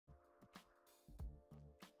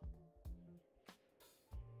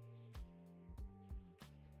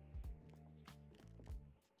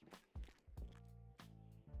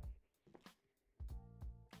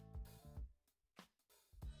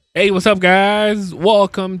Hey, what's up, guys?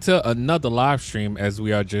 Welcome to another live stream as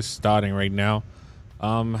we are just starting right now.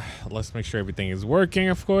 Let's make sure everything is working,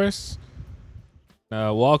 of course.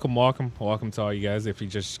 Welcome to all you guys if you're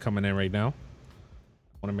just coming in right now.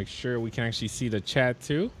 Want to make sure we can actually see the chat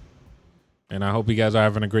too. And I hope you guys are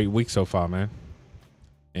having a great week so far, man.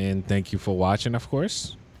 And thank you for watching, of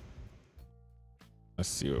course. Let's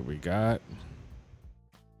see what we got.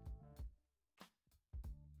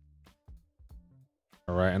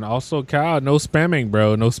 All right, and also Kyle, no spamming,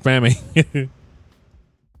 bro, no spamming.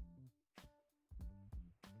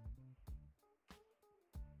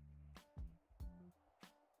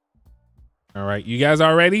 All right, you guys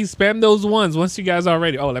are ready? Spam those ones once you guys are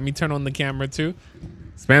ready. Oh, let me turn on the camera too.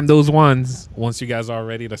 Spam those ones once you guys are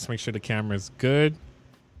ready. Let's make sure the camera is good.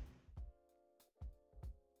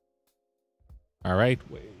 All right.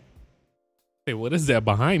 Wait. Hey, what is that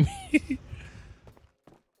behind me?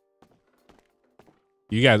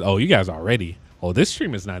 You guys are ready. Oh, this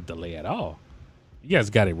stream is not delayed at all. You guys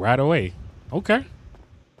got it right away. Okay.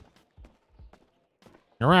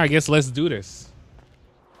 All right, I guess let's do this.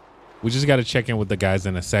 We just got to check in with the guys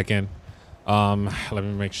in a second. Let me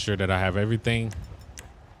make sure that I have everything.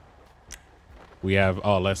 We have,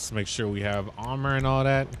 let's make sure we have armor and all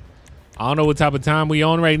that. I don't know what type of time we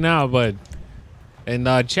on right now, but, and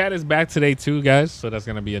chat is back today too, guys. So that's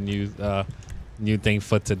going to be a new thing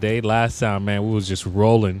for today. Last time, man, we was just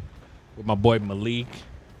rolling with my boy Malik.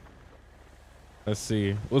 Let's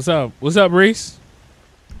see. What's up? What's up, Reese?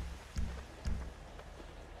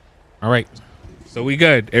 All right. So we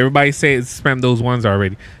good. Everybody say spam those ones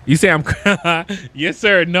already. You say I'm yes,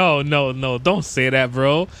 sir. No. Don't say that,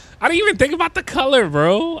 bro. I didn't even think about the color,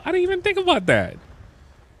 bro. I didn't even think about that.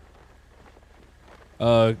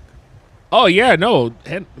 Oh, yeah, no.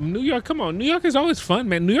 New York, come on. New York is always fun,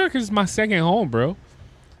 man. New York is my second home, bro.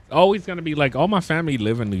 Always going to be like, all my family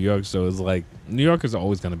live in New York, so it's like, New York is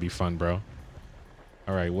always going to be fun, bro.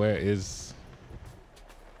 All right, where is...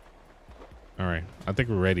 All right, I think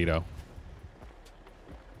we're ready, though.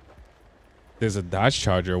 There's a Dodge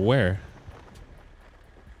Charger. Where?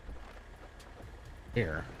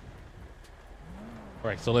 Here. All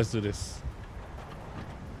right, so let's do this.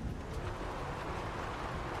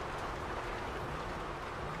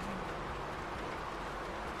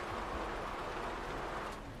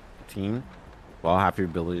 Team, well, happy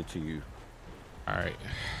ability to you. All right,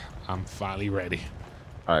 I'm finally ready.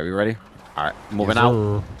 All right, we ready? All right, moving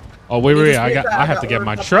out. Oh wait, I have to get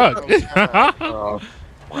my truck.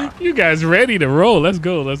 You guys ready to roll? Let's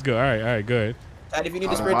go. All right, good. Dad, if you need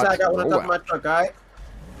a spare tire, I got one on top of my truck, all right?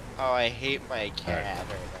 Oh, I hate my cat. Right.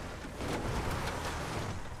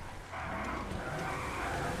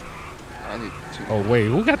 Oh wait,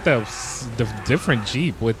 who got the different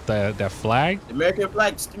Jeep with that flag? The American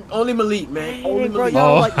flag, only Malik, man. Only Malik.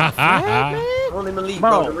 Oh, like the flag, man? Only Malik,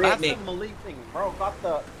 bro. The That's the Malik thing, bro. Got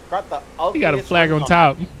the. You got a flag on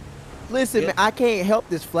top. Listen, man, I can't help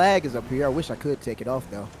this flag is up here. I wish I could take it off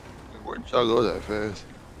though. Where'd y'all go that fast?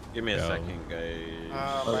 Give me a second,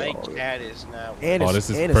 guys. My cat is not. And this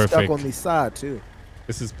is and perfect. It's stuck on the side too.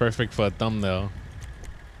 This is perfect for a thumbnail.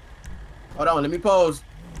 Hold on, let me pose.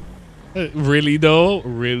 Really though?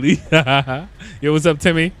 Really? Yo, what's up,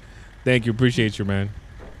 Timmy? Thank you. Appreciate you, man.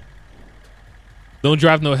 Don't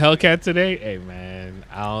drive no Hellcat today? Hey, man.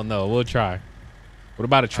 I don't know. We'll try. What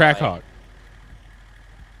about a Trackhawk?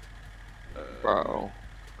 Bro,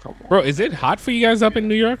 come on. Bro, is it hot for you guys up in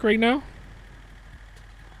New York right now?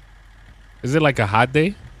 Is it like a hot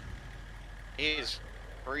day? It's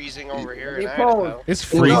freezing over here Let in me pose. Idaho. It's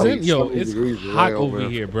freezing? Yo, It's it's 70 hot right over over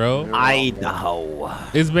here, bro. Idaho.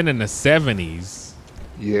 It's been in the 70s.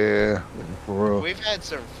 Yeah, for real. We've had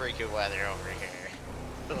some freaking weather over here.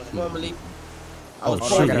 Come on, Malik. Oh, Oh,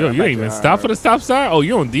 shoot. I Yo, you ain't even stop for the stop sign? Oh,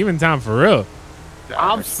 you're on demon time for real.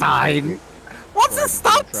 Stop sign. What's a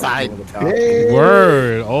stop sign?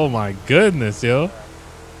 Word. Oh, my goodness, yo.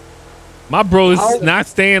 My bro's not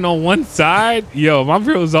staying on one side. Yo, my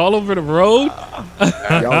bro's all over the road.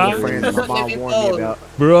 Y'all the friends my mom warned me about.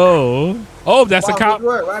 Bro. Oh, that's a cop.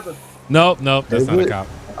 What happened? Nope, that's not a cop.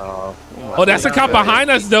 Oh, that's a cop behind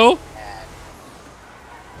us, though.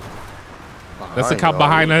 That's a cop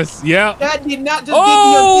behind us. Yeah. That did not just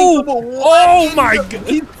Oh! give me a Oh, my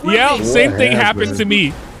God. Yeah, same thing happened to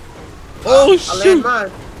me. Oh, shoot.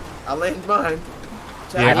 I landed mine.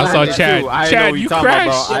 Yeah, I saw Chad. Chad, you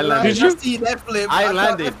crashed. Did you? See that flip. I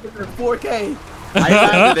landed. 4K. I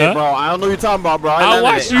landed it, bro. I don't know what you're talking about, bro. I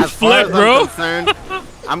watched you flip, bro.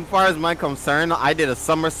 As far as my concern, I did a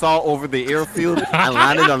somersault over the airfield and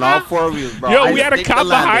landed on all four wheels, bro. Yo, we had a cop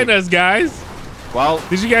behind us, guys. Well,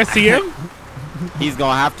 did you guys see him? He's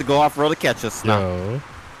gonna have to go off road to catch us now. Yo.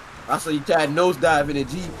 I saw you Chad nosedive in a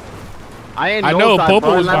Jeep. I know, nosedive, Popo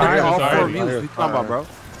bro. was I landed behind all us four already. views. What you talking about, bro?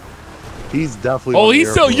 He's definitely. Oh, on the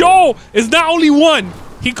he's still airport. yo. It's not only one.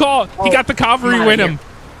 He called. He got the cavalry I'm with outta him.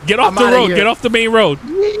 Get off I'm the outta road. here. Get off the main road.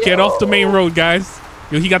 Get off the main road, guys.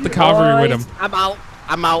 Yo, he got the cavalry with him, I'm out.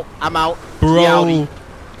 I'm out. I'm out. bro.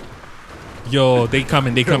 Yo, they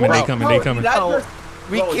coming. They coming. They coming. They coming.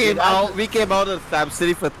 We came out. We came out of Sam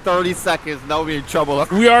City for 30 seconds. Now we're in trouble.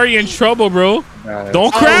 We already in trouble, bro. Nice.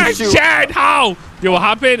 Don't crash, shoot. Chad. How? Yo,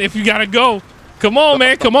 hop in if you gotta go. Come on,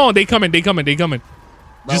 man. Come on. They coming. They coming. They coming.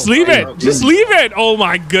 Just leave it. Just leave it. Oh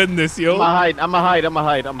my goodness, yo. I'm a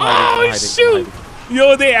hide. Oh shoot.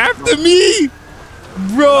 Yo, they after me,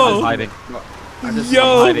 bro. hiding.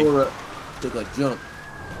 Yo. Took a jump.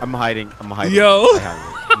 I'm hiding. Yo.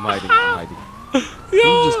 I'm hiding. Who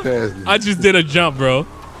just Yo. passed me? I just did a jump, bro.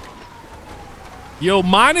 Yo,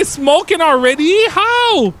 mine is smoking already.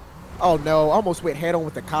 How? Oh no, I almost went head on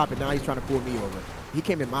with the cop and now he's trying to pull me over. He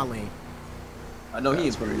came in my lane. I know he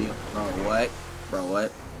ain't putting me. Bro,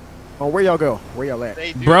 what? Oh, where y'all go? Where y'all at?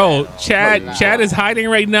 They do Bro, that. Chad is hiding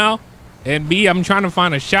right now. And B, I'm trying to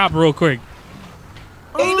find a shop real quick.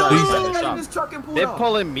 Ain't no Please. way that this truck and pull They're off.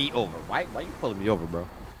 pulling me over. Why you pulling me over, bro?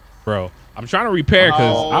 Bro, I'm trying to repair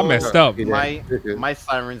because I messed up. My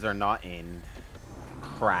sirens are not in.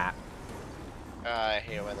 Crap. I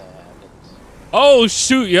hate when that happens. Oh,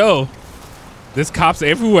 shoot, yo. This cop's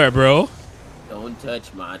everywhere, bro. Don't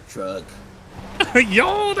touch my truck.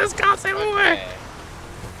 Yo, this cop's everywhere. Okay.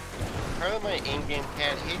 Probably my in-game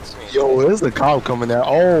cat hates me. Yo, there's a cop coming out.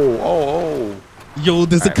 Oh. Yo,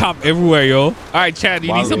 there's a cop everywhere, yo. All right, Chad,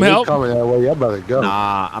 you need some help? Coming that way. I better go.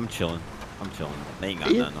 Nah, I'm chilling. They ain't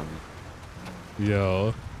got nothing on me.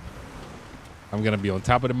 Yo. I'm going to be on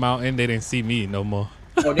top of the mountain. They didn't see me no more.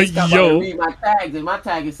 Oh, they stopped Yo. by to read my tags, and my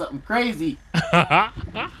tag is something crazy. My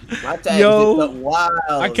tag Yo. is something wild.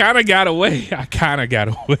 I kind of got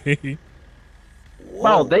away.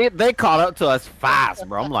 Bro, they caught up to us fast,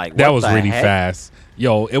 bro. I'm like, That what was the really heck? fast.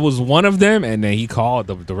 Yo, it was one of them, and then he called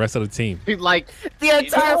the rest of the team. He's like, the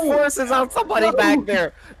entire force is on somebody back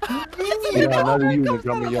there. Yeah, another unit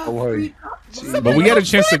coming your way. But we got a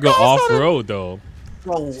chance to go off-road, though.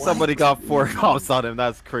 Bro, what? Somebody got 4 cops on him.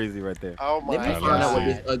 That's crazy right there. Oh my Let me Alright, find out what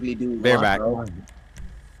let's this ugly dude Bareback. wants,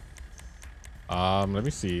 bro. Let me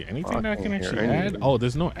see. Anything that I can can't hear actually add? anything. Oh,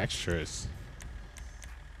 there's no extras.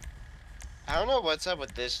 I don't know what's up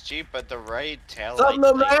with this Jeep, but the right tail What's up, light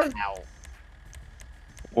little man? out.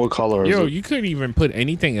 What color is Yo, it? you couldn't even put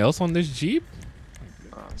anything else on this Jeep?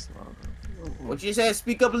 Nah, it's not. What you said?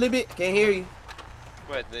 Speak up a little bit. Can't hear you.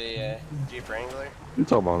 What, the Jeep Wrangler? You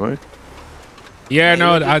talking about, right? Yeah, Hey,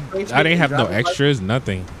 no, look I at the didn't have no driver's license. extras,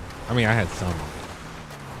 nothing. I mean, I had some.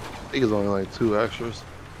 I think it's only like 2 extras.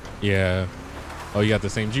 Yeah. Oh, you got the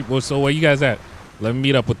same Jeep? Well, so where you guys at? Let me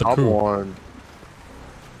meet up with the I'm crew. on.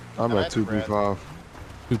 I'm I'm at at the red. 235.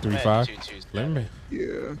 235. 227. Let me.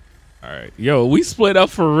 Yeah. All right. Yo, we split up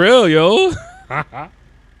for real, yo. I'm I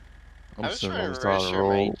was sitting trying on the to side of the register my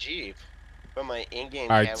road. Jeep, but my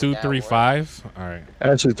in-game All right, cat would not work. 235. All right.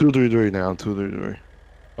 Actually, 233 now. 233.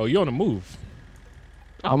 Oh, you on the move?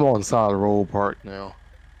 I'm on the side of the road park now.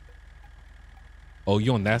 Oh,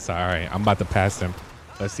 you on that side? All right. I'm about to pass them.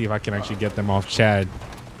 Let's see if I can actually get them off Chad.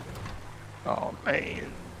 Oh,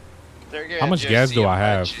 man. They're gonna How much just gas see do a I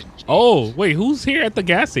have? bunch of Jeeps. Oh, wait, who's here at the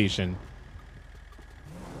gas station?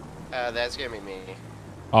 That's gonna be me.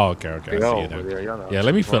 Oh, okay. I see Yo, you there. yeah, y'all know Yeah,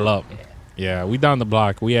 let me fill park. up. Yeah, we down the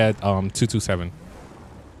block. We at 227.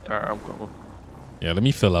 All right, I'm coming. Yeah, let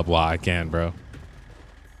me fill up while I can, bro.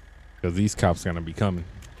 Because these cops gonna be coming.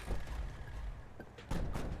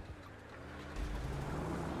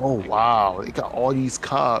 Oh, wow. They got all these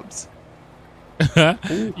cops. Yo,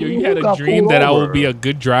 you had who a got dream pulled that I will over? be a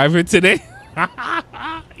good driver today?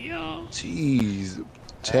 Yo. Jeez.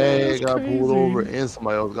 Chad got crazy. pulled over and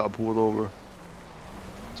somebody else got pulled over.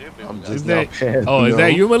 Dude, I'm but just Is now that- passing Oh, is that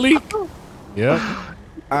them. you, Malik? Yep.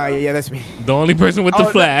 Yeah, that's me. The only person with the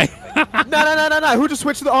Oh, flag. No. Who just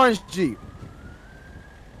switched to the orange Jeep?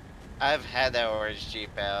 I've had that orange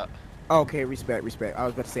Jeep out. Okay, respect. I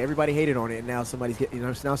was about to say everybody hated on it, and now somebody's getting,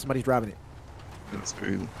 now somebody's driving it. That's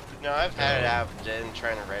crazy. No, I've had it out, then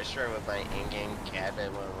trying to register it with my in-game cat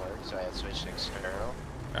that wouldn't work, so I had to switch to external. All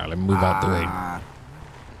right, let me move out the way.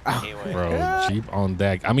 Anyway, Bro, Jeep on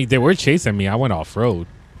deck. I mean, they were chasing me. I went off-road.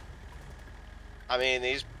 I mean,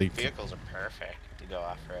 these They- vehicles are perfect to go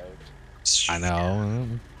off-road. I know.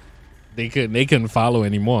 They couldn't follow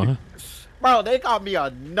anymore. Bro, they caught me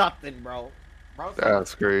on nothing, bro.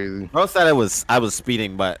 That's crazy. Bro said I was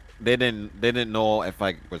speeding, but they didn't know if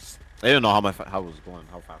I was. They didn't know how I was going,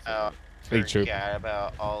 how fast. I was. Hey, Chirp. Forgot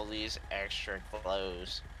about all these extra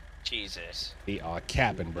clothes. Jesus. They are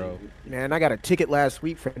capping, bro. Man, I got a ticket last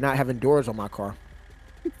week for not having doors on my car.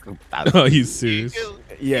 Are you You serious?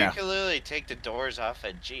 Yeah. You could literally take the doors off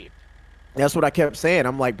a Jeep. That's what I kept saying.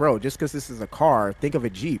 I'm like, bro, just because this is a car, think of a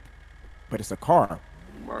Jeep, but it's a car.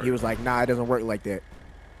 He was like, nah, it doesn't work like that.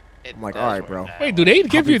 It I'm like, does all right, work bro. that Wait, do way. they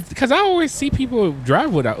give you? Because I always see people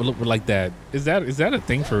drive with like that. Is that a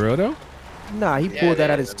thing for real though? Nah, he Yeah, pulled that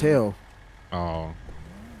it out his is. tail. Oh,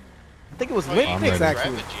 I think it was Oh, you I'm can Linux, ready.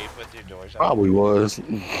 actually. drive a Jeep with your doors off. Probably was.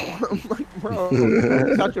 I'm like, bro,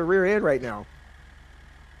 it's out your rear end right now.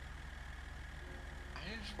 I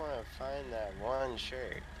just want to find that one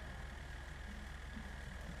shirt.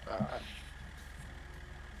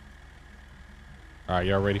 all right,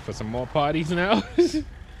 y'all ready for some more parties now?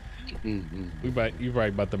 You probably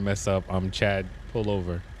about to mess up. Chad, pull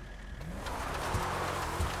over.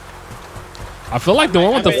 I feel like the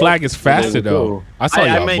one with the flag is faster though. I saw I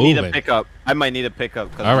y'all might need a moving. pickup. I might need a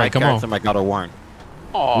pickup because All right, my come on. character might got a warrant.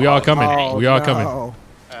 We all coming. Oh, We all coming. no.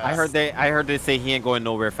 I heard they say he ain't going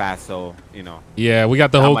nowhere fast, so you know. Yeah, we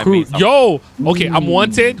got the That whole might crew. mean something. Yo, okay, I'm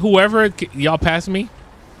wanted. Whoever y'all pass me,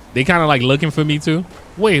 they kind of like looking for me too.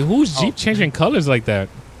 Wait, who's Jeep changing colors like that?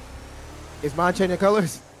 Is mine changing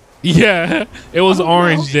colors? Yeah, it was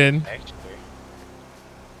orange then. Actually,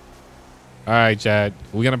 All right, Chad,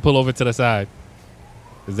 we're gonna pull over to the side.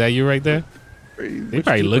 Is that you right there? They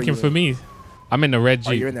probably Jeep are looking you for in? me. I'm in the red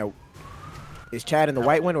Oh, you're in Jeep. that. Is Chad in the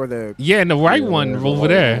white one or the? Yeah, in the right one over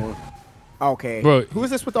there. Okay. Bro. Who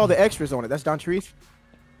is this with all the extras on it? That's Don Treese?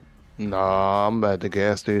 Nah, I'm at the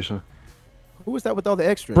gas station. Who is that with all the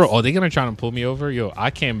extras? Bro, are they gonna try to pull me over? Yo,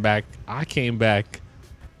 I came back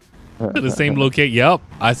to the same location. Yup,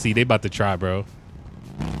 I see. They about to try, bro.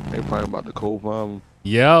 They probably about to co-bomb.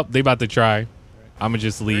 Yup, they about to try. I'ma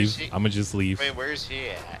just leave. he? I'ma just leave. wait, where's he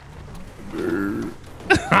at?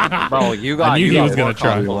 Bro, you got. I knew you he got was gonna more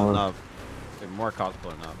try. cops pulling up. There's more cops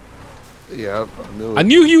pulling up. Yeah, I knew it. I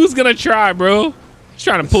knew he was gonna try, bro. He's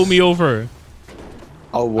trying to pull me over.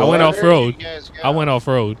 Oh, I what? went off road. You guys go? I went off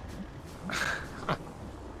road.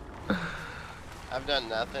 I've done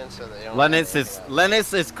nothing, so they don't. Lennox have is anything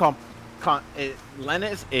Lennox is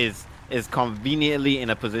Lennox is conveniently in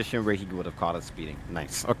a position where he would have caught us speeding.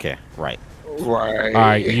 Nice. Okay. Right. Right. All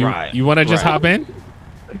right, you want to just Right. hop in?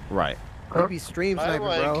 Right. Maybe stream My sniper,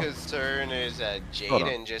 one bro. concern is that Hold on.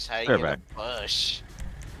 Jaden just hiding Clear in a back. bush.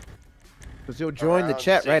 Because he'll join the around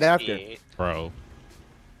chat right after. 68. Bro.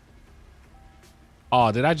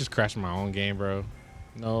 Oh, did I just crash my own game, bro?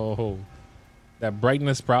 No. That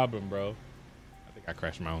brightness problem, bro. I think I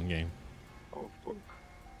crashed my own game.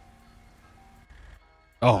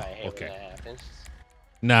 Oh, I hate when okay. that happens.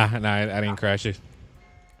 Nah, I didn't crash it.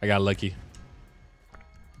 I got lucky.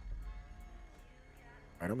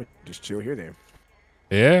 All right, I'm gonna just chill here then.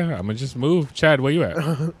 Yeah, I'm gonna just move. Chad, where you at?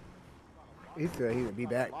 He said he would be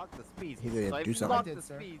back. Lock the speeds. He did So if do you something. lock I did, the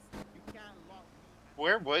sir. speeds, you can't lock-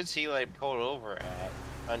 Where was he like pulled over at?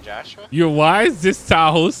 On Joshua? Yo, why is this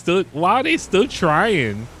Tahoe still? Why are they still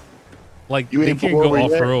trying? Like You they ain't can't pull go over yet?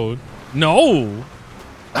 off road. No,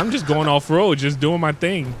 I'm just going off road, just doing my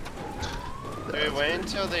thing. Dude, wait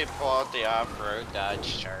until they pull out the off-road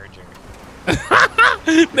Dodge Charger.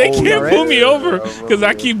 They Oh, can't yeah, pull me yeah, over yeah, because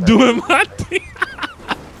I keep doing my thing.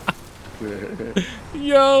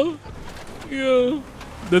 Yo,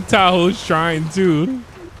 the Tahoe's trying too.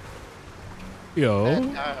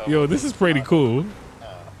 Yo, this is pretty cool.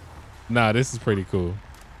 Nah, this is pretty cool.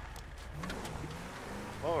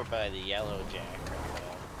 Over by the Yellow Jack right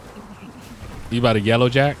now. You about a yellow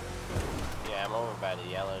jack? Yeah, I'm over by the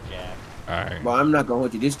Yellow Jack. All right, Well, I'm not gonna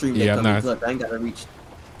hold you. This stream Yeah, that I'm comes not. up, I ain't gotta reach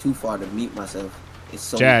too far to mute myself. It's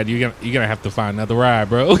so Chad, you're gonna have to find another ride,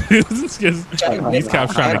 bro. It's just, these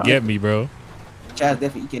cops trying to get me, bro. Chad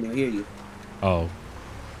definitely can't even hear you. Oh,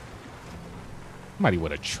 somebody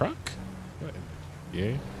with a truck?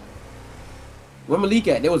 Yeah, Where Malik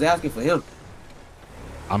at? They was asking for him.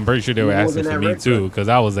 I'm pretty sure they were Who was asking in for that me red too, truck? because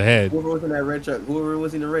I was ahead. Whoever was in that red truck, whoever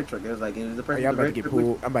was in the red truck, it was like it was the Oh, person. yeah, in I'm the about to red get truck.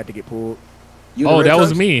 pulled. I'm about to get pulled. You in the Oh, red that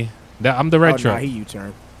was trucks? me. I'm the red Oh, truck. nah, he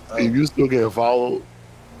U-turned. If you still getting followed,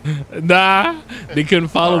 Nah, they couldn't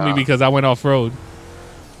follow me because I went off road.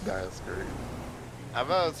 that's crazy. I'm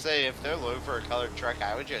about to say, if they're looking for a colored truck,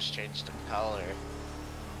 I would just change the color.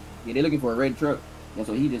 Yeah, they're looking for a red truck. That's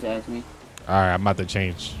what he just asked me. All right, I'm about to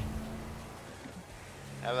change.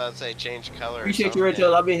 I'm about to say, change color. or Appreciate you, something.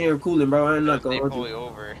 Rachel. I've been here cooling, bro. I'm not If they gonna pull hold you you.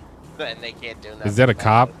 over, then they can't do nothing. Is that a about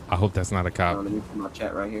cop? it. I hope that's not a cop. Let me put my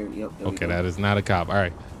chat right here. Yep. there we Okay, go. that is not a cop. All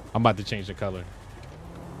right, I'm about to change the color.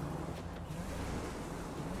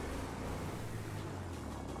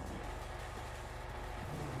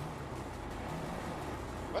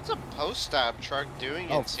 What's a stop truck doing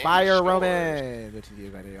Oh, insane fire short. Roman. Good to see you,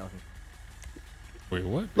 buddy. Wait,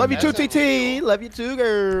 what? Love you too, That's TT. illegal. Love you too,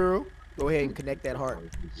 girl. Go ahead and connect that heart.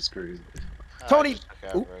 This is crazy. Oh, I Tony- just took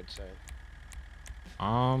out Oop. roadside.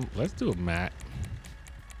 Let's do a matte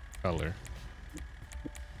color.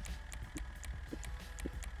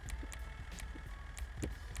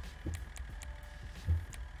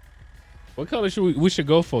 What color should we should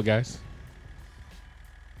go for, guys?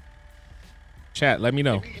 Chat, let me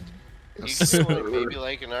know. You can go like, maybe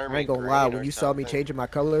like an I army ain't gonna green lie. or When you saw me something. changing my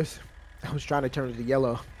colors, I was trying to turn it to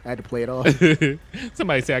yellow. I had to play it off.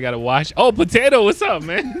 Somebody say I gotta wash. Oh, Potato, what's up,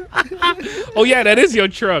 man? Oh yeah, that is your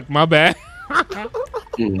truck. My bad.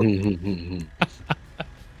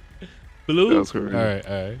 Blue. That's All correct. right,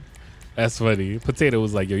 all right. That's funny. Potato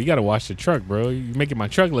was like, yo, you gotta wash the truck, bro. You making my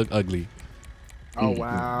truck look ugly. Oh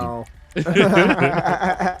wow. Shout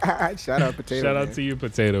out, potato. Shout out man. to you,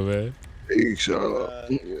 Potato, man. Hey, shut up.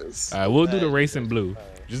 Yes. All right, we'll do the race in blue.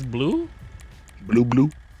 Just blue? Blue, blue.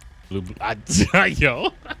 Blue, blue.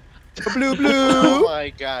 Yo. Blue, Oh blue. my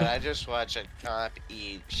god, I just watched a cop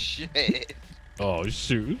eat shit. Oh,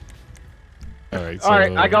 shoot. All right, so. All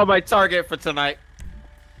right, I got my target for tonight.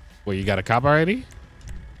 Wait, you got a cop already?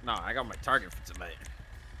 No, I got my target for tonight.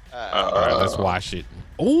 All right, let's wash it.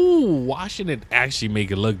 Ooh, washing it actually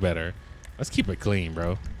make it look better. Let's keep it clean,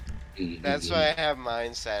 bro. That's why I have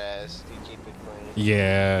mine set as to keep it clean.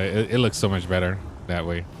 Yeah, it looks so much better that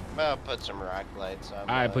way. I'll put some rock lights on. All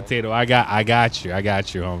right, mine. Potato, I got you,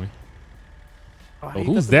 homie. Oh, Oh, he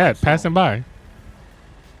who's does the that right song. passing by?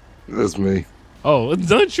 That's me. Oh,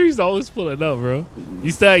 Duntree's always pulling up, bro.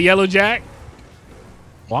 You still at Yellow Jack?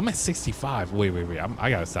 Well, I'm at 65. Wait. I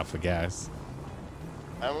gotta stop for gas.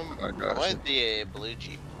 I got want the blue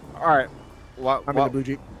Jeep. All right, I'm in the blue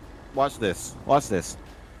Jeep. watch this. Watch this.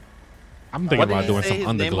 I'm thinking What did about he doing say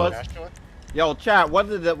some his name underglow. was? Yo, chat. What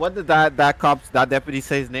did that deputy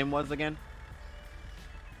say his name was again?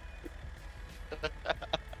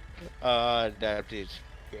 That bitch.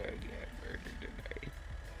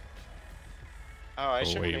 Oh, I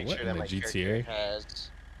should wait, make what sure in that the my GTA? character has.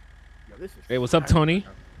 Yo, this is Hey, what's up, Tony?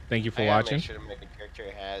 Thank you for I gotta watching. make sure that my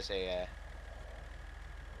character has a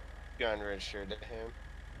gun registered to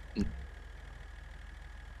him.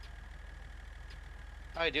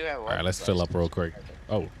 Oh, I do have one. All right, let's fill up real quick.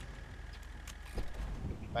 Oh,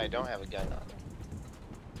 I don't have a gun on.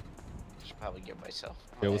 Should probably get myself.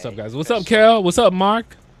 yeah, what's up, my guys? What's up, pistol. Carol? What's up,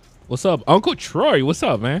 Mark? What's up, Uncle Troy? What's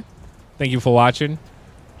up, man? Thank you for watching.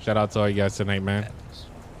 Shout out to all you guys tonight, man.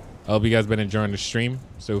 I hope you guys been enjoying the stream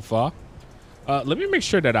so far. Let me make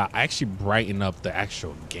sure that I actually brighten up the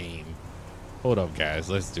actual game. Hold up, guys.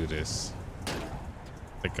 Let's do this.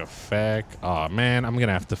 Take effect. Oh, man. I'm going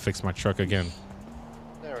to have to fix my truck again.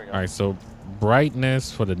 There we go. All right, so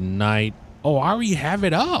brightness for the night. Oh, I already have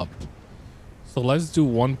it up. So let's do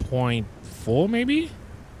 1.4 maybe?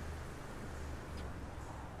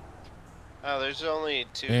 Oh, there's only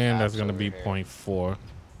two. And that's cops going to over be here. 0.4.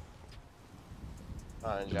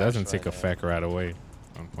 And It doesn't Josh take right effect right away.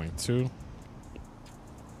 1.2.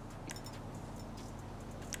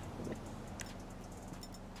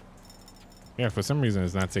 Yeah, for some reason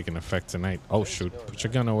it's not taking effect tonight. Oh shoot! Put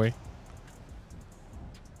your gun away.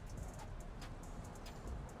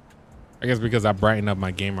 I guess because I brightened up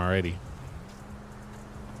my game already.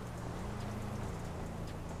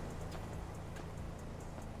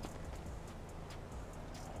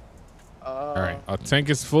 All right, our tank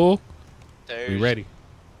is full. We There's ready.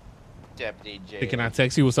 Deputy J. Hey, can I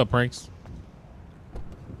text you? What's up, Pranks?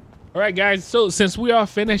 All right, guys. So since we are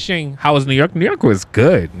finishing, how was New York? New York was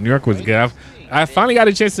good. New York was good. I finally got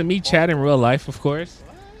a chance to meet Chad in real life, of course,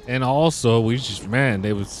 and also we just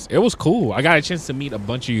it was cool. I got a chance to meet a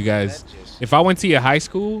bunch of you guys. If I went to your high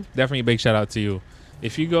school, definitely a big shout out to you.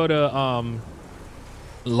 If you go to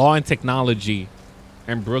Law and Technology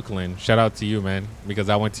in Brooklyn, shout out to you, man, because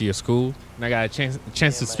I went to your school and I got a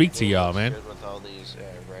chance to speak to y'all, man. With all these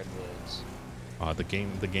redwoods. Oh, the game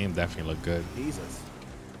definitely looked good. Jesus.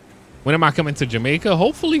 When am I coming to Jamaica?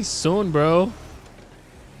 Hopefully soon, bro.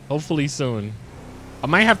 Hopefully soon. I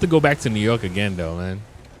might have to go back to New York again, though, man.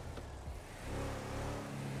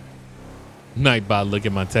 Nightbot, look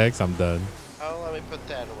at my text. I'm done. Oh, let me put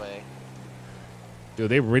that away. Dude,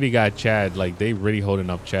 they really got Chad. Like, they really holding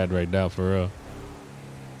up Chad right now, for real.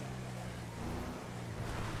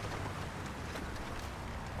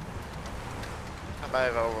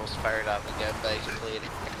 I've almost fired up again, but I completed.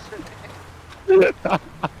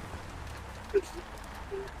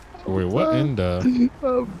 Wait, what in the...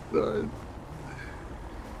 I'm done.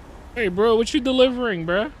 Hey, bro, what you delivering,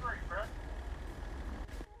 bro?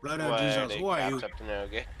 Blood of What? Jesus, It who are you? capped up to no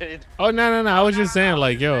good. Oh no. I was just saying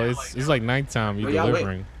like, yo, it's like nighttime. You Where y'all wait?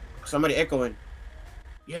 delivering. Somebody echoing.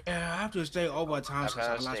 Yeah, I have to stay overtime since I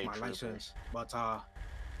found lost state my trooper. license. But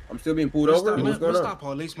I'm still being pulled over. What's going Mr. on?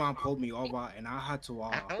 Policeman pulled me over, and I had to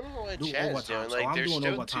I don't know what do Chad's overtime. doing. So Like, I'm there's doing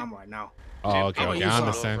still overtime right now. Oh, okay, I'm I gonna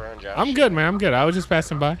understand. over on Josh. I'm good, man. I'm good. I was just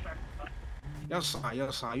passing by. Yes, sir.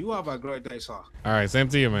 Yes, sir. You have a great day, sir. All right, same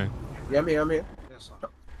to you, man. Yeah, I'm here. Yes, sir.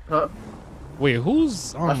 Huh? Wait,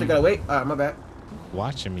 who's I should gotta wait. My bad.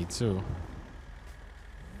 watching me too?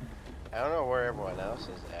 I don't know where everyone else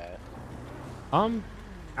is at. I'm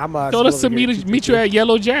Told us to still over here meet you at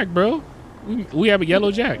Yellow Jack, bro. We have a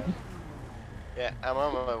Yellow Jack. Yeah, I'm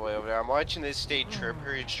on my way over there. I'm watching this state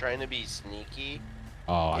trooper. He's trying to be sneaky.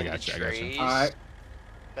 Oh, I in got the you. I got you. trees, Alright.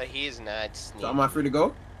 But he is not sneaky. So am I free to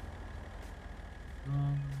go?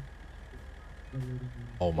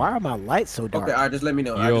 Oh Why my. are my lights so dark? Okay, alright, just let me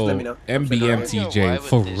know. Alright, just let me know. Yo, I'm finna go. MBMTJ, Why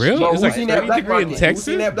for would this real? shit- It's Who like seen that 30 black degree in market? Texas.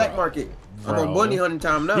 Who seen that black market? I'm Bro. on bunny hunting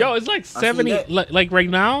time now. Yo, it's like I seen 70, that. like right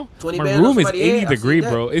now, 20 my bands on room is somebody 80 head. I seen degree,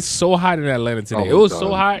 that. bro. It's so hot in Atlanta today. Oh, It was God.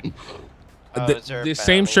 so hot. Oh, The, is there a the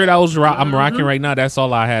same family shirt I'm rocking Mhm. right now, that's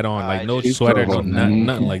all I had on. Oh, Like I no just- sweater, no Mhm.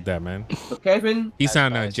 nothing like that, man. So Kevin, He That's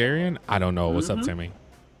sound nice. Nigerian? I don't know. What's up, Mhm. Timmy?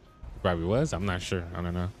 Probably was. I'm not sure. I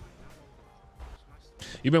don't know.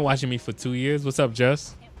 You've been watching me for 2 years. What's up,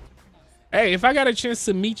 Jess? Hey, if I got a chance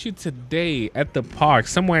to meet you today at the park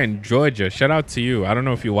somewhere in Georgia, shout out to you. I don't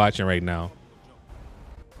know if you're watching right now.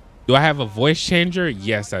 Do I have a voice changer?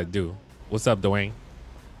 Yes, I do. What's up, Dwayne?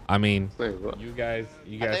 I mean, Say what? you guys. I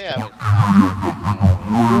think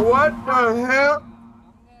I'm- what the hell?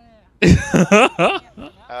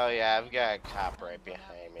 Oh yeah, I've got a cop right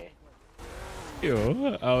behind me. Yo, I don't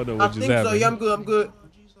know I what just think so. happened. Yeah, I'm good. I'm good.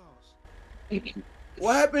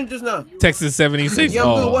 What happened just now? Texas 76. Yeah, I'm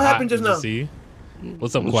good. Oh, What happened just now? See?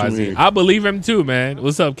 What's up, What you Quasi? mean? I believe him too, man.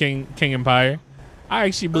 What's up, King Empire? I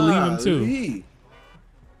actually believe him too. Golly.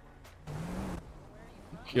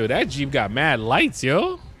 Yo, that Jeep got mad lights,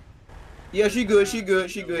 yo. Yeah, she good. She good.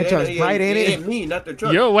 She good. That truck's bright, ain't it? ain't me, not the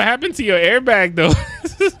truck. Yo, what happened to your airbag though?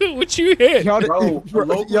 What you hit? Y'all, Bro,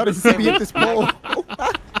 bro, y'all just see me at this pole.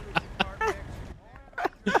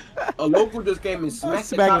 A local just came and smacked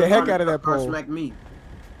Smacked the cop heck car, out of that car pole. Smacked me.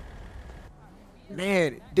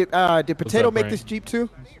 Man, did Potato up, make Brian? this Jeep too?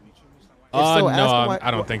 Oh so, no, ask him why-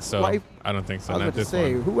 I don't think so. why- I don't think so. I was Not about to this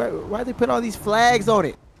say, one. why they put all these flags on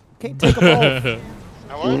it? Can't take them off.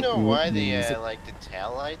 I want to know why the like the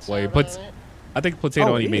tail lights. Well, he aren't puts- on it. I think Potato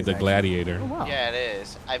Oh, only it made is, the actually. Gladiator. Oh, wow. Yeah, it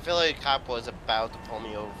is. I feel like a cop was about to pull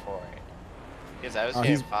me over for it because I was Oh,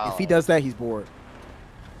 getting if followed. he does that, he's bored.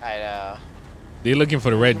 I know. They're looking for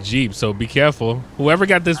the red Jeep, so be careful. Whoever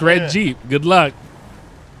got this red Yeah. Jeep, good luck.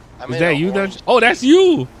 I'm Is in that a you? orange- Oh, that's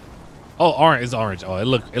you. Oh, orange. It's orange. Oh, it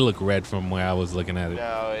looked red from where I was looking at it.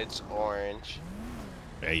 No, it's orange.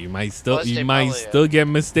 Hey, you might Plus, they probably, still get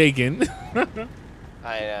mistaken.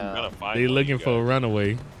 I know. They're looking for a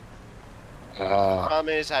runaway. Problem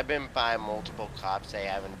is, I've been by multiple cops. They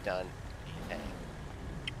haven't done anything.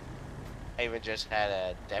 I even just had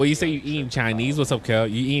a. Well, you say you deputy eating trooper Chinese? follow What's me. up, Kel?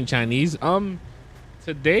 You eating Chinese?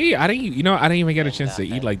 Today I didn't. I didn't even get a And chance to eat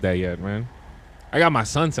nothing. like that yet, man. I got my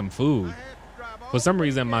son some food. For some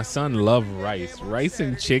reason, my son loved rice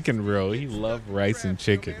and chicken, bro. He loved rice and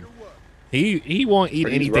chicken. He won't eat Are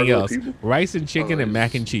these anything regular else. people? Rice and chicken Oh, and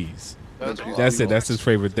mac and it's- cheese. Those are That's it. That's his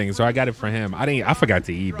favorite thing. So I got it for him. I forgot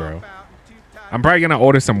to eat, bro. I'm probably gonna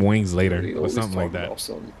order some wings later He or always something like talking that. about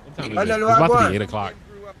something. What time is I it? don't know It's how about to I be want. 8 o'clock.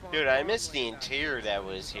 Dude, I missed the interior that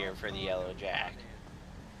was here for the Yellow Jack.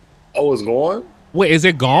 Oh, it's gone? Wait, is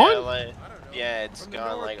it Yeah, gone? like, yeah, it's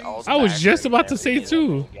gone. Like all. the I was back just room about and to say everything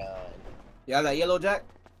too. is gone. Y'all got yellow jack?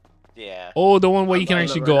 Yeah. Oh, the one where you can I'm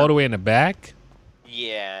actually right go now. all the way in the back.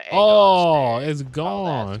 Yeah. and Oh, upstairs. it's All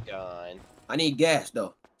gone. that's gone. I need gas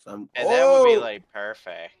though. So I'm, And that would be Whoa! like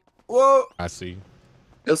perfect. Whoa! I see.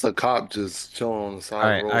 It's a cop just chilling on the side. All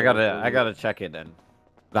right, of the I road. gotta check it then.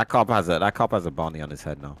 That cop has a bounty on his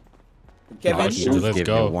head now. Kevin, Oh, He shoot, just let's gave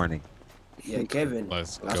me go. a warning. yeah, Kevin.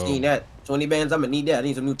 Let's I've go. seen that. 20 bands. I'm gonna need that. I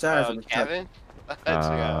need some new tires. Oh, on this truck. Kevin. Let's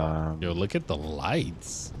go. Yo, look at the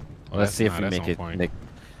lights. Oh, Let's that's see if not- you that's make on it. point.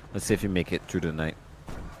 Let's see if you make it through the night.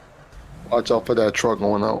 Watch out for that truck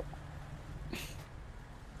going out.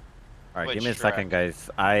 All right, Which give me a truck? second, guys.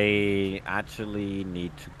 I actually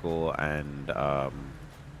need to go and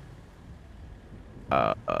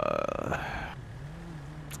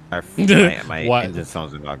my What? engine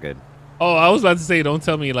sounds not good. Oh, I was about to say, don't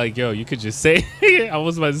tell me like, yo, you could just say. I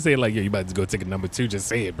was about to say like, yo, you about to go take a number 2. Just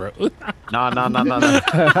say it, bro. No. No.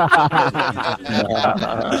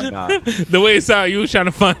 The way it sounded, you was trying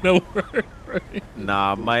to find a word.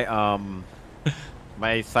 Nah,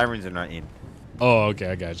 My sirens are not in. Oh, okay,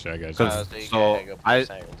 I got you. Cause- So you So, gotta go put I-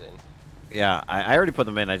 sirens in. Yeah, I already put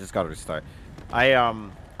them in. I just got to restart. I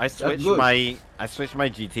switched good. my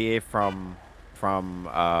GTA from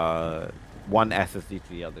one SSD to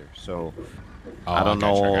the other. So Oh, I don't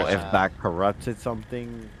got you, know got you. if that corrupted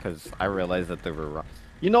something because I realized that they were.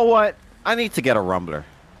 You know what? I need to get a rumbler.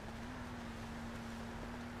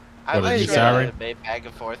 I What, a like new siren? debate back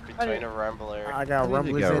and forth between a rumbler. I got I need to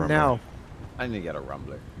rumblers get a in rumbler. now. I need to get a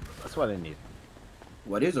rumbler. That's what I need.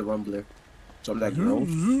 What is a rumbler? Something that grows?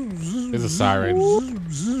 It's a siren.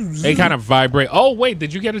 They kind of vibrate. Oh wait,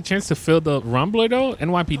 did you get a chance to fill the rumbler though?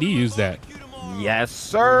 NYPD used that. Yes,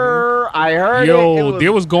 sir. I heard it. Yo, It they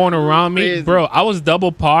was going around me, crazy. bro. I was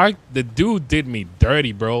double parked. The dude did me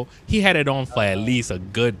dirty, bro. He had it on for at least a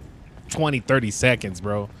good 20, 30 seconds,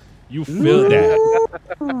 bro. You feel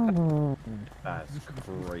that? That's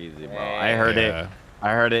crazy, bro. I heard Yeah. it.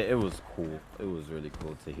 I heard it. It was cool. It was really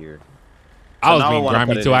cool to hear. I was now I being wanna put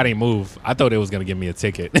grimy it too. I in. didn't move. I thought it was gonna give me a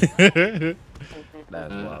ticket. That's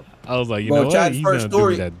wild. I was like, you Bro, know what? Chad's He's gonna first do me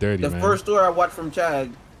story, that dirty, the man. first story I watched from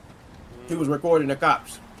Chad, he was recording the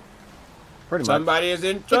cops. Pretty much. Somebody is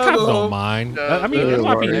in The cops trouble. don't mind. I mean, Yeah,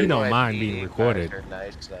 NYPD right. don't mind being NYPD recorded. cars are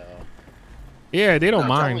nice, though. Yeah, they don't I'm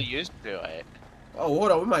mind. totally used to it. Oh,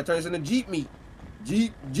 hold on. We might turn this into Jeep meet.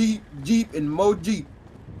 Jeep, and more Jeep.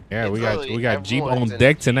 Yeah, It's we got really Jeep everyone's on in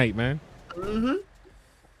deck Jeep. tonight, man. Mm-hmm.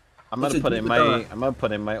 I'm gonna It's a put in Jeep my Adora. I'm gonna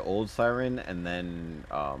put in my old siren and then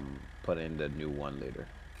put in the new one later.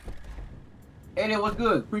 Hey, that was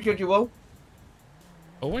good. Appreciate you, Wo.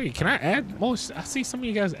 Oh wait, can I add more? I see some of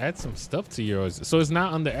you guys add some stuff to yours, so it's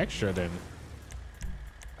not on the extra then.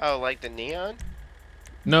 Oh, like the neon?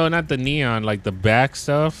 No, not the neon, like the back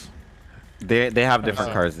stuff. They have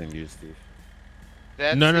different Oh. cars than you, Steve.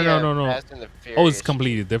 That's No, no, the, no, no, no. Fast and the Oh, it's Furious.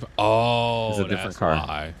 completely different. Oh, It's a different that's car.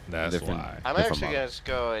 why. That's Different- why. I'm different actually model.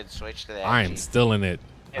 gonna go and switch to that. I am Jeep. still in it.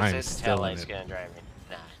 I am It's still in taillight's it. gonna drive me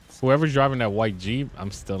nuts. Whoever's driving that white Jeep, I'm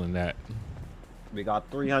still in that. We got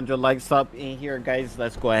 300 likes up in here, guys.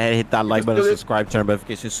 Let's go ahead, hit that like button, do it. subscribe, turn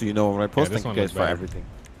notifications so you know when I post. this Thank one you guys looks for better. everything.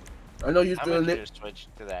 I know you're I'm still in gonna it. just switch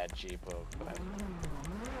to that Jeep real quick.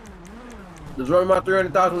 Just run my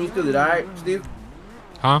 300,000 when you steal it, all right, Steve?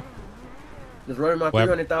 Huh? Just run my What?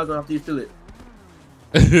 300,000 after you steal it.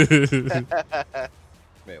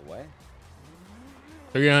 Wait, what?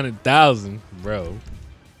 300,000, bro.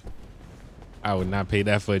 I would not pay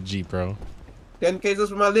that for a Jeep, bro. 10K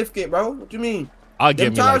just for my lift kit, bro. What you mean? I'll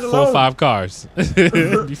give Them me like tires 4 or alone. 5 cars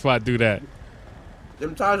before I do that.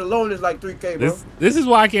 Them tires alone is like 3K, bro. This is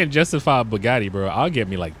why I can't justify a Bugatti, bro. I'll get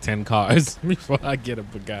me like 10 cars before I get a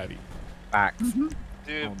Bugatti. Facts. Dude,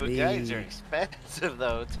 Oh, Bugattis man. are expensive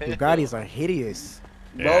though, too. Bugattis are hideous.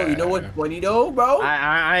 Bro, you know what's funny though, bro?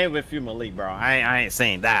 I ain't with you, Malik, bro. I ain't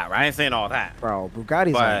saying that, right? I ain't saying all that. Bro,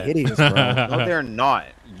 Bugattis are But- hideous, bro. No, they're not.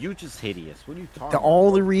 You just hideous. What are you talking The about?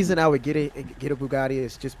 only reason I would get a Bugatti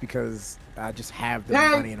is just because I just have the Hey,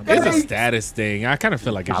 money and It's I'm a status thing. I kind of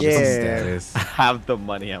feel like it's just a Yeah. status. I have the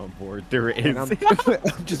money on board. There is. and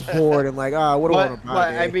I'm just bored and like, what do I want to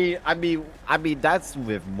buy? I mean, that's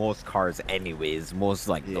with most cars, anyways. Most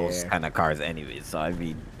like those Yeah. kind of cars, anyways. So I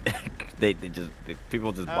mean,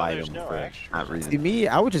 people just Oh, buy there's them no for extras. that See reason. me,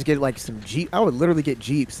 I would just get like some Jeep. I would literally get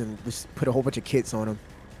Jeeps and just put a whole bunch of kits on them.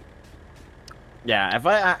 Yeah, if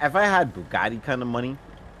I had Bugatti kind of money,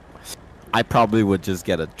 I probably would just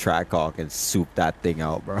get a Trackhawk and soup that thing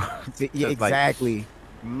out, bro. Yeah, Just, like, exactly.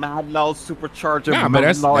 mad loud supercharger. Nah, but mad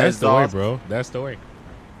that's loud the way, exhaust. bro. That's the way.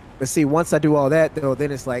 But see, once I do all that though,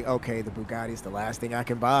 then it's like, okay, the Bugatti's the last thing I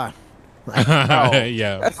can buy.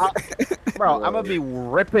 Yeah. Bro, I'm gonna be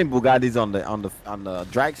ripping Bugattis on the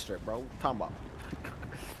drag strip, bro. What you talking about?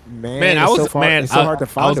 Man, I it's was so far, man. it's so hard to I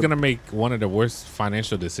find was them. gonna make one of the worst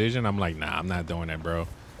financial decision. I'm like, nah, I'm not doing that, bro.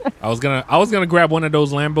 I was gonna grab one of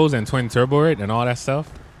those Lambos and twin turbo it and all that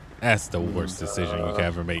stuff. That's the worst decision you can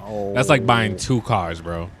ever make. That's like buying 2 cars,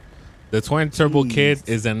 bro. The twin turbo kit Jeez.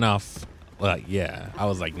 is enough. Like, yeah, I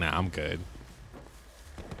was like, nah, I'm good.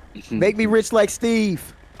 Make me rich like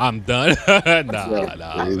Steve. I'm done.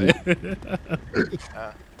 nah, man.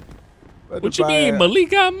 What you mean, Malik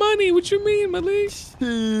got money? What you mean, Malik?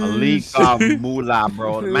 Malik moolah,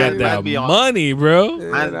 bro. Got Man that be on, money, bro.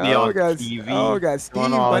 man be I on got, TV. I got Steve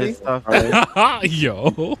doing all money. his stuff, right?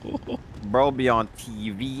 Yo. Bro be on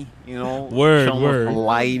TV, you know. Word, showing word. off the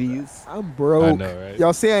ladies. I'm broke. know, right?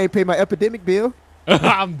 Y'all say I ain't paid my epidemic bill.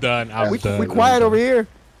 I'm done. I'm We done. quiet over here.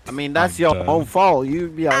 I mean, that's I'm your done. own fault. You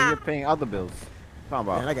be out here paying other bills. Talking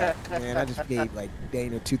about. I just paid like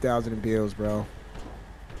dang near 2,000 in bills, bro.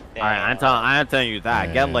 All right, I'm telling you that.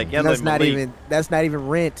 Man. Get like That's not Malik. even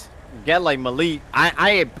rent. Get like Malik.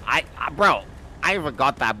 I bro. I even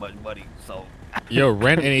got that much money, so. Yo,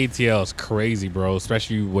 rent an ATL is crazy, bro.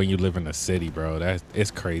 Especially when you live in the city, bro.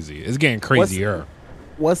 It's crazy. It's getting crazier.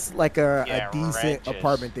 What's like a decent ranches.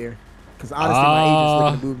 apartment there? Because honestly, my agent's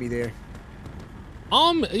looking to move me there.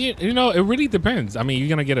 You know, it really depends. I mean, you're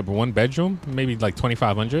gonna get a 1 bedroom, maybe like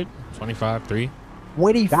 2,500, 25, 3.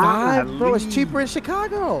 25, bro. It's cheaper in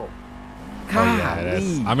Chicago. Oh,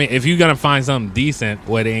 yeah, I mean, if you're gonna find something decent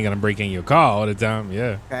where they ain't gonna break in your car all the time,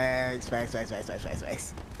 yeah. Facts.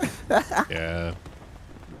 Yeah.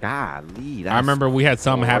 Golly, I remember we had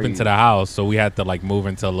something happen to the house, so we had to like move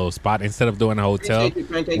into a little spot instead of doing a hotel.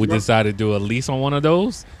 We decided to do a lease on one of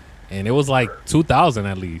those, and it was like 2,000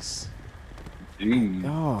 at least.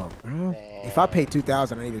 Oh, bro. If I pay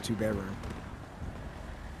 2,000, I need a 2-bedroom.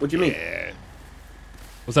 What you mean? Yeah.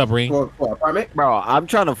 What's up, Ring? For apartment? Bro, I'm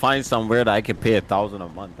trying to find somewhere that I can pay 1,000 a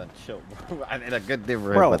month and chill, bro. I mean, a good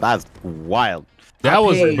difference, Bro. but that's wild. That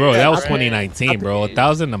was 2019, I bro. paid-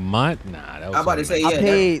 1,000 a month? Nah, that was. I'm about to say, I yeah.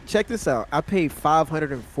 paid, check this out. I paid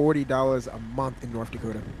 $540 a month in North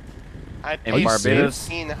Dakota. I In paid Barbados?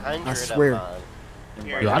 1,600 I swear. a month.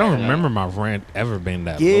 Yo, I don't remember my rent ever being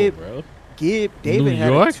that low, Gib, bro. David New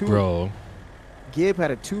had York, bro. Gib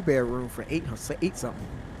had a 2-bedroom for eight something.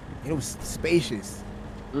 It was spacious.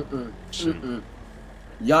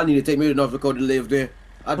 Y'all need to take me to North Dakota to live there.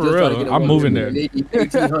 I'm For just trying to real, get a I'm one moving bedroom there. in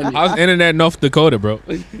 1,800. I was internet North Dakota, bro.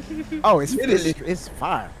 Oh, it's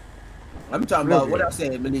fire. I'm talking Real about what good. I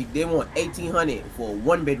said, Malik. They want 1,800 for a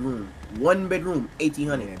 1-bedroom. 1 bedroom,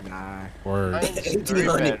 1,800. Nah. Word. I need a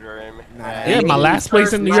 1,800. 3-bedroom. Yeah, my last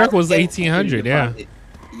place in New York was 1,800. Yeah,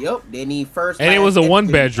 Yep, they need first. and it was a last, 1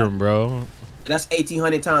 everything. bedroom, bro. That's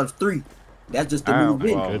 1,800 times 3. That's just the Oh, move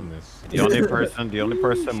in. wow. Goodness. The only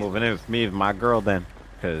person moving in with me is my girl then,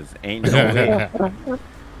 cause ain't no way,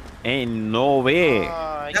 ain't no way.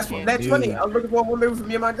 That's funny. I was looking for a 1-bedroom for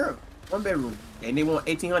me and my girl. 1 bedroom, and they want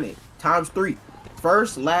 1,800 times 3.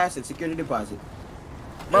 First, last, and security deposit.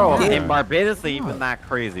 Bro, Yeah. in Barbados, they even that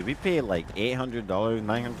crazy. We paid like $800,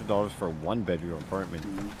 $900 for 1-bedroom apartment.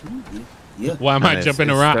 Yeah. Why am I And jumping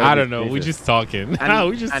it's around? I very don't know. We spacious. just talking. And-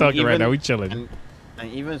 We just and talking right even- now. We chilling.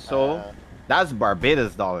 And even so, that's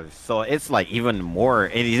Barbados dollars. So it's like even more.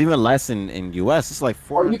 It is even less in US. It's like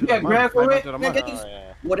Oh, you 400 pay a a month, grand for it? 500 a Man, month. get these- Oh, yeah.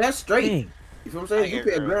 Well, that's straight. Dang. You feel what I'm saying? I You get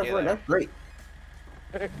pay a it, grand get for it. it. That's great.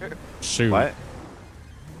 Shoot. What?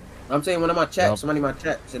 I'm saying one of my chat, Yup. somebody in my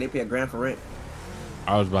chat said they pay a grand for rent.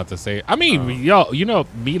 I was about to say. I mean, yo, you know,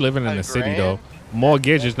 me living in A the city grand? though,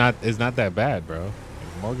 mortgage is not that bad, bro.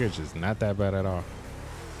 Mortgage is not that bad at all.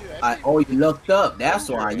 Oh, you looked up. That's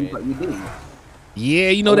why you did. Yeah,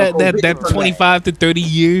 you know Oh, that COVID that come back. 25 to 30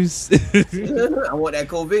 years. I want that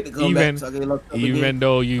COVID to come Even- back so I can look up Even again.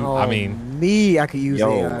 though you, I Oh, mean, me, I could use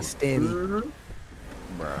Yo. a stammy. Mhm.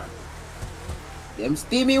 Bruh. Them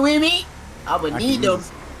steamy with me. I would I could need them. use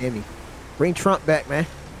a stammy. Bring Trump back, man.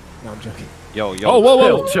 No, I'm joking. Yo, Oh, whoa,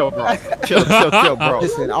 whoa. chill, bro. chill, bro.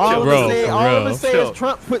 Listen, all bro, I'm for gonna real. say Chill. is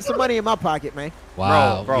Trump put some money in my pocket, man.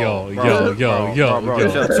 wow, bro, yo, bro, yo, bro, yo, yo, bro,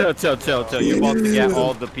 yo. chill. You about to get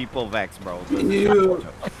all the people vexed, bro.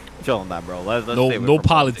 Chill on that, bro. Let's stay No, away no from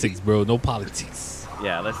politics, bro. No politics.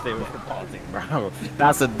 Yeah, let's stay away from politics, bro.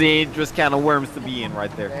 That's a dangerous can of worms to be in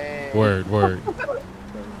right there. Dang. Word.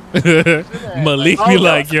 Malik Oh, be no.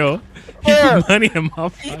 like, yo, he Here. put money in my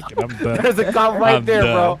pocket. I'm done. There's a call right I'm there,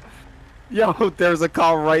 done. bro. Yo, there's a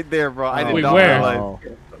call right there, bro. I did Wait, not where? realize.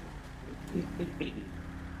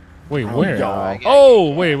 Wait, where? yo.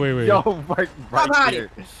 Oh, wait. Yo, right Stop hiding. there.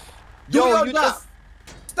 Do Yo, your you job.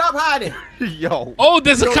 Stop hiding. Yo. Oh,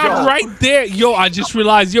 there's a cop right there. Yo, I just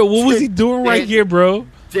realized. Yo, what was he doing right here, bro?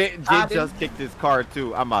 Jay Hiding. just kicked his car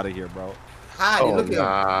too. I'm out of here, bro. Hiding. Oh, Look at him.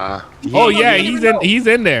 nah. Oh yeah, he's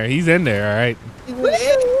in there. He's in there. All right. He went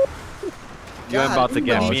in. You ain't about to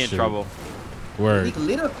get Oh, me in shoot. trouble. He Word.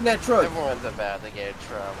 lit up in that truck. Everyone's about to get in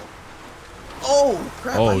trouble. Oh,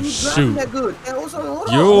 crap. Oh, Why you shoot. driving that good? Hey, what's on? Hold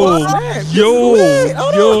on.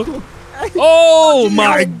 Yo. Oh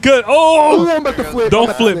my god. Oh, I'm about to flip.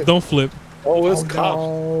 don't flip. Oh, it's cops.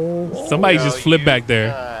 No. Somebody Yo, just flipped you back there.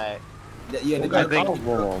 guy. Yeah, the I guy think-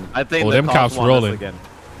 I think Oh, the them cops want us rolling. again.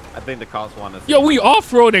 I think the cops want us. Yo, we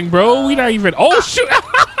off-roading, bro. We not even. Oh shoot.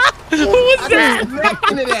 What was that, into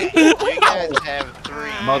that. You guys have 3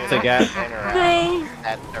 About to get- bro?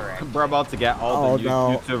 That's correct. We're about to get all the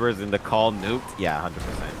Oh, no. YouTubers in the call nuked. Yeah, 100%.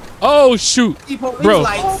 Oh shoot, Keep on Bro.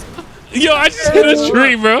 lights. yo, I just hit a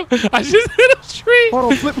tree, bro. I just hit a tree.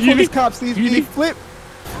 Hold on, flip You before this need- cop sees you me. need- Flip.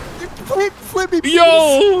 Flip me.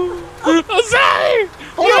 Yo, I'm sorry.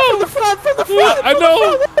 Hold on, Yo, from the front. I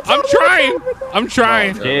know. I'm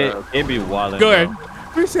trying. It'd be wild. Go ahead.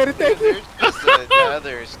 Appreciate it. Thank you.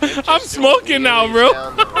 I'm smoking now, bro.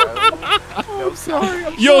 I'm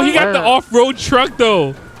sorry. Yo, he got the off-road truck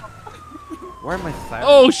though. Where am I silent?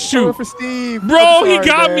 Oh shoot, for Steve. bro, I'm he sorry,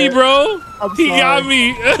 got man. me, bro. I'm He sorry. got me.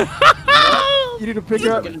 You need to pick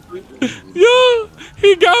up. Yo,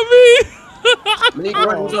 he got me. Malik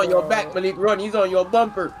Run, he's on your back. Malik Run, he's on your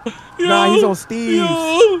bumper. Yo, Nah, he's on Steve's.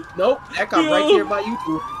 Yo, Nope, that cop right here by you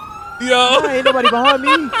two. yo. Nah, ain't nobody behind me.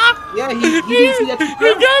 Yeah, he didn't see that. He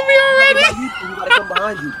got me already. He gotta come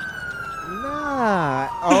behind you. Nah.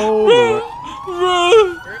 Oh,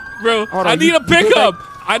 Lord. Bro, Hold on, I need a pickup.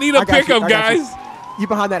 I need a I got you, pickup, I got you. guys. You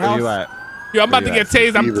behind that Where house? you at? Yo, I'm about to Where you get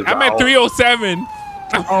tased. I'm at 307.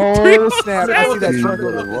 Oh, snap. I see that truck.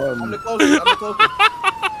 I'm the closest. I'm the closest.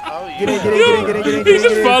 Oh, Get in, yeah. get in, get in, get in, get in, He get in, just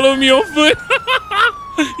get in. followed me on foot.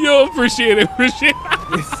 Yo, appreciate it. Appreciate it.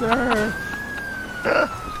 Yes, sir.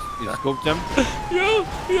 You scooped him?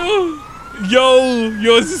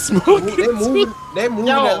 Yo, is it smoking? They moving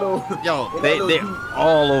that little. They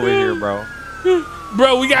all over here, bro.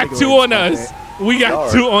 Bro, we got two on us. We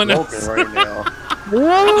got two on us. Right now.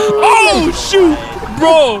 Oh, shoot.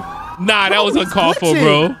 Bro. Nah, that was uncalled for,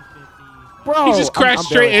 bro. Bro, He just crashed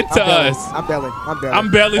straight into us. I'm belling. I'm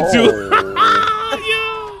belling too.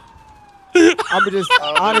 I'm just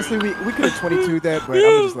honestly, we could have 22'd that, but I'm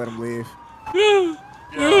gonna just let him leave.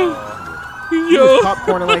 He Yo. was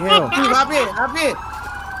popcorning like hell. Hop in.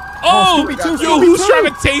 Oh, Scooby too, yo, Scooby who's too. trying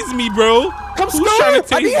to tase me, bro? Come Who's trying to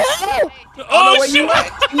Scoot! I need tase me? help! Oh, shit.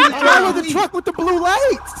 I'm with the truck with the blue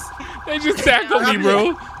lights. They just tackled me,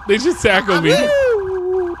 bro. They just tackled me.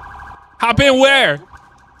 Hop in where?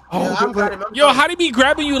 Oh, I'm got him. Yo, how did he be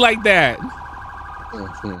grabbing you like that?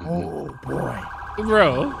 oh boy.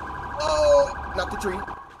 Bro. Oh, not the tree.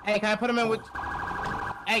 Hey, can I put him in with?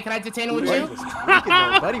 Hey, can I detain him with you?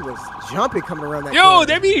 Buddy was jumping coming around that Yo, corner.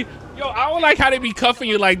 they be, yo, I don't like how they be cuffing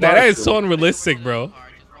you like that. That is so unrealistic, bro.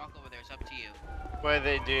 What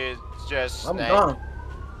they do is just I'm snake. gone.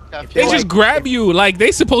 They just grab you. Like,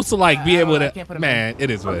 they supposed to, like, be able I to, can't put 'em man, it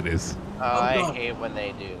is what it is. Oh, I hate when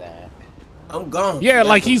they do that. I'm gone. Yeah,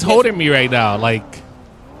 like, he's holding me right now. Like,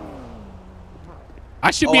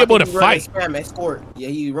 I should be able to fight. Spam escort. Yeah,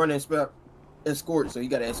 he running spam escort, so you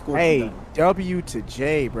gotta escort. Hey, W to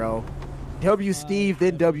J, bro. W Steve,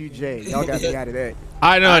 then WJ. Y'all got me out of that.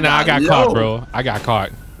 I know, now I got know. caught, bro. I got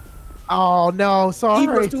caught. Oh no,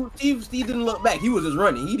 sorry. Steve didn't look back. He was just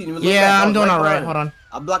running. He didn't even look back. Yeah, I I'm was doing right all right. behind Hold him. on.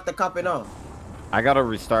 I blocked the cop and on. I gotta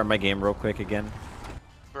restart my game real quick again.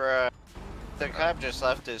 Bruh. The cop just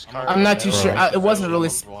left his car. I'm not too Bro. sure. It wasn't really.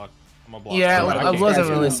 Yeah, I wasn't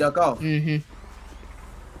really. Duck off. Mm-hmm.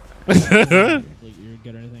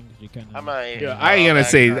 I'm not Yo, I ain't gonna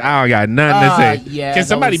say I don't got nothing to say. Yeah. Can that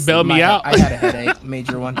somebody was bail me my- out? I had a headache,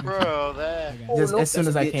 major one. Bro, that. Just no, as soon that's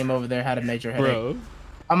as I a bitch. came over there, had a major headache. Bro,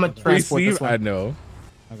 I'm gonna transport receive, this I one. know.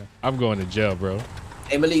 Okay. I'm going to jail, bro.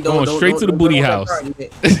 Hey, Malik, Going straight to the booty house.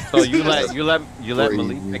 So you let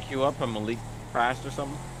Malik pick you up and Malik crashed or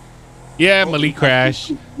something? Yeah, Malik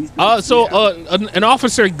crashed. An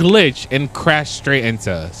officer glitched and crashed straight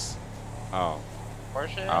into us. Oh.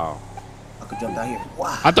 Porsche? Oh. I could jump down here.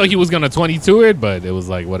 Wow. I thought he was gonna 22 it, but it was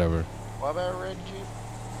like whatever. What about Red Jeep?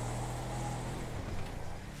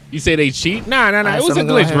 You say they cheat? Nah. Alright, It was so a I'm gonna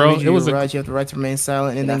go glitch, ahead and bro. read It you was your a. rights. You have the right to remain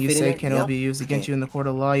silent. Can I Anything you fit say in? cannot Yep. be used against you in the court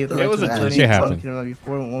of law. You have the Yeah, right it was to a remain glitch. It silent. happened. You cannot be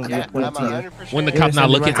before and won't be I'm reported to you. 100% When the Yeah, cop it's not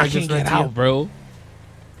in the looking, rights I I can't just read get to you. out, bro.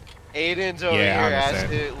 Aiden's over Yeah, I here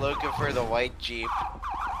understand. asking, looking for the white Jeep.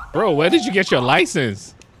 Bro, where did you get your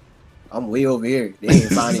license? I'm way over here. They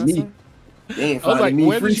ain't finding me. They ain't I was like, finding me.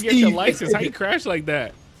 where Free did you get your Steve. license? How you crash like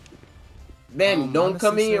that? Man, don't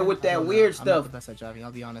come in here with that weird I'm not stuff. the best at driving.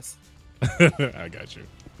 I'll be honest. I got you.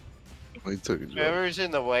 He took a joke. Whoever's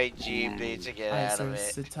in the white Jeep needs to get Alright, out so of it.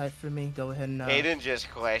 sit tight for me. Go ahead and. Aiden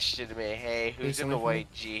just questioned me, hey, who's Jason, in the wait for me.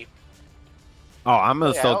 white Jeep? Oh, I'm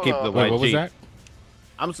gonna Yeah, still I keep don't the know. Wait, white what was Jeep. that?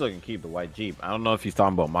 I'm still gonna keep the white Jeep. I don't know if he's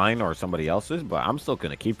talking about mine or somebody else's, but I'm still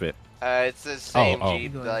gonna keep it. It's the same oh. Jeep,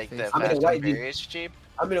 You go like ahead the and face it. I'm in a Fast and white Jeep. Furious Jeep.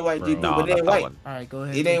 I'm in a white Jeep, No, but it not ain't that white. one. Alright, go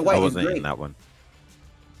ahead. It ain't and- white. I it's wasn't great. in that one.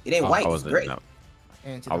 It ain't I white. It's wasn't great. in that.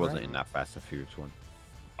 And to I the wasn't right. in that Fast and Furious one.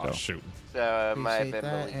 Oh So. shoot. So it might have Appreciate been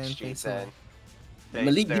that, Malik's and Jeep thanks a then. lot. Thanks,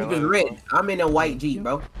 Malik Jeep is Sterling. red. I'm in a white Jeep,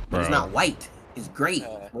 bro. But it's Bro. not white. It's great.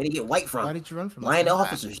 Where did you get white Why from? did you run from Line us?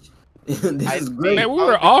 officers. This I is think great. Man, we probably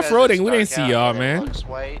were because off-roading. it's We didn't dark see out y'all, and it man. looks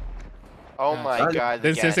white. Oh my Sorry. god, the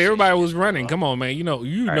Since gas everybody station was is running, low. come on, man. You know,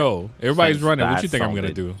 Alright. everybody's Since running. What that you think I'm gonna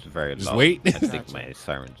sounded do? Very Just low. wait? I think my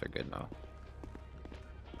sirens are good now.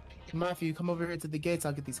 Matthew, come over here to the gates.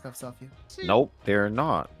 I'll get these cuffs off you. Nope, they're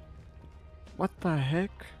not. What the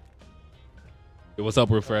heck? What's up,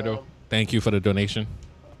 Wilfredo? Thank you for the donation.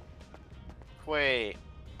 Wait,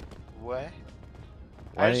 What?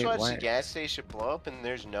 Why- I just watched why- the gas station blow up and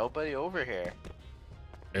there's nobody over here.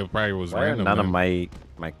 It probably was Why are random. none of man.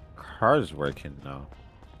 my cars working now?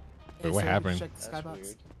 Wait, what happened? Check the That's skybox.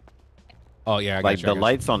 weird. Oh yeah, I got Like you, I the got you.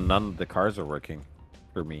 lights on none of the cars are working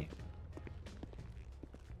for me.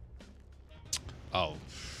 Oh,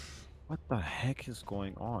 What the heck is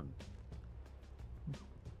going on?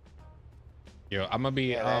 yo, I'm gonna be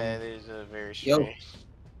Yeah, that is a very Yo. strange.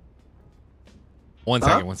 One Huh?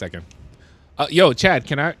 second, 1 second. Yo, Chad,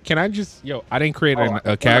 can I just I didn't create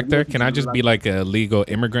a character. Can I just be like a legal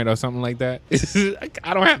immigrant or something like that?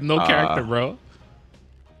 I don't have no character, bro.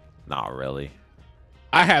 Not really.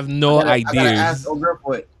 I have no I gotta ask ideas. old girl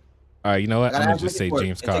for it. All right, you know what? I I'm gotta gonna ask just say Mickey for it.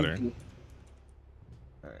 James And take Carter. it to you.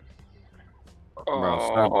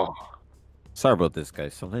 Bro, sorry about this,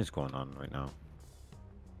 guys. Something's going on right now.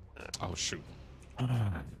 Oh shoot.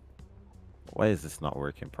 Why is this not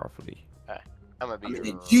working properly? I'm gonna be I'm in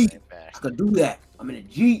the right Jeep. back. I could do that. I'm in a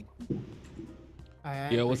Jeep.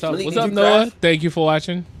 Yo, what's up? Really, What's did up, you Noah? crash? Thank you for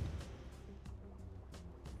watching.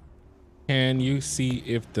 Can you see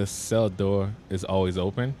if the cell door is always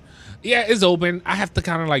open? Yeah, it's open. I have to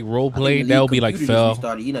kind of like role play. That'll be like fell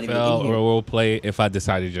role play if I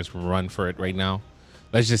decide to just run for it right now.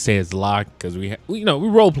 Let's just say it's locked because we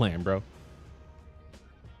role playing, bro.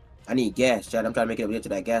 I need gas, Chad. I'm trying to make it over here to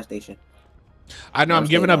that gas station I know I'm I'm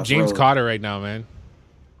giving staying up off James road. Carter right now, man.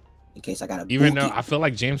 in case I got a Even though bookie. I feel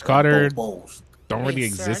like James Carter Bobos. don't really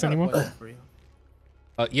exist anymore.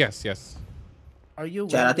 Yes. Are you?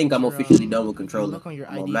 Chad, I aware think that I'm your, officially done with you controller. look on your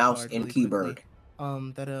I'm a ID mouse card and really keyboard. quickly, I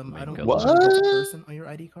don't God. believe there's a person on your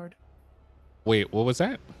ID card. Wait, what was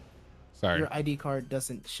that? Sorry. Your ID card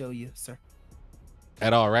doesn't show you, sir.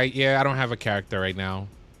 At all, right? Yeah, I don't have a character right now.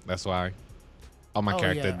 That's why. Oh, my Oh,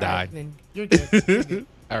 character yeah, all right, died. then you're good. You're good.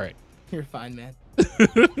 All right. You're fine, man.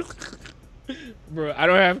 Bro, I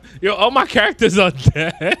don't have... Yo, all my characters are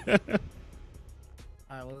dead.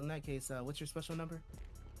 All right. Well, in that case, what's your special number?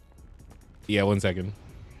 Yeah, 1 second.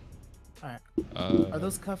 All right. Uh, Are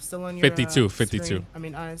those cuffs still on your 52, 52. screen? I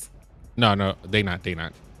mean, eyes. no, they not.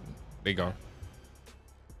 They go.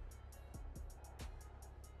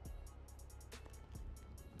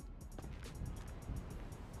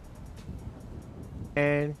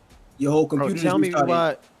 And Your whole bro, computer tell just me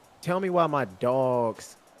restarted. why my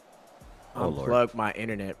dogs Oh, Lord. unplugged my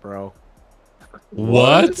internet, bro.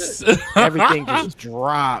 What? Everything just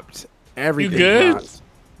dropped. Everything good? dropped.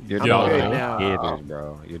 Your I'm dog's good a now. hater,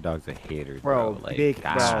 bro. Your dog's a hater, Bro, bro. Like, big,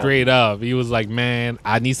 God. bro. Straight up. He was like, man,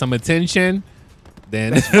 I need some attention.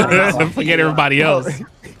 Then forget everybody Bro, else.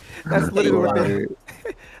 That's literally what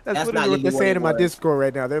That's that's not literally what they're legally saying in what my it was. Discord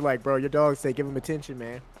right now. They're like, bro, your dog say give him attention,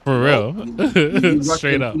 man. For real. You rushed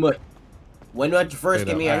Straight him up. too much. When you first Straight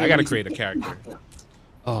came up. here, I gotta create a character.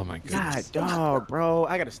 Oh my God, goodness. dog, bro.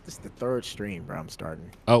 This is the third stream, bro. I'm starting.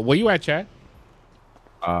 Oh, where you at, Chad?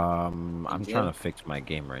 I'm Yeah. trying to fix my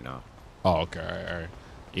game right now. Oh, okay. All right.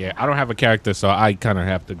 Yeah, I don't have a character, so I kind of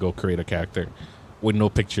have to go create a character with no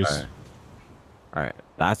pictures. All right,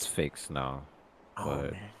 that's fixed now. Oh,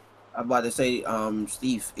 But man. I'm about to say,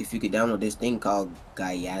 Steve, if you could download this thing called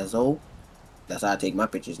Gyazo, that's how I take my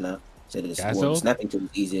pictures now. So that Gyazo? well, snapping to is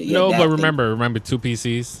easier. Yeah, No, that but thing. remember, two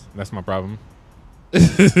PCs. That's my problem.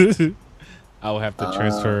 I will have to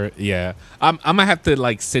transfer. Yeah, I'm gonna have to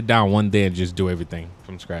like sit down one day and just do everything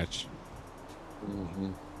from scratch.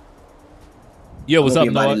 Yo, what's up,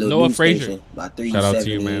 I'm gonna Noah? be about a little Noah news Frazier. station by Shout out to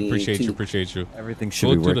you, man. Appreciate 372. you. Appreciate you. everything should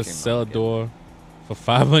Go be to working. the cell now. door for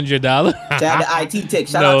 $500. Shout out to IT Tech.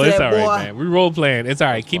 Shout No, out to it's that all boy. right, man. We role playing. It's all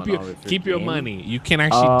right. What's Keep going your on with your keep your game? money. You can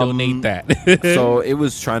actually donate that. So it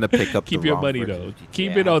was trying to pick up. Keep the your wrong money version though. of GTA. Keep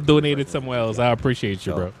I it had all to donated version somewhere of else. GTA. I appreciate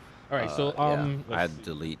you, So, bro. All right, so yeah, I let's had to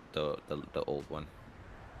delete the old one.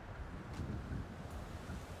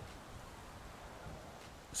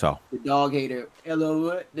 So The dog hater. Hello,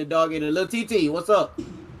 what? The dog hater. Lil TT, what's up?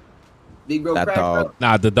 Big bro, that crack dog,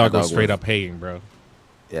 Nah, the dog That was dog straight was- up hating, bro.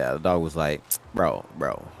 yeah, the dog was like, bro,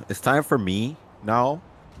 it's time for me now.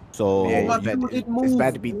 So Man, my it's God, about, it it's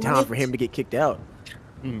about to be moves. time for him to get kicked out.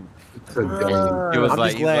 he was I'm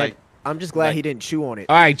like, just glad. like, I'm just glad like- he didn't chew on it.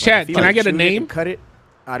 All right, Like, chat. if he Can I would've get a chewed it and name? Cut it.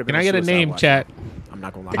 I'd have been Can I get a suicide name, watch. chat? I'm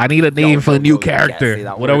not gonna lie. I need a name for a new you can't say character.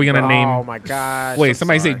 that What are we word, gonna bro. name? Oh my gosh. Wait, I'm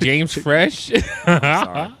somebody say sorry. James Fresh.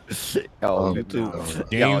 I'm yo, no. YouTube,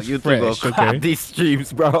 James yo, YouTube Fresh, will clap okay. these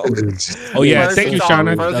streams, bro. Oh yeah, First thank we you, talk-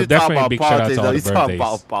 Shauna. first we talk Definitely a about big shout out politics, to all then the we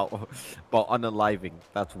talk birthdays. about unaliving.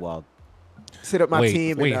 That's wild. Sit up my Wait,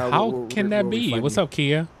 team. wait, and, how we'll can that be? What's up,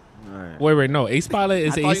 Kia? All right. Wait, no. Ace Pilot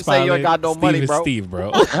is I thought Ace you said you ain't Pilot. got no Steve money, is bro. Steve,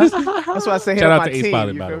 bro. That's why I say hit Shout up out my to Ace team.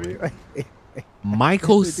 Pilot, You by feel the me? way.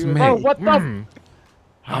 Michael Smith. Bro, what the?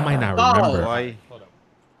 I might not Oh. remember. Why?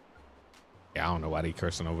 Yeah, I don't know why they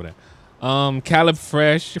cursing over that. Caleb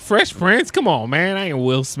Fresh Prince. Come on, man. I ain't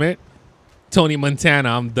Will Smith. Tony Montana.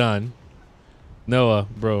 I'm done. Noah,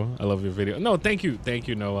 bro, I love your video. No, thank you,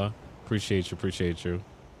 Noah. Appreciate you.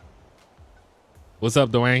 What's up,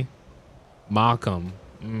 Dwayne? Malcolm.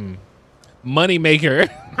 Moneymaker.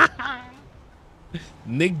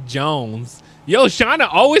 Nick Jones. Yo, Shauna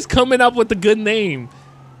always coming up with a good name.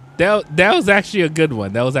 That was actually a good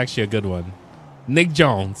one. Nick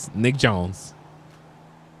Jones.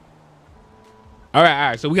 All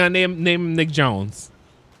right. So we gotta name him Nick Jones.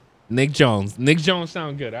 Nick Jones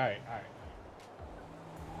sound good. All right.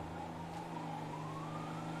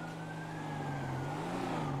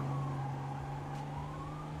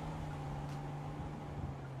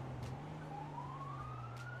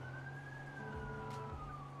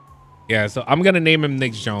 Yeah, so I'm gonna name him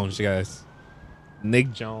Nick Jones, guys.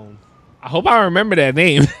 Nick Jones. I hope I remember that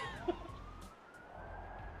name.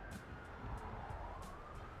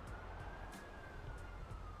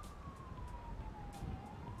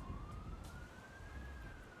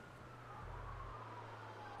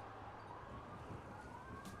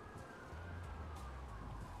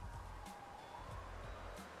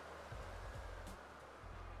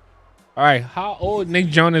 All right, how old Nick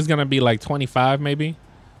Jones is gonna be? Like 25, maybe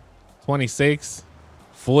 26,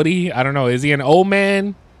 40. I don't know. Is he an old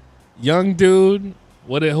man, young dude?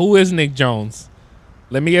 Who is Nick Jones?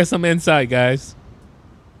 Let me get some insight, guys.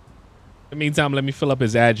 In the meantime, let me fill up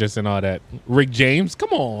his address and all that. Rick James, come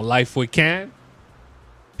on, life with Can.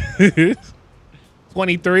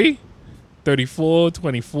 23, 34,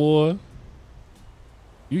 24.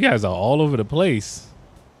 You guys are all over the place.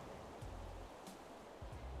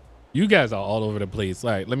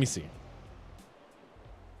 All right, let me see.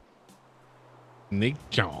 Nick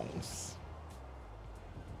Jones.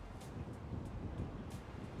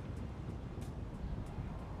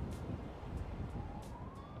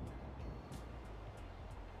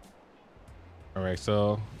 All right,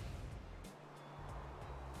 so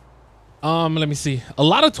let me see. A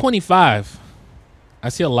lot of 25. I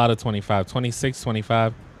see a lot of 25, 26,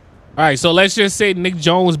 25. All right, so let's just say Nick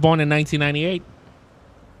Jones was born in 1998.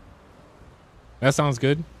 That sounds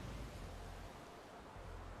good.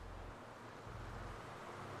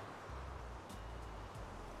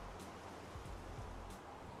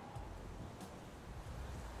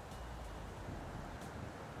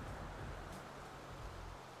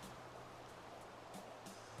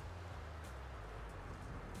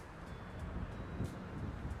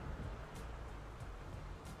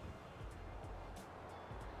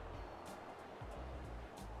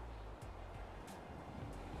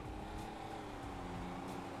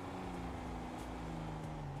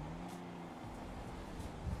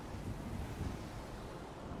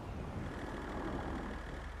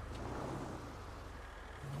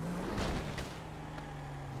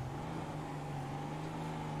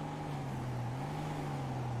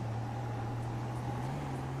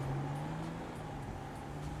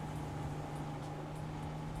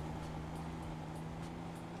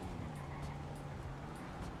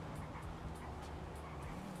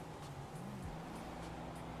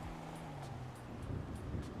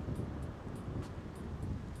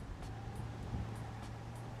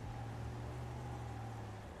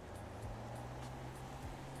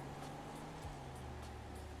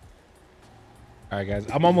 All right, guys.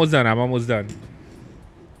 I'm almost done.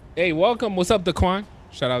 Hey, welcome. What's up, Daquan?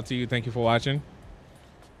 Shout out to you. Thank you for watching.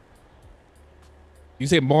 You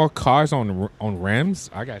say more cars on rims?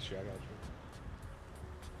 I got you.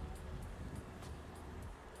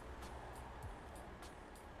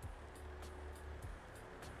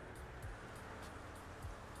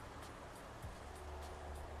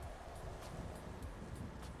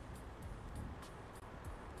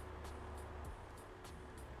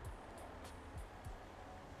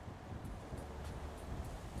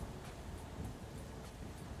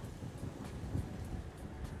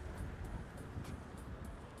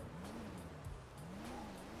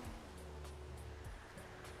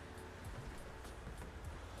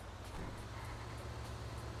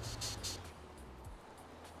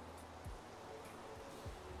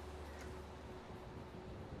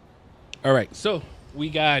 All right, so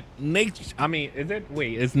we got Nick.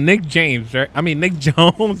 It's Nick James, right? Nick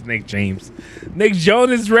Jones. Nick James. Nick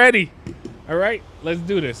Jones is ready. All right, let's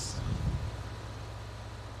do this.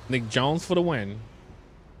 Nick Jones for the win.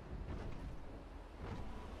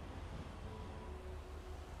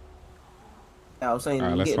 I was saying, All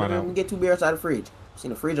right, let's find out. get 2 beers out of the fridge. Seen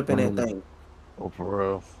the fridge up in that thing. Oh, for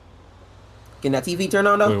real. Can that TV turn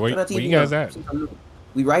on though? Wait, turn that TV where you guys on. at?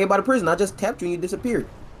 We right here by the prison. I just tapped you and you disappeared.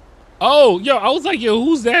 Oh, yo, I was like, yo,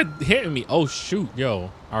 who's that hitting me? Oh shoot, yo.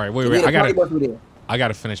 All right, wait. I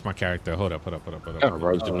gotta finish my character. Hold up.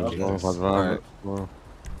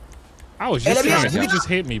 I was just saying, who just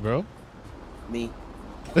hit me, bro? Me.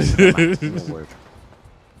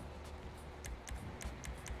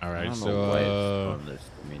 All right, so you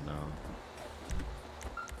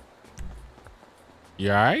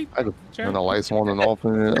all right? I just turn the lights on and off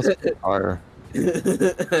and that's fire.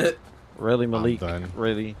 Really, Malik?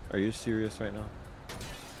 Really? Are you serious right now?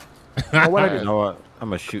 You know what? I'm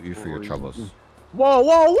gonna shoot you for your troubles.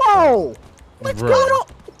 Whoa! What's going on?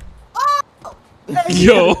 Oh!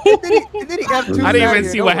 Yo, I didn't even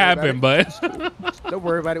see what happened, but don't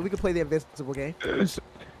worry about it. We can play the invincible game.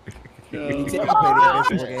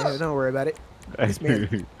 Don't worry about it.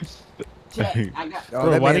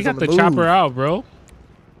 Bro, why they got the chopper out, bro?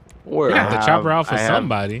 Where? They got the chopper out for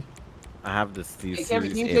somebody. I have the C Hey, Series Kevin,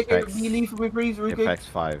 can you take Apex, your leave for me, please, real quick? Apex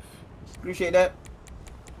 5. Appreciate that.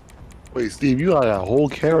 Wait, Steve, you got a whole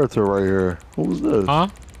character right here. Who's this? Huh?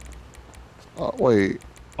 Wait.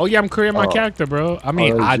 Oh yeah, I'm creating my character, bro. I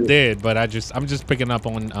mean, I you. did, but I'm just picking up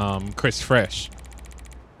on Chris Fresh.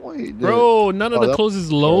 Wait, Bro, none of the clothes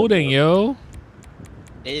is loading, yo.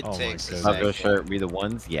 It takes a Not gonna second. show we the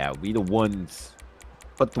ones? Yeah, we the ones.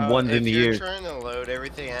 Put the ones in the If you're ear. trying to load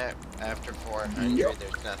everything after 400, Yep.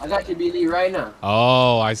 there's nothing. I got your BD right now.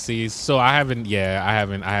 Oh, I see. So I haven't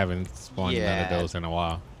spawned none Yeah. of those in a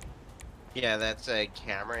while. Yeah, that's a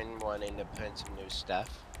Cameron wanting to put in some new stuff.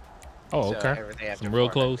 Oh, So okay. everything after Some real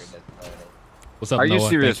 400 clothes. is loading. What's up, Are you Noah?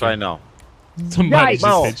 serious Thank right now? Somebody Yikes.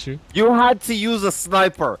 just hit you. You had to use a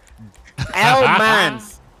sniper.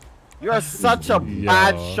 Mans. You're such a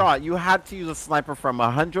bad shot. You had to use a sniper from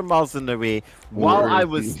 100 miles in the way while I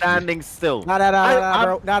was standing still.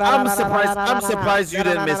 I'm surprised you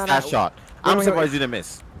didn't miss that shot. I'm surprised you didn't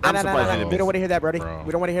miss. I'm surprised you didn't We don't miss. want to hear that, Brody. Bro.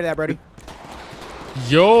 We don't want to hear that, Brody.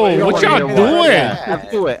 Yo, what y'all doing? Yeah,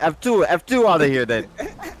 F2 out of here then.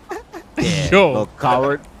 Yeah, Yo. little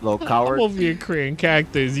coward, little I'm coward. over here creating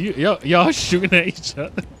characters. Y'all shooting at each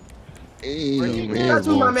other. Hey, That's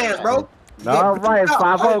who my man, bro. All right,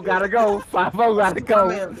 5-0 gotta go. 5-0 gotta go.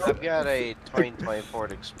 I've got a 2020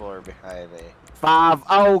 Ford Explorer behind me.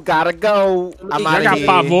 5-0 gotta go. I'm I out got of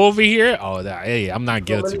 5 here. over here. Oh, hey, I'm not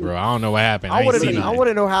guilty, bro. I don't know what happened. I ain't seen I nothing. want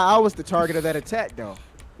to know how I was the target of that attack, though.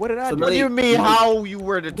 What did I do? What do you mean how you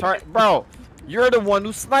were the target? Bro, you're the one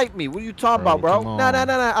who sniped me. What are you talking about, bro? come on.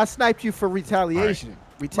 No. I sniped you for retaliation.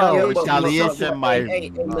 Bro, Retaliation. retaliation, my... Hey,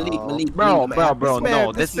 Malik, Bro, This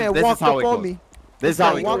no. This man is walked how up it on goes. me. This is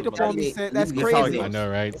how it walked goes. up on me, said, "That's This is how it crazy." I goes. know,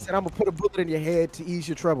 right? Said, "I'm gonna put a bullet in your head to ease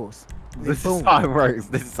your troubles." This Boom. is how it works.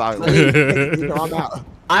 This is how it works. You know, I'm out.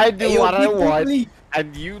 I do Hey, yo, what I keep want, Malik.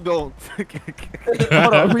 and you don't.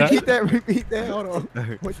 Hold on, repeat that. Hold on.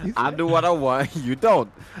 What you I said? do what I want, you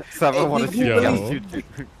don't. So I Hey, want to big shoot yo. you. I'll shoot you.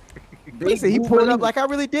 Listen, he pulled up like I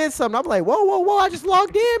really did something. I'm like, whoa, I just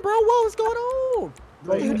logged in, bro. What's going on?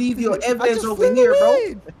 Bro, you leave your I evidence just over flew here, bro.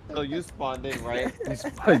 in. So you spawned in, right?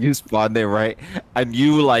 You spawned in, right? And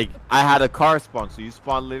you like, I had a car spawn, so you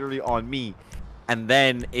spawned literally on me, and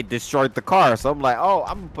then it destroyed the car. So I'm like, oh,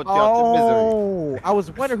 I'm gonna put you out to misery. Oh, I was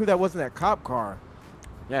wondering who that was in that cop car.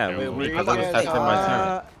 Yeah, Yo, because I was testing my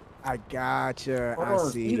turn. I gotcha. Hold I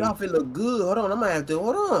on, see. Steve outfit look good. Hold on, I might have to.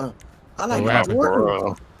 Hold on. I like What them happened?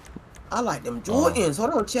 Jordans. I like them Jordans. Hold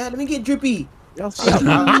on, Chad. Let me get drippy. Y'all see how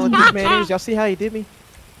violent this man is? Y'all see how he did me?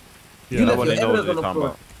 You left Nobody your knows evidence what on you're the talking floor.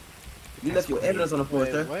 about. You left your evidence on the floor,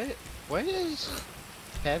 Wait, sir. what is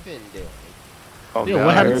Kevin doing? Oh, Yo, God,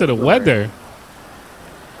 what happened to the weather?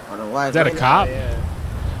 I don't know why. Is that a cop? Yeah.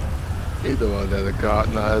 He the one that got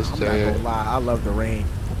nice, I'm not gonna lie. I love the rain.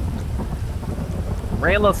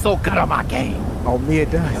 Rain looks so good on my game. Oh, me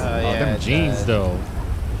it does. Oh, Yeah, them it jeans, does. though.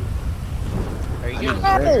 Oh, Are you getting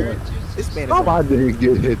This man is How I didn't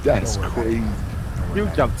get hit? That's crazy. You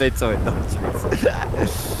jumped into it, don't you?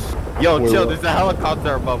 Yo, Wait, chill. what? There's a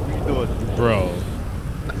helicopter above. What you doing? Bro.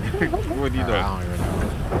 What are you doing? I don't even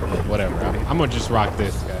know. Whatever. I'm gonna just rock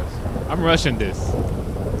this, guys. I'm rushing this.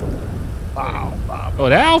 Oh,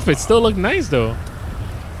 that outfit still look nice, though.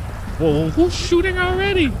 Whoa, who's shooting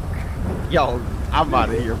already? Yo, I'm out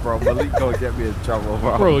of here, bro. Malik gonna get me in trouble,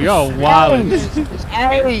 bro. Bro, y'all wildin'.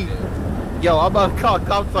 Hey! Yo, I'm about to call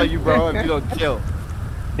cops on you, bro, if you don't chill.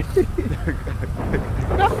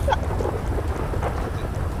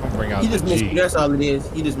 I'm bring out He the just missed you. G. That's all it is.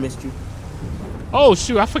 He just missed you. Oh,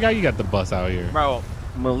 shoot. I forgot you got the bus out here. Bro,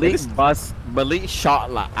 Malik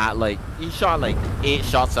shot like he shot like 8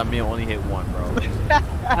 shots at me and only hit 1, bro.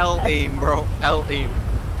 L aim, bro. L aim.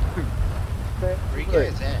 Where you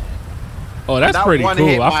guys at? Oh, that's That pretty one cool.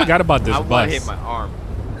 hit I my- forgot about this I wanna bus. hit my arm.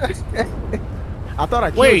 I thought I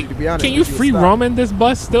killed Wait, you, to be honest. can you free roam in this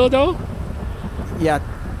bus still though? Yeah, I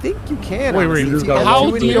think you can. Wait, honestly.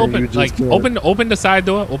 how do you open? just Like, can't. open the side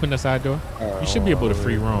door. Open the side door. You should be able to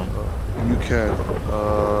free roam. You can.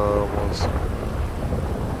 One second.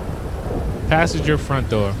 Passenger front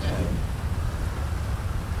door.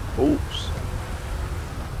 Oops.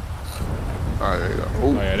 All right, there you go.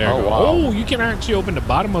 Oh yeah, there you go. Wow. Oh, you can actually open the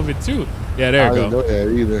bottom of it too. Yeah, there I you didn't go. know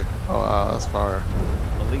that either. Oh, wow, that's fire.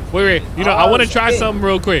 Wait. You know, I want to try shit. something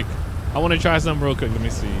real quick. Let me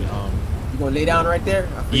see. You gonna lay down right there?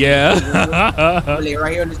 Yeah. I'm gonna lay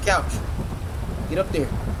right here on this couch. Get up there.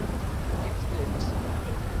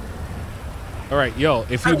 All right, yo.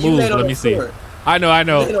 If you You move, laid on let the me see. floor. I know. laid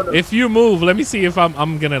on the- If you move, let me see if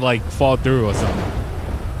I'm gonna like fall through or something.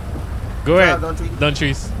 Go Drive, ahead, don't treat-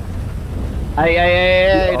 Duntrice.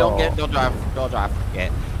 Hey, don't drive. Yeah.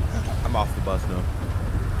 I'm off the bus now.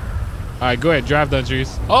 All right, go ahead, drive,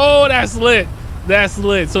 Duntrice. Oh, that's lit. That's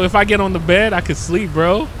lit. So if I get on the bed, I can sleep,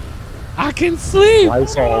 bro. I can sleep.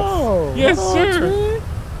 Lights off. Oh, Yes, hold on, sir. Trey.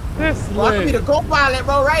 That's Bro, I can be lit. the co-pilot,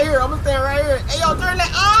 bro. Right here. I'm gonna stand right here. Hey, yo, turn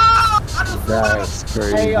that. Oh! I just That's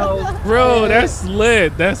crazy. Hey, yo. Bro, that's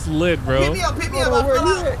lit. That's lit, Pick bro. me up. Pick me Hold up. on, where I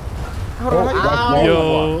you fell at? Hold on, how you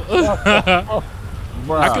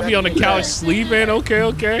Yo. I could be on the couch sleeping. Okay.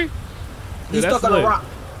 Yeah, He's that's stuck on a lit. rock.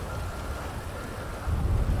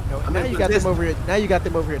 Now you got them over here. Now you got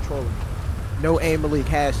them over here trolling. No aim Malik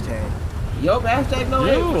hashtag. Yo, hashtag no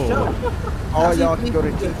Yo. name for sure. All y'all can go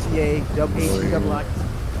to GTA,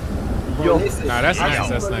 WHC. Yo, listen. Nah, that's I nice. seen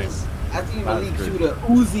That's Malik- nice. I seen Malik shoot a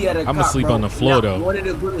Uzi at a cop, I'ma sleep bro. on the floor, Not though. One of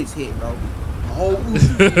the bullets hit, bro. A whole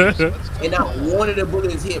Uzi. And not one of the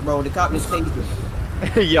bullets hit, bro. The cop just chased him.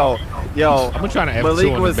 yo. I'm trying to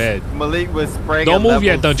F2 on the bed. Malik was spraying Don't a move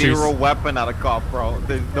yet, level Duntrice. 0 weapon at a cop, bro.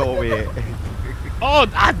 There's no way. Oh,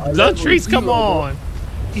 Duntrice, come on.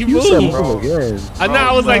 He You said moved. move again.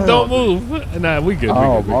 I was like, don't move. Nah, we good.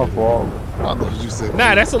 Oh, We good. my fault. I thought you said.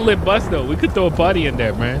 Nah, that's a lit bus though. We could throw a party in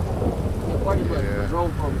there, man. Yeah.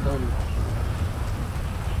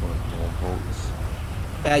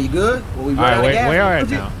 Yeah, you good? Well, we All right, run out of gas. where are you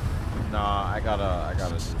now? Nah, I gotta do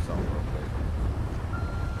something real quick.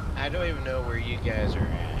 I don't even know where you guys are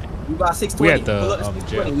at. We about 620. We at the, Pull up to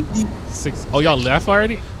jail. 620. We deep. 6. Oh, y'all left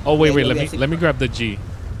already? Oh, wait. Yeah, Let me grab the G.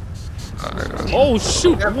 Alright. Oh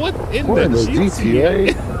shoot! What in What in the the GTA?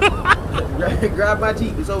 GTA? Grab my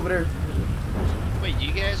Jeep. It's over there. Wait,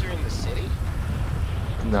 you guys are in the city?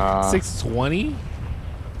 Nah. 620?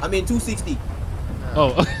 I'm in 260.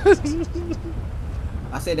 Oh.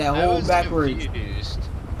 I said that I whole was backwards. confused.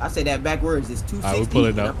 I said that backwards. It's 260. Alright, we pull it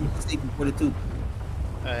and up. I'm 42.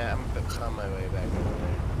 I'm on my way back over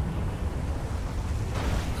there.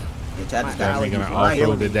 Yeah, Chad, this guy Definitely gonna right here.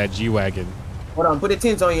 off-road that G-Wagon. Hold on, put the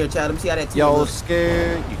tins on here, Chad. Let me see how that tin Yo, looks.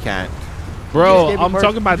 scared? You can't. Bro, just gave me I'm merch-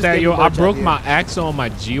 talking you about just that, gave yo. me I merch broke idea. my axle on my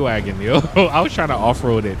G-Wagon, yo. I was trying to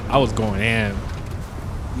off-road it. I was going ham.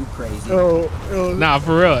 You crazy. Oh, Nah,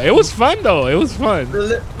 for real. It was fun, though. It was fun.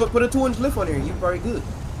 Put a 2-inch lift on there. You probably good.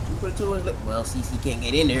 You put a 2-inch lift. Well, CC can't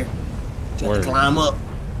get in there. You have Word. to climb up.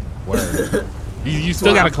 Word. You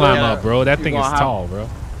still gotta climb up, bro. That You thing is gonna have- tall, bro.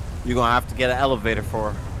 You're gonna have to get an elevator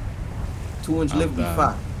for. 2-inch I'm lift be done.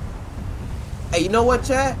 fine. Hey, you know what,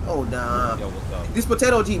 Chad? Oh, nah. Yo, what's up? This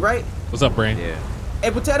Potato Jeep, right? What's up, Brain? Yeah. Hey,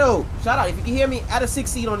 Potato, shout out. If you can hear me, add a 6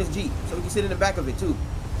 seat on this Jeep so we can sit in the back of it, too.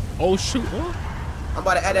 Oh, shoot. What? I'm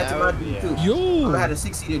about to add that to my Jeep, too. I'm Yo. gonna have a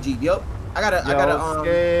 6-seater Jeep, yup. I got a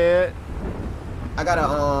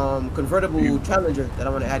convertible Challenger that I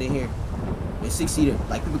want to add in here. It's 6-seater,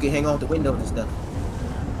 like people can hang out the windows and stuff.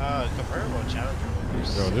 Convertible Challenger.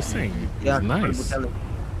 Bro, this thing Yeah, is convertible nice. Challenger.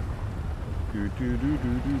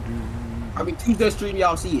 I mean, Tuesday stream,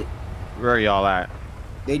 y'all see it. Where y'all at?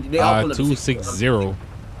 They all pull up. 260. Yeah,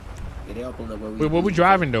 they all pull up where we. Wait, what we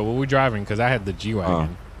driving, though? What we driving? Because I had the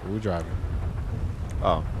G-Wagon. What we driving?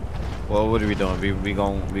 Oh. Well, what are we doing? We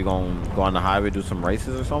gon' go on the highway, do some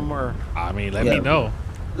races or something? Or? I mean, let Yeah. me know.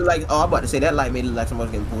 Like, oh, I'm about to say that light made it look like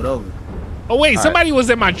somebody's getting pulled over. Oh, wait. All Somebody was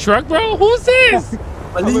in my truck, bro? Who's this?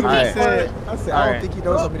 Malik, Alright. I said, I don't Alright. think he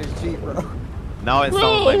knows I'm in his Jeep, bro. Now it Bro,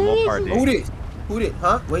 sounds like who Mopar is Day. Who this? Who this?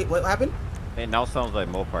 Huh? Wait, what happened? Hey, now sounds like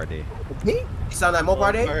Mopar Day. Me? You sound like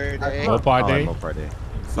Mopar Day? Mopar Day? Mopar Day.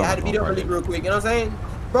 Yeah, I had to beat up Malik real quick. You know what I'm saying?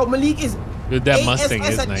 Bro, Malik is Dude, that Mustang ASS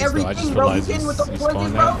is at nice, though. I everything, just bro. realized He's in with the he's plunges,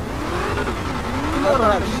 spawned bro. out.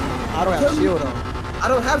 I don't have shield on. I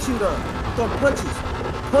don't have shoot on. I'm throwing punches.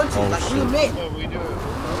 Punches, Oh, like shit. real men. What we doing?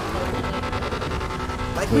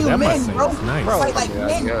 Like Dude, real that men, Mustang bro. is nice. Bro, Fight like yeah,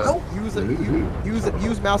 men, yeah. bro.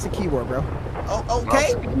 Use mouse and keyboard, bro. Oh,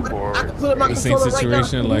 okay. Keyboard. I can put up my The same controller right now.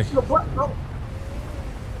 situation, like- Bro.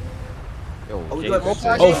 Yo, Oh, we doing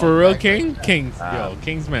Mopar? Oh, for real, King? Kings. Yo,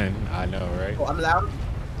 Kingsman. I know, right? Oh, I'm loud.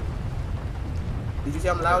 Did you say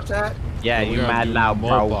I'm loud, Chad? Yeah, you mad loud, bro.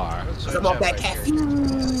 Mopar. I'm off that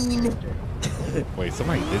caffeine. Wait,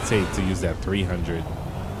 somebody did say to use that 300. Is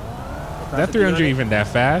that 300 even that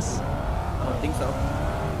fast? I don't think so.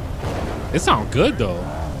 It sounds good though.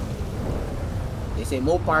 They say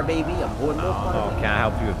Mopar, baby. I'm bored Mopar. Oh, can I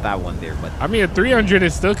help you with that one there, but I mean, a 300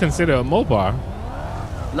 is still considered a Mopar.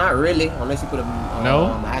 Not really, unless you put a No?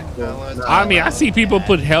 I mean, I see people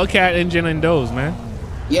put Hellcat engine in those, man.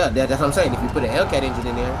 Yeah, that's what I'm saying. If you put a Hellcat engine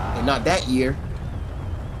in there, and not that year,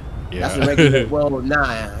 Yeah. that's a regular. Well,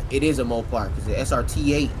 nah, it is a Mopar because the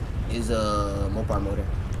SRT8 is a Mopar motor.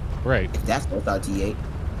 Right. If that's the SRT8.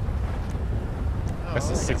 That's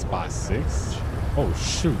a 6x6. Oh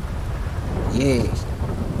shoot. Yeah.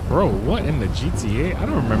 Bro, what in the GTA? I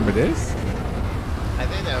don't remember this. I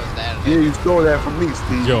think that was that. Yeah, you stole that from me,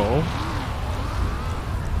 Steve. Yo.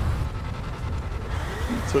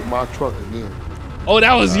 You took my truck again. Oh,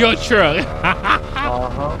 that was your truck.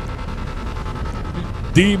 Uh-huh.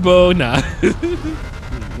 Debo, nah.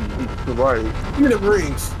 Right. Give me the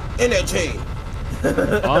rings and that chain.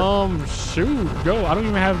 Shoot. Yo, I don't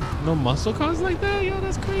even have no muscle cars like that. Yo,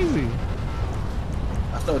 that's crazy.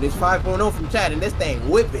 I stole this 5.0 from Chad and this thing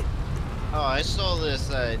whipping. Oh, I stole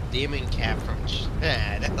this demon cap from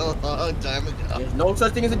Chad a long time ago. There's no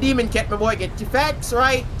such thing as a demon cat, my boy. Get your facts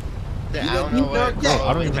right. I don't know what. Bro,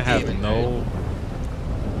 I don't even have no.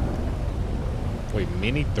 Wait,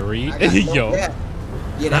 Mini 3? I got no- Yo. Yeah.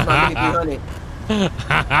 Yeah, that's my Mini 300.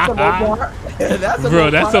 That's a Mopar. That's a Bro,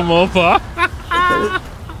 Mopar. that's a Mopar.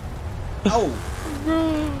 Oh.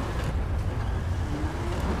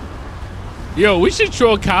 Yo, we should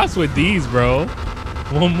troll cops with these, bro.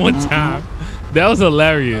 One more time. That was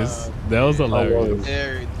hilarious. That was hilarious.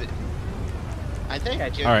 I think I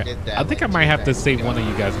just All right, did that. I think I like might have to 2 save days one of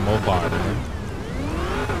ago. you guys Mopar,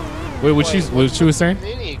 man. Wait, what she was saying?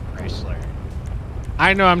 Mini Chrysler.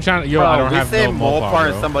 I know, I'm trying to. Yo, bro, I don't we have say no Mopar, Mopar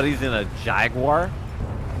and bro. somebody's in a Jaguar,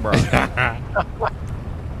 bro.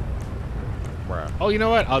 Bro. Oh, you know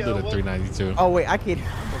what? I'll do Yo, the what- 392. Oh wait, I can't.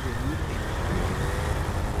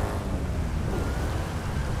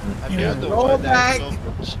 I feel the Roll one back.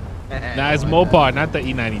 that's so Nah, it's Mopar, not the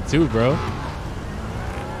E92, bro. Yo,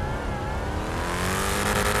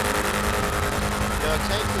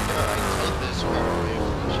 take the I take this one away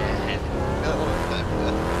from Chad.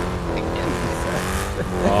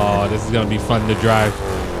 Oh, this is gonna be fun to drive.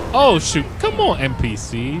 Oh shoot! Come on,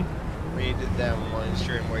 NPC. We did that one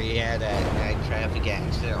stream where he had that traffic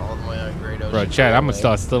accident all the way on Great Ocean. Bro, Chad, I'm gonna Parkway.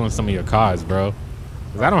 start stealing some of your cars, bro.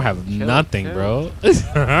 'Cause I don't have nothing, bro. You're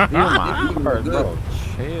my cars, bro.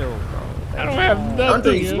 Chill, bro. I don't have nothing.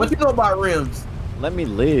 Andres, what you know about rims? Let me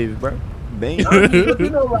live, bro. Damn. Andres, what you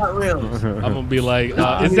know about rims? I'm gonna be like, is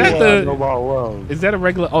Yeah, I that know the? about Wells. Is that a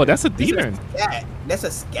regular? Oh, that's a Demon. Scat. That's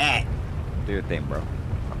a scat. Do your thing, bro.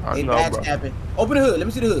 I They know, badge bro. capping. Open the hood. Let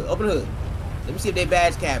me see the hood. Open the hood. Let me see if they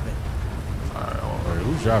badge capping. Wait,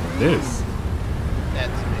 who's driving this? That's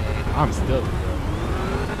me. I'm stealing, bro.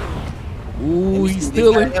 Let Ooh, me he's see if they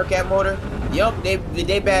got stealing. a Hellcat motor. Yup, they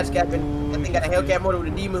badge capping. That thing got a Hellcat motor with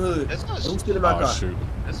a demon hood. This was- Who's stealing my Oh car? shoot!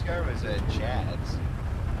 This car was at Chad's.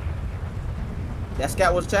 That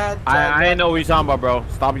scat was Chad. I ain't know what you're talking about, bro.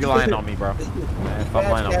 Stop you lying on me, bro. Man, stop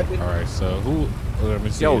lying on me. All right, so who? Let me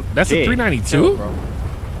see. Yo, That's a Jay, 392. chill, bro.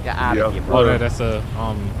 Get out Yeah. of here, Oh, bro. that's a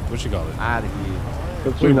what you call it? Out of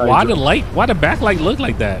here. Wait, why the light? Why the backlight look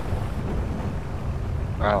like that?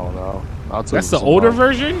 I don't know. I'll tell That's you the older tomorrow.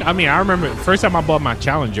 version. I mean, I remember first time I bought my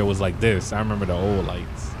Challenger was like this. I remember the old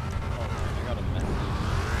lights.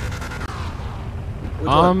 Which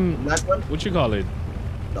Um, one? Black one? What you call it?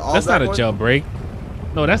 The all That's not black a one? jailbreak.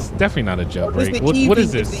 No, that's definitely not a Oh, this jailbreak. the What EV,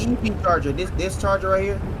 is it's this? the EV charger. This charger right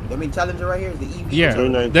here. I mean, Challenger right here is the EV. Yeah, charger.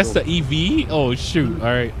 392. that's the EV. Oh shoot! All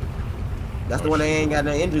right. That's the one that ain't got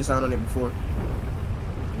no engine sound on it before.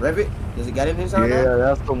 Rev it? Does it got engine sound Yeah, now?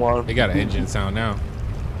 that's the one. They got an engine sound now.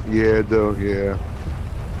 Yeah, dude. Yeah.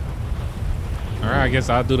 All right, I guess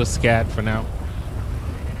I'll do the scat for now.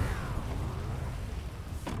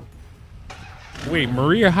 Wait,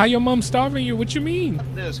 Maria, how your mom starving you? What you mean?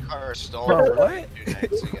 This car stole Bro, from what? me 2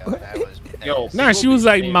 nights ago. That was Yo, Nah, she was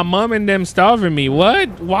like, my mom and them starving me. What?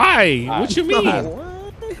 Why? What you mean?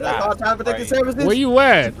 Should I call Child Protective Services? Where you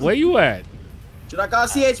at? Where you at? Should I call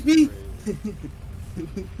CHP?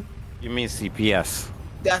 You mean CPS?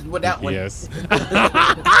 That's what that one. Yes.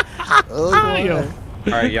 Oh, Yo.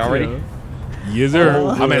 All right, y'all ready? Yes, sir. Oh,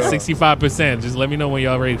 I'm at yeah. 65%. Just let me know when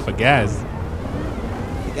y'all ready for gas.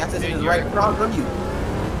 The gas station is Dude, right you're- across from you.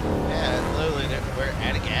 Yeah, literally, we're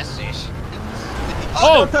at a gas station.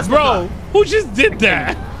 Oh, bro, who just did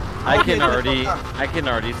that? I can already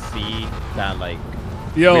see that like.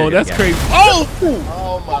 Yo, that's crazy. Oh!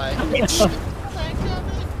 Oh my.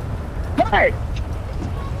 Hey!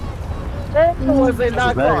 Was it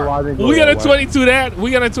not car? We got a 22 that.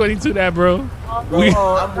 We got a 22 that, bro. We,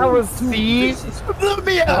 I was see.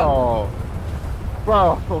 Oh,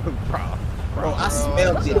 bro, I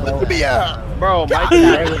smelled it, bro. bro,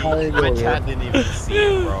 my chat didn't even see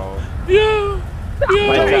it, bro. yeah, we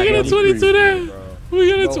got a 22 that. We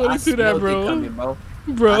got a 22 that, bro.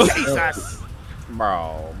 Bro.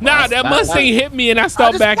 Bro. Nah, that Mustang hit me and I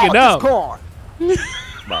stopped backing up. Bro.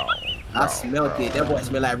 I smelled it. That boy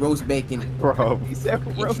smelled like roast bacon. Bro. He said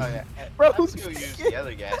roast. Bro, let's go use the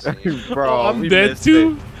other gas station. Bro, I'm dead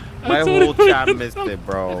too. My whole chat missed it,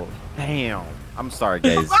 bro. Damn. I'm sorry,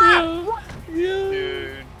 guys. Yeah.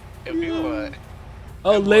 Dude, if you would.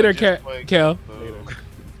 Oh, later, Cal.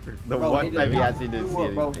 The one time he actually didn't see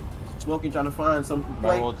bro. anything. Smoking trying to find something.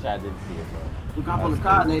 My whole chat didn't see it, bro. Look up on the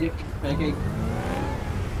car, lady. Pancake.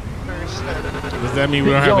 Does that mean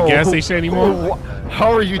we don't have a gas station anymore? How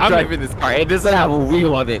are you driving this car? It doesn't have a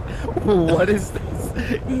wheel on it. What is this?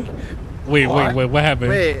 Wait, what happened?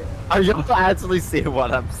 Wait, are you actually seeing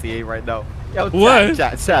what I'm seeing right now? Yo, What?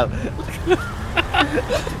 Chat.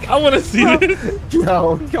 I want to see this.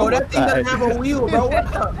 Yo, that thing doesn't have a wheel, bro.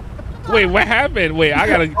 What up? Wait, what happened? Wait, I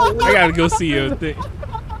gotta go see your thing.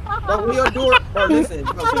 Bro, we are doing. Bro, listen,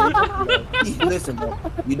 listen, bro.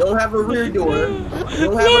 You don't have a rear door. You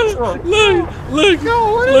don't have a trunk. Look. What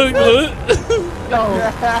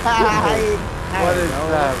is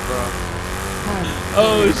that, bro?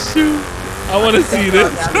 Oh shoot! I want to see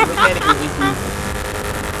this.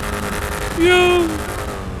 Yo.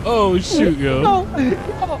 Oh shoot, yo.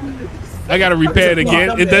 I gotta repair it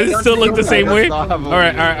again. It does still look the same way. All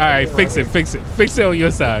right. Fix it on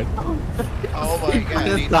your side. Oh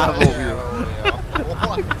my god.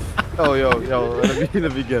 Yo.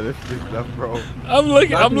 Let me get it, bro. I'm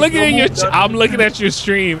looking at your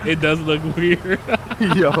stream. It does look weird.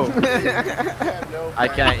 Yo. I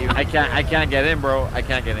can't get in, bro. I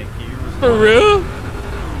can't get in. For real?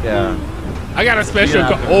 Yeah. I got a special.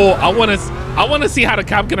 Oh, I want to see how the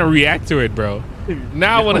cop gonna react to it, bro.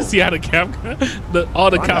 Now I want to see how the cop, all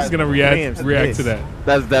the cops gonna react to that.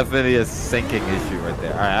 That's definitely a sinking issue right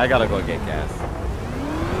there. All right, I gotta go get gas.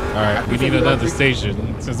 All right, we need another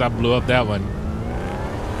station since I blew up that one.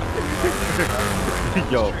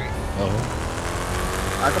 Yo.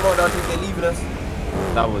 Oh. Come on, don't think they're leaving us.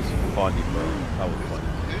 That was funny, bro. That was funny.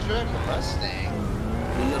 Who's driving the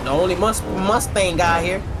Mustang? The only Mustang guy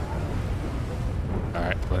here. All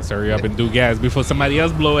right, let's hurry up and do gas before somebody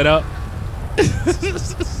else blow it up. I'm gonna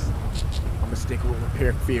stick with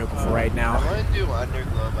repair vehicle for right now. I want to do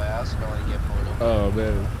underglow, but I also don't want to get pulled over. Oh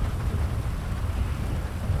man.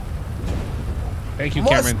 Thank you,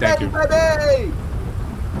 Cameron. Thank you. Baby!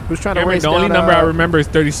 Who's trying to Cameron, race the down? only number I remember is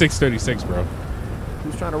 3636, bro.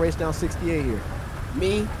 Who's trying to race down 68 here?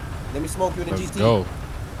 Me. Let me smoke you in the Let's GT. go.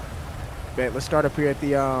 Bet. Let's start up here at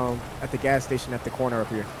the gas station at the corner up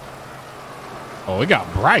here. Oh, it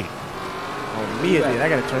got bright. Oh, immediately. I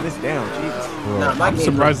gotta turn this down. Jesus. Bro, Nah, my I'm game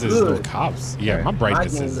surprised looks there's no good. cops. Yeah, my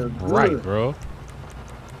brightness game is looks bright, good. bro.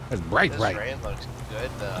 That's bright. This rain looks good,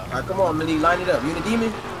 though. All right, come on, Malik, line it up. You the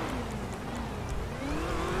demon?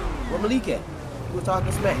 Where Malik at? We were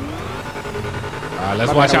talking smack.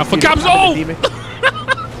 Let's watch out for cops. Oh! You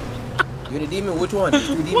the demon? Which one?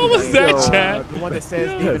 What was that, Chad? The one that says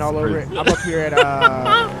demon all over it. I'm up here at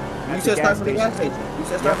You said start from the gas station. You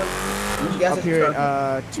said start from the gas up station. here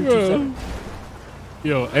at 227.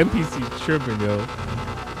 Yo, NPC tripping, yo.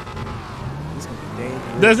 This gonna be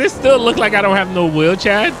dangerous. Does it still look like I don't have no wheel,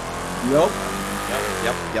 Chad? Yup.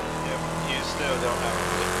 Yep. You still don't have a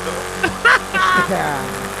window.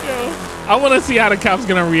 I want to see how the cops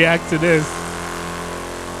gonna react to this.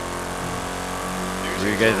 Where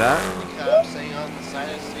you guys at? On the side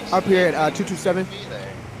of 60. Up here at 227.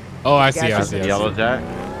 Oh, I see. Yellow jack?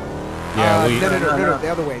 Yeah, No, the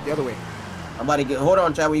other way. I'm about to get. Hold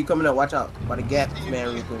on, Chad. When you coming up, watch out. I'm about to gap this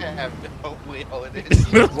man real quick. have no wheel in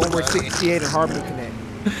it. One where 68 and Harmony connect.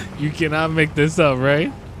 You cannot make this up,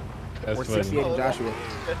 right? That's Or funny. 68 and Joshua.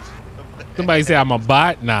 Somebody say I'm a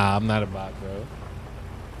bot? Nah, I'm not a bot, bro.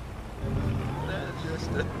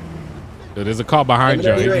 Yo, there's a car behind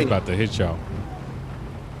y'all. He's about to hit y'all.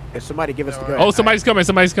 If somebody give us the gun. Oh, somebody's coming.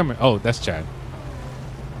 Oh, that's Chad.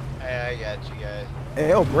 Hey, I got you guys.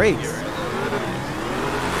 Hey, oh, brakes.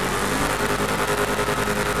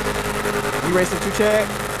 You racing too, Chad?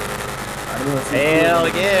 Hell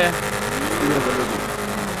yeah.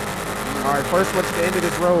 All right, first one to the end of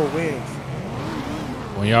this road wins.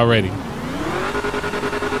 When y'all ready.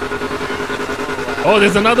 Oh,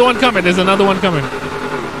 there's another one coming. There's another one coming.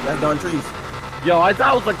 That's Don Trees. Yo, I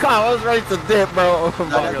thought it was a cop. I was ready to dip, bro.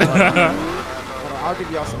 Hold on, I'll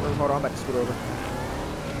give y'all some room. Hold on, I'm about to scoot over.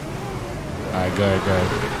 All right, go ahead, go ahead.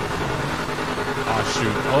 Oh,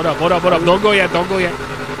 shoot. Hold up, hold up, hold up. Don't go yet, don't go yet.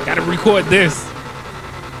 Gotta record this.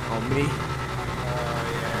 On me.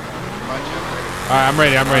 All right, I'm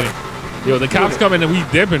ready, I'm ready. Yo, the cops coming and we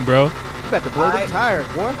dipping, bro. You about to blow the tires,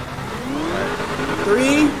 boy. 3,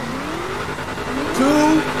 2,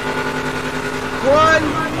 1.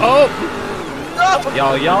 Oh.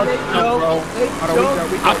 Yo, y'all, bro.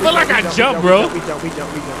 I feel like I jumped, bro. We jump.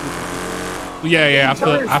 Yeah, I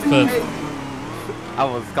feel. I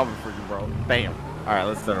was coming for you, bro. Bam. All right,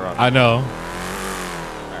 let's turn around. I know.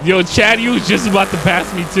 Yo, Chad, you was just about to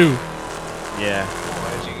pass me too. Yeah.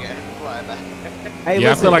 Hey, yeah, listen,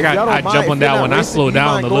 I feel like if y'all I don't mind, jump on if that you're one. not I racing, slow you down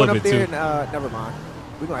mind a going little up bit there too. and, never mind.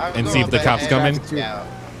 We're gonna have to And go see if up the there. cops coming. Too.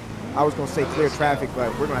 I was gonna say clear traffic,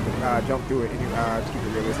 but we're gonna have to jump through it and keep it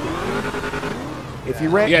realistic. If you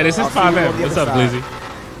wreck, Yeah, this is I'll see you on fivem. the What's other up, side. Glizzy?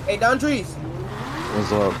 Hey, Don Trees.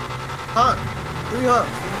 What's up? Honk. 3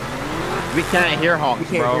 honks. We can't hear honks, We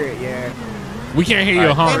can't bro. hear it, yeah. We can't hear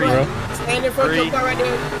your honk, bro. Stand in front of your car right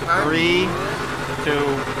there. 3, 2,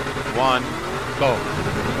 1, go.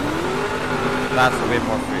 That's way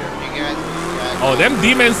more fair. Oh, them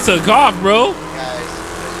demons took off, bro.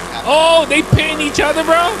 Oh, they pin each other,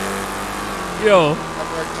 bro. Yo.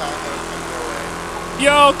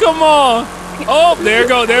 Yo, come on. Oh, there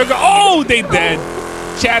go, there go. Oh, they dead.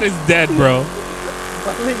 Chad is dead, bro.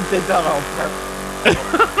 Did that on purpose.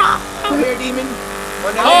 Here, demon.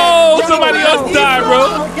 Oh, somebody else died, bro.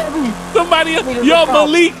 Somebody else. Yo,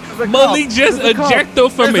 Malik just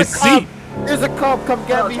ejected from his seat. There's a cop. Come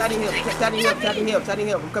get me. Chatty Hill.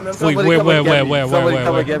 I'm coming. Wait, where? Somebody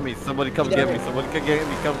come get me. Somebody come get me. Somebody come get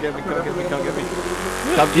me. Come get me. Come get me. Come get me.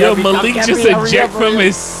 Yo, Malik just eject from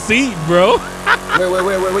his seat, bro. Where you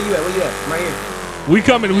at? Where you at? Right here. We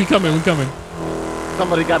coming.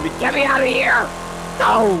 Somebody got me. Get me out of here.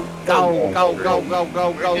 Go.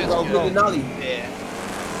 Yeah.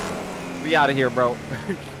 We out of here, bro. All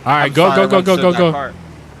right, go.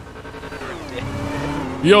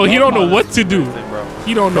 Yo, he don't know what to do.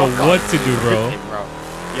 He don't know what to do, bro.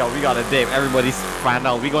 Yo, we got a dip. Everybody's find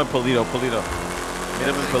out. We going Polito. Meet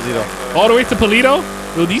him in Polito. All the way to Polito?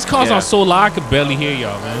 Yo, these cars are so loud, I could barely hear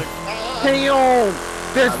y'all, man. Hey, yo.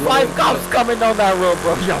 There's 5 cops coming down that road,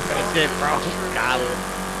 bro. Yo, that dip, bro. Got it.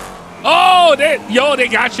 Oh, they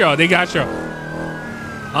got y'all.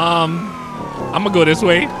 I'm gonna go this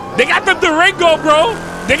way. They got the Durango, bro.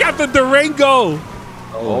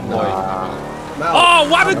 Oh, boy. Oh,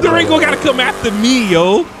 why the Durango gotta come after me,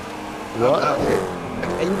 yo? What?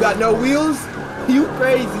 And you got no wheels? You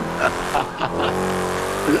crazy.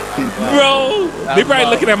 Bro, they probably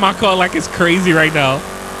looking at my car like it's crazy right now.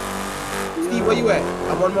 Steve, where you at?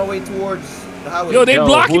 I'm on my way towards the highway. Yo, they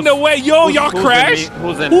blocking the way. Yo, y'all crashed?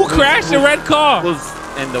 Who crashed the red car? Who's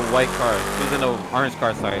in the white car? Who's in the orange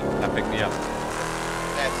car? Sorry, that picked me up.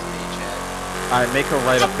 That's me, Chad. All right, make her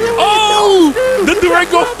right up here. Oh, the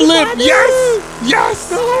Durango flip. Yes.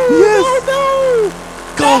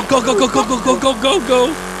 Go.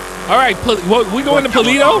 All right, we going to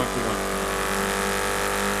Polito?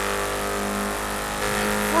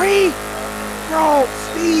 Free! Bro,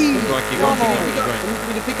 Steve! Keep going.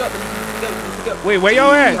 Wait, where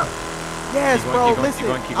y'all at? Yes, bro, listen.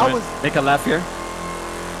 I was... Make a left here.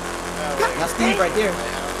 That's Steve right there.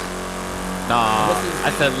 Nah,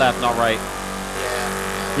 I said left, not right.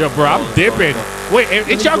 Yo, bro, I'm dipping. Wait,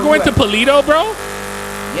 ain't y'all going to Polito, bro?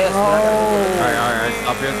 Yes. Alright,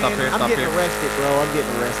 stop here. I'm getting arrested, bro.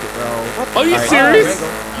 Are you serious?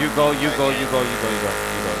 You go.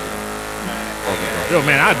 Yo,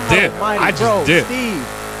 man, I dip. I just dip. Steve,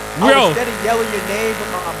 I Bro. was steady yelling your name, but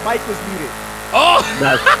my mic was muted. Oh!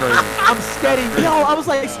 That's crazy. I'm steady. Yo, I was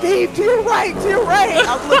like, Steve, to your right.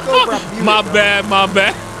 I looked over. I'm muted, My bro. bad.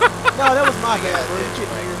 No, that was my bad, bro. You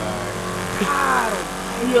kidding me?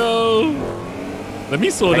 Yo. Let me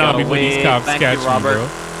slow down before these cops catch me, bro.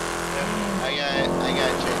 I got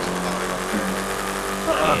to change the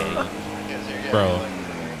color. Bro.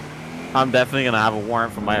 I'm definitely gonna have a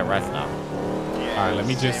warrant for my arrest now. All right, let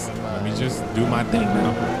me just do my thing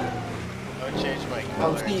now. Don't change my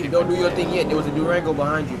color. Steve, don't do your thing yet. There was a Durango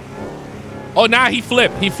behind you. Oh, nah, he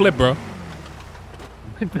flipped, bro.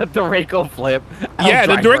 The Durango flip. Yeah,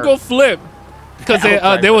 the Durango flipped because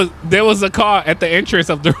there was a car at the entrance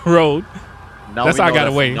of the road. No, that's how I got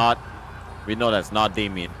away. We know that's not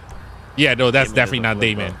Damien. Yeah, no, that's Damien definitely not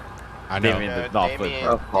Damien. I know. Damien did not flip,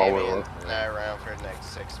 bro. Damien's not around for the next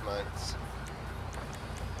 6 months.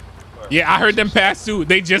 Yeah, I heard them pass too.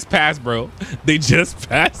 They just passed, bro. They just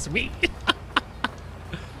passed me.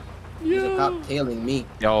 There's a cop tailing me.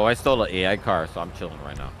 Yo, I stole an AI car, so I'm chilling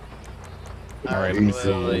right now. All right, let me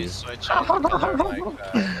Literally see. switching the color of my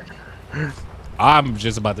car. I'm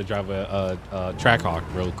just about to drive a Trackhawk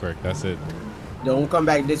real quick. That's it. Don't come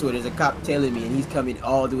back this way. There's a cop tailing me, and he's coming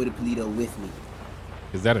all the way to Toledo with me.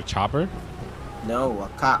 Is that a chopper? No, a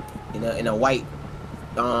cop in a white.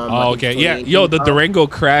 Oh, okay. Yeah. Yo, the Durango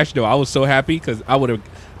crashed though. I was so happy because I would have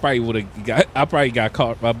got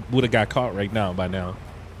caught. I would have got caught right now by now.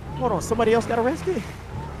 Hold on, somebody else got arrested?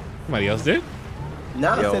 Somebody else did?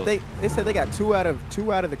 No, They said they got two out of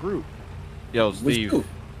the group. Yo, Steve.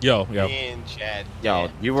 Yo. Me and Chad. Yo,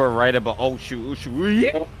 you were right about. Oh shoot.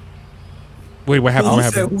 Wait, what happened? What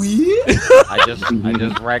happened? I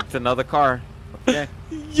just wrecked another car. Okay.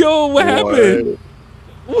 Yo, what happened?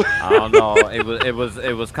 I don't know.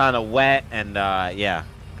 It was kind of wet and yeah.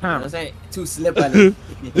 I'm saying too slippery.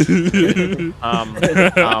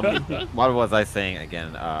 What was I saying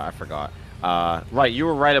again? I forgot. Right, you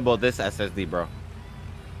were right about this SSD, bro.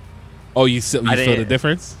 Oh, you feel the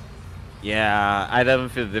difference? Yeah, I didn't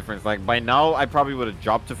feel the difference. Like by now, I probably would have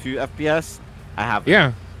dropped a few FPS. I have.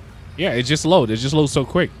 Yeah, it just loads. It just loads so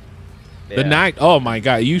quick. Yeah. The oh my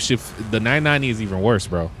god, you should. The 990 is even worse,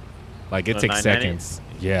 bro. Like it The takes 990? seconds.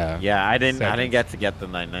 Yeah. Yeah, I didn't get the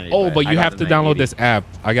 990. Oh, but I you got have the to download 980. this app.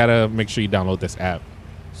 I gotta make sure you download this app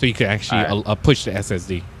so you can actually push the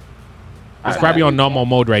SSD. It's probably on normal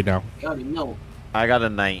mode right now. You already know. I got a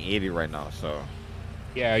 980 right now, so.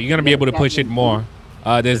 Yeah, you're gonna be able to push it more.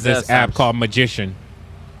 There's this app called Magician.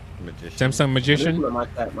 Samsung Magician. My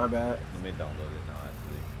bad. Let me download it now,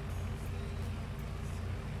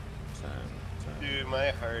 actually. Dude,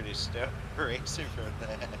 my heart is still racing from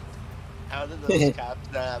that. How did those cops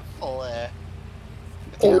not have full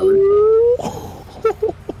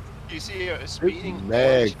You see a speeding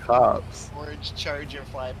Mad cops. orange Charger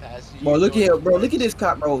fly past you. Bro, look here, bro. Look at this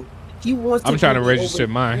cop, bro. He wants to. I'm trying to register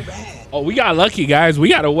mine. Oh, we got lucky, guys. We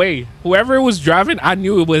got away. Whoever was driving, I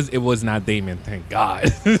knew it was not Damon. Thank God.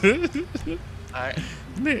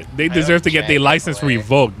 They deserve to get their license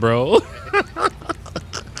revoked, bro.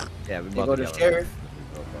 Yeah, we They go to the sheriff.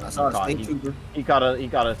 I saw a state trooper. He got a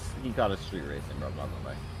street racing, bro. Blah, blah,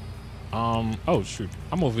 blah. Oh shoot,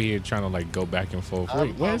 I'm over here trying to like go back and forth.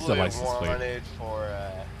 Wait, where's the license plate? Wanted for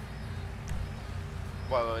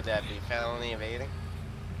what would that be? Felony evading?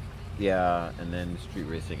 Yeah, and then street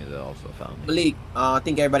racing is also found. Malik, I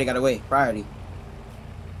think everybody got away. Priority.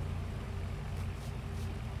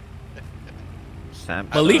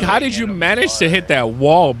 Malik, how did you manage to hit that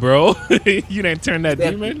wall, bro? You didn't turn that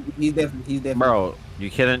demon? He's definitely. Bro, you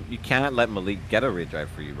can't let Malik get a redrive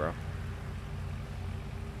for you, bro.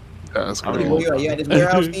 That's Where cool. you at this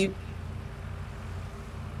warehouse, Steve?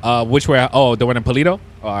 Which way? Oh, the one in Polito?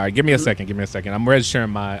 All right, give me a second. Give me a second. I'm registering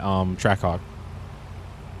my Trackhawk.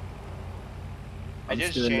 I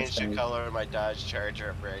just changed the color of my Dodge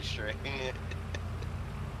Charger. I'm registering it.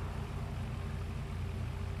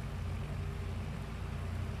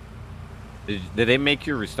 Did they make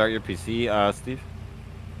you restart your PC, Steve?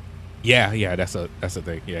 Yeah, that's a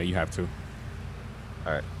thing. Yeah, you have to.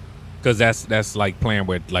 All right. Because that's like playing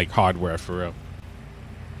with like hardware for real.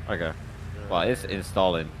 Okay. Well, it's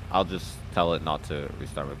installing. I'll just tell it not to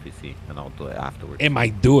restart my PC, and I'll do it afterwards. It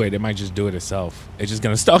might do it. It might just do it itself. It's just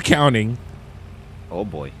gonna start counting. Oh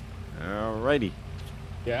boy. Alrighty.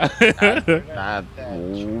 Yeah.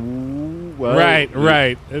 Well,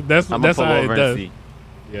 right. That's how it does. See.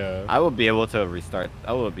 Yeah. I will be able to restart.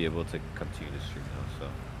 I will be able to continue the stream now. So.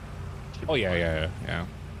 Oh yeah. Finish.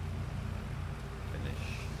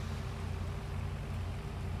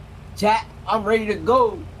 Chat, I'm ready to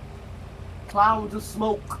go. Clouds of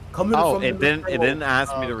smoke coming from it didn't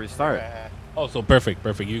ask me to restart. Oh, so perfect.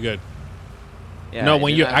 You good? Yeah, no,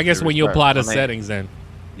 when I guess when you apply the settings, then.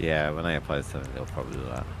 Yeah, when I apply the settings, it'll probably do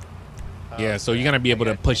that. Yeah, so you're gonna be able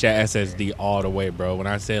to push that SSD all the way, bro. When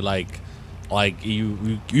I say like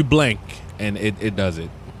you blink and it does it.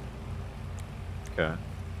 Okay.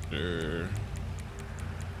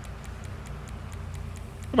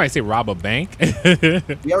 Somebody say rob a bank.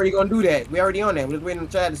 We already gonna do that. We already on that. We're just waiting on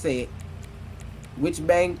Chad to say it. Which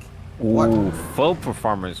bank? What? Ooh, full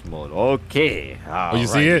performance mode. Okay. Oh, you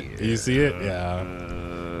see it? You see it?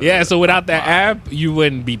 Yeah. Yeah, so without that app, you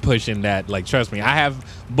wouldn't be pushing that. Like, trust me, I have,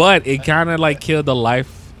 but it kind of like killed the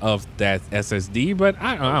life of that SSD. But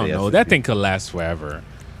I don't know. That thing could last forever.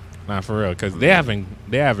 Not for real, because they haven't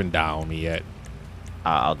dialed on me yet.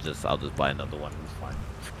 I'll just buy another one. It's fine.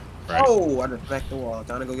 Right. Oh, I just backed the wall.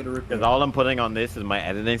 Trying to go get a repair. Because all I'm putting on this is my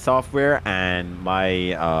editing software and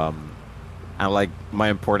my I like my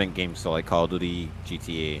important games, so like Call of Duty,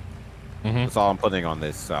 GTA. That's all I'm putting on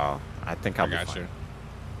this. So I think I'll be fine.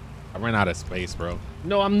 I ran out of space, bro.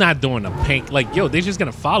 No, I'm not doing a pink. Like, yo, they're just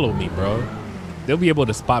gonna follow me, bro. They'll be able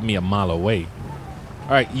to spot me a mile away.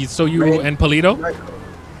 All right, so you in Polito?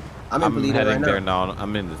 I'm in Polito heading right there now. now.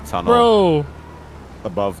 I'm in the tunnel. Bro,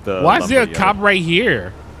 above the. Why is there a cop right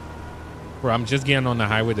here? Bro, I'm just getting on the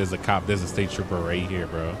highway. There's a cop. There's a state trooper right here,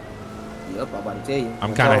 bro. Yep, I'm about to tell you.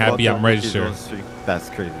 I'm kind of happy I'm registered. That's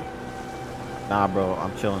crazy. Nah, bro,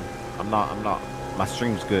 I'm chilling. I'm not. My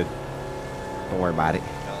stream's good. Don't worry about it.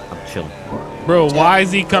 I'm chilling. Bro, why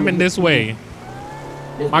is he coming this way?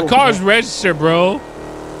 My car's registered, bro.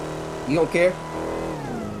 You don't care?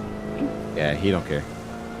 Yeah, he don't care.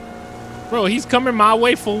 Bro, he's coming my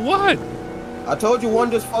way for what? I told you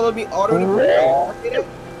one just followed me all the way.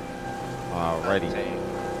 Alrighty.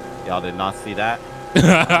 Y'all did not see that?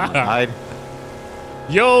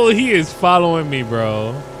 Yo, he is following me,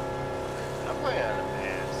 bro. I'm playing on a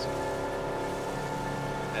pass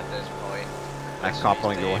at this point. That cop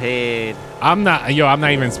on your head. I'm not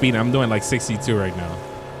even speeding. I'm doing like 62 right now.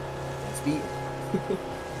 Speed.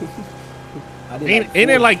 Ain't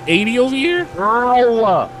it like 80 over here?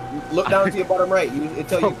 Look down to your bottom right. It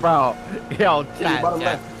tell you. Bro, yo,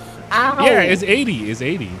 chat. Yeah, it's 80. It's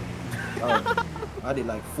 80. Oh, I did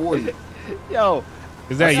like 40. Yo,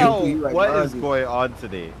 is that you? What is going on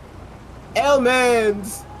today?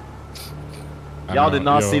 L-Mans. Y'all did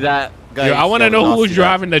not see that, guys. Yo, I want to know who was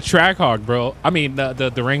driving the Trackhawk, bro. I mean,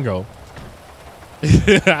 the Durango.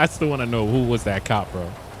 I still want to know who was that cop, bro.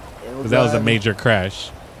 Because that was a major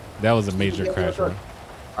crash. That was a major crash, bro.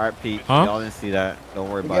 All right, Pete. Huh? Y'all didn't see that. Don't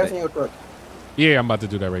worry about it. Yeah, I'm about to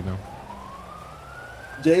do that right now.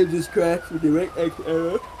 James just crashed with the X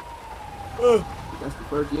error. That's the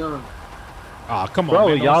first young. Oh, come on, bro,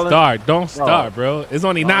 man. Don't start. Don't start, bro. It's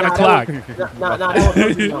only 9 o'clock. It's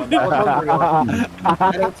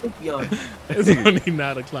only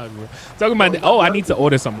 9 o'clock, bro. Talking about, I need to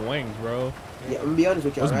order some wings, bro. Yeah, I'm gonna be honest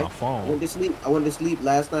with you, right? My phone. I went to sleep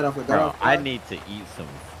last night. I forgot. Bro, I need to eat some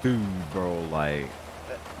food, bro. Like,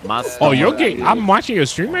 my your game. I'm watching your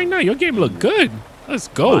stream right now. Your game look good. Let's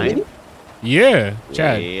go. Mine? Yeah,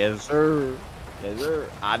 Chad. Yes, sir. Yes, sir.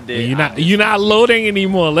 I did. You're not loading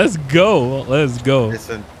anymore. Let's go. Let's go.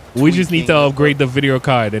 Listen, we just need to upgrade the video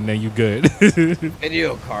card, and then you good.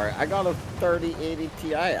 Video card. I got a 3080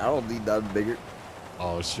 Ti. I don't need nothing bigger.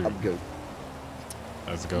 Oh shoot. I'm good.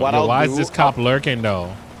 Let's go. Yo, why is this cop lurking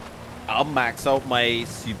though? I'll max out my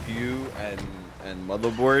CPU and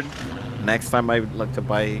motherboard next time I look to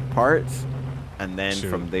buy parts, and then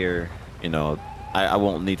from there, you know, I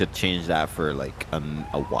won't need to change that for like a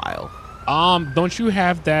while. Don't you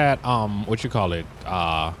have that what you call it?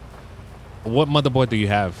 What motherboard do you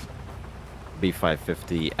have?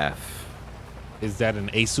 B550F. Is that an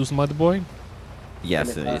Asus motherboard?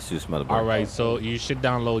 Yes, an Asus motherboard. All right, so you should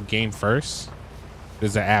download Game First.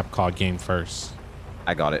 There's an app called Game First.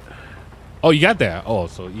 I got it. Oh, you got that? Oh,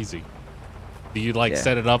 so easy. Do you like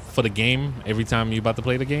set it up for the game every time you about to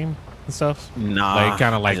play the game and stuff? Nah, like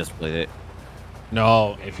kind of like I just played it.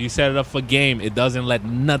 No, if you set it up for game, it doesn't let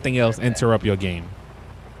nothing else interrupt your game.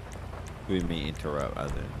 What do you mean interrupt? As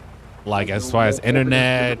in? Like as far as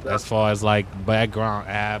internet, as far as like background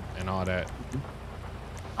app and all that.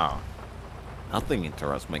 Oh, nothing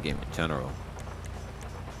interrupts my game in general.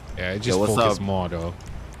 Yeah, it just focus more though.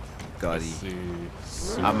 Gotti.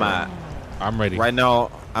 I'm ready. Right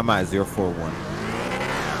now, I'm at 041.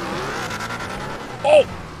 Oh,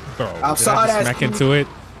 bro! Did I smack into it?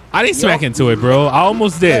 I didn't smack into it, bro. I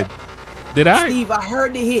almost did. Did I? Steve, I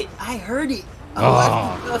heard the hit. I heard it.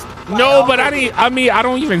 No, but I didn't. I mean, I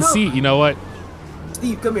don't even see. You know what?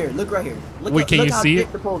 Steve, come here. Look right here. Wait, can you see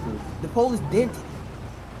it? The pole is dented.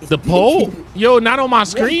 The pole? Yo, not on my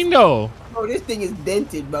screen though. Bro, this thing is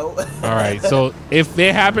dented, bro. All right, so if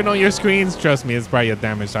it happened on your screens, trust me, it's probably a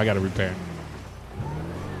damage. So I gotta repair.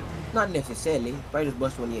 Not necessarily. Probably just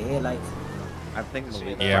bust one of your headlights. I think.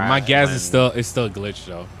 Yeah, my gas is still glitched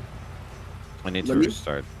though. I need to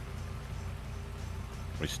restart.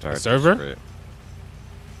 Restart the server.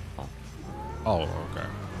 Oh, okay.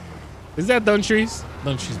 Is that Duntrees?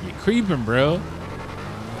 Duntrees be creeping, bro.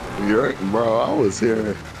 You're, bro, I was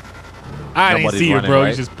here. I didn't see you, bro.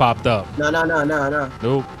 Right? You just popped up. No.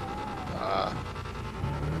 Nope.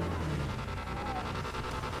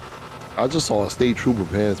 I just saw a state trooper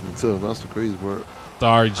pass me too. That's the crazy part.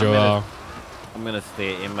 Sorry, Joel. I'm gonna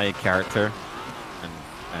stay in my character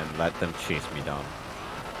and let them chase me down.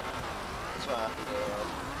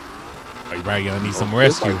 Are you probably gonna need some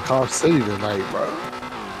rescue? Like Cop City tonight, bro.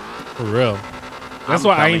 For real. That's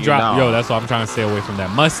why I ain't dropped. Yo, that's why I'm trying to stay away from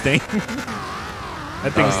that Mustang.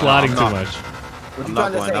 That thing's sliding too much. What I'm you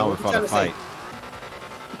not trying to going say? out What you without trying a to say? fight.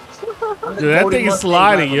 Dude, that thing is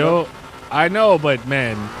sliding, Mustang yo. I know, but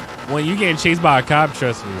man, when you getting chased by a cop,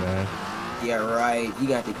 trust me, man. Yeah, right. You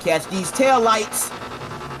got to catch these tail lights.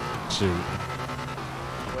 Shoot.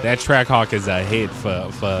 That Trackhawk is a hit for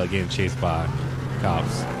getting chased by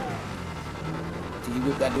cops. Till you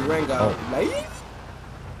whip that Durango. Oh. Like,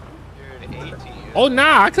 Dude, 18. Oh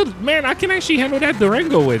nah, I can actually handle that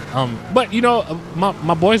Durango with but you know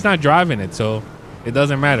my boy's not driving it, so it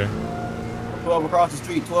doesn't matter. 12 across the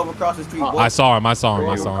street. 12 across the street. I saw him.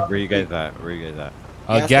 Where you guys at? Where you guys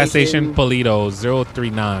at? Gas station Polito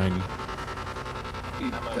 039.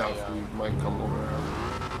 Definitely might come over.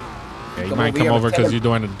 Yeah, you Come might over come here, over tell because him. you're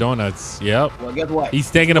doing the donuts. Yep. Well, guess what? He's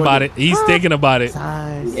thinking about it. He's thinking about it.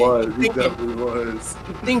 Size. He was. He definitely was.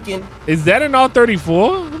 Keep thinking. Is that an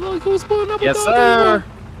R34? Look who's pulling up. Yes, with sir.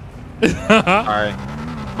 R34. All right.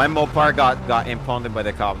 My Mopar got impounded by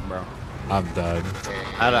the cop, bro. I'm done.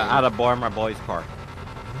 I had to borrow my boy's car.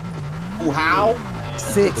 Ooh, how?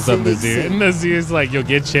 What's up, Nazir? Nazir's like, yo,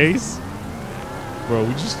 get chased? Bro,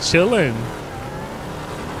 we just chilling.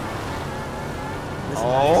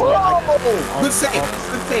 Oh. Good save.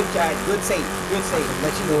 Good save, Chad. Good save. Good save.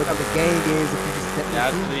 Let you know what the gang is if you just step He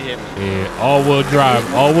actually hit me. Yeah, all-wheel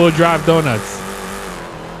drive. All-wheel drive donuts.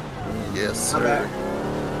 Yes, My sir. bad.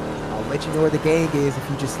 I'll let you know where the gang is if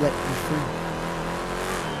you just let me free.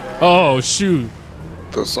 Oh, shoot.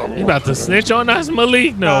 You about to snitch on us,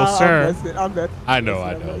 Malik? No, sir. I'm done. I know.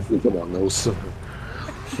 Come on, no, sir.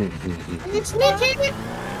 It's snitching.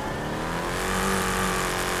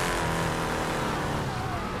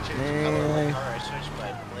 Man. Car, I switched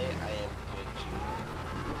my plate. I am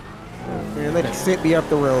good. Man, let it sit me up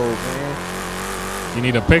the road, man. You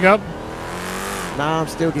need a pickup? Nah, I'm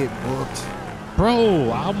still getting booked.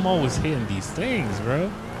 Bro, I'm always hitting these things, bro.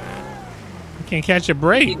 You can't catch a Put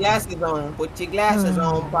break. your glasses on. Put your glasses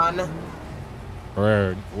on, partner.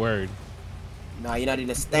 Word. No, you're not in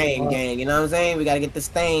the Stain gang. You know what I'm saying? We gotta get the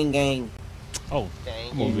Stain gang. Oh,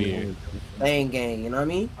 Dang I'm over it. here. Stain gang. You know what I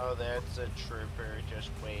mean? Oh, that's a trooper just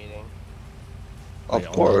waiting. Of Wait,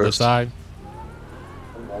 on the other course. side.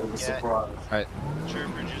 Yeah.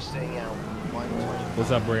 Trooper just staying out 120.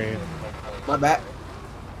 What's up, Brand? My bad.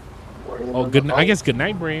 Oh, good. I guess good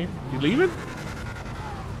night, Brand. You leaving?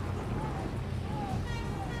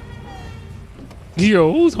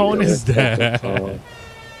 Yo, whose horn is that?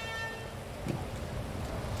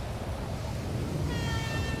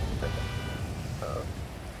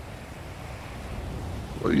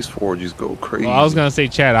 Well, these 4Gs go crazy. Well, I was gonna say,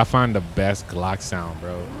 Chad, I find the best Glock sound,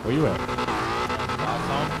 bro. Where you at?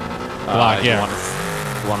 Glock, yeah.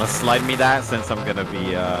 You want to slide me that since I'm gonna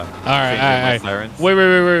be All right. sirens?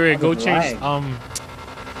 Wait. Go change.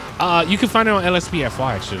 Flag. You can find it on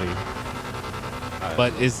LSPFY actually,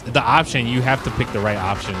 but it's the option. You have to pick the right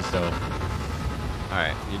options, though. All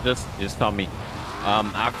right, you just tell me.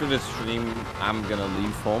 After the stream, I'm gonna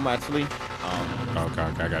leave home actually. Okay,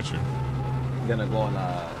 I got you. I'm gonna go and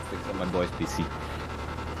fix up my boy's PC.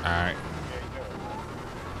 All right.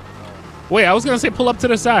 Wait, I was gonna say pull up to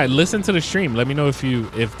the side, listen to the stream. Let me know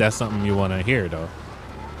if that's something you want to hear though.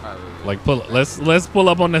 Like let's pull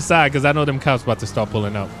up on the side because I know them cops about to start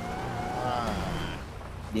pulling up.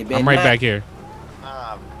 I'm right back here.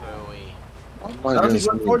 Ah, booey.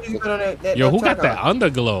 Yo, who got that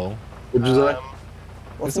underglow? What'd you say?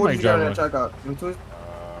 It's somebody driving.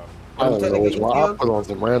 I don't know which one. I put on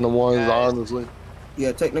some random ones, honestly. Yeah,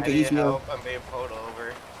 I technically, need you know. help. I'm being pulled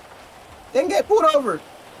over. Then get pulled over.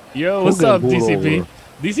 Yo, what's Who up, got pulled DCP? over?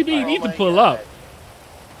 DCP, you need to my pull God. up.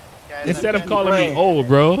 Guys, Instead I'm of calling me playing. old,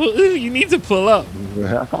 bro, you need to pull up.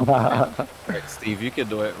 Alright, Steve, you can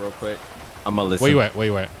do it real quick. I'm gonna listen. Where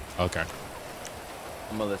you at? Okay.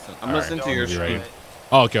 I'm gonna listen. I'm All right. listening to your You stream. ready?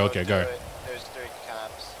 Oh, okay, Don't go do ahead. it. There's 3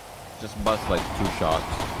 cops. Just bust like 2 shots.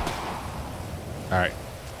 All right,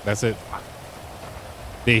 that's it.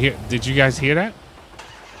 Did you guys hear that?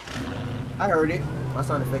 I heard it. My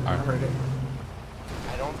sound effect. I Alright. heard it.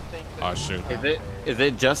 I don't think that Oh shit. Is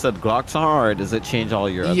it just a Glock sound or does it change all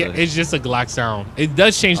your Yeah, other? it's just a Glock sound. It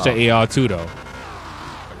does change the AR too, though.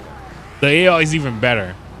 The AR is even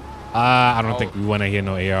better. I don't think we want to hear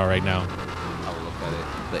no AR right now. I'll look at it.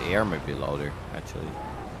 The air might be louder, actually.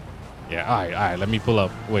 Yeah, all right. Let me pull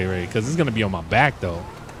up. Wait, because it's gonna be on my back though.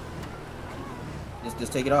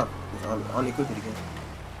 Just take it off. Just unequip it again.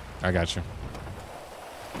 I got you.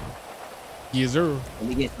 Yes, sir. Let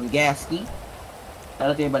me get some gas, Steve. Shout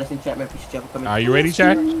out to everybody that's in chat, man. Appreciate y'all for coming. Are you ready,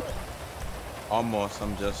 Chad? All Almost.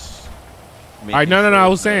 I'm just. right, no. I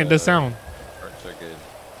was saying the sound. Parts are good.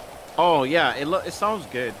 Oh yeah, it sounds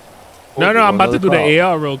good. No, I'm about to do another the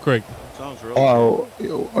AR real quick. Sounds real.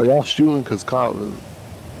 Oh, are y'all shooting? Cause cop is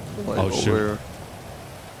like Oh, shoot. over.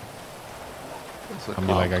 I'm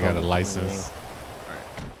be like, I got a license.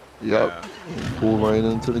 Yep. Pull right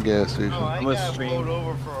into the gas station. Oh, I I'm gonna got stream. pulled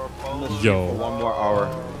over for a post. Yo. For 1 more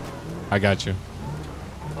hour, I got you.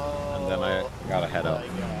 and then I gotta head out.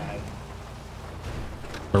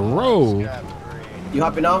 Bro. You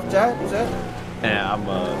hopping off, Chad? You said? Yeah, I'm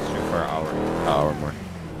shoot for an hour more.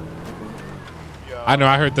 I know,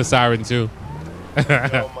 I heard the siren too. He's at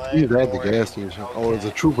the gas station. Oh, there's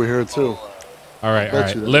a trooper here too. All right, all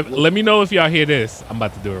right. Let me know if y'all hear this. I'm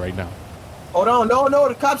about to do it right now. Hold on, no,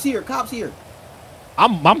 the cops here, cops here.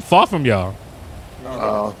 I'm far from y'all.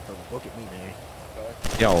 Look at me, man.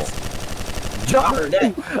 Yo, I heard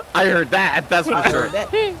that. I heard that. That's for I sure. heard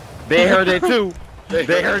that. They heard it too.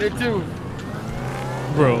 They heard it too.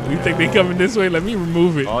 Bro, you think they coming this way? Let me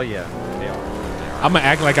remove it. Oh yeah, they are. I'm gonna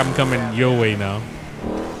act like I'm coming your way now.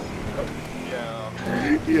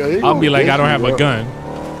 Yeah, I'll be like, I don't have a gun.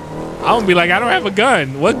 I'll be like, I don't have a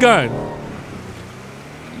gun. What gun?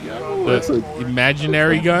 The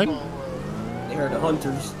imaginary gun? They heard the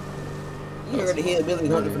hunters. You heard the hillbilly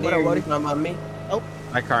hunter from there. You talking about me? Oh,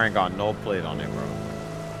 my car ain't got no plate on it, bro.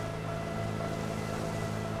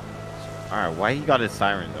 All right, why he got his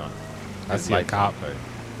sirens on? I see a cop.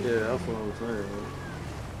 Yeah, that's what I'm saying.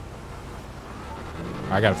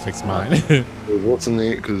 I gotta fix mine. What's in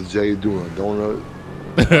it? Cause Jay doing a donut.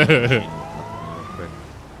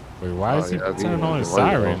 Wait, why is he yeah, turning on his right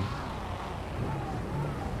siren? now.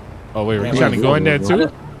 Oh wait, we're trying to go in there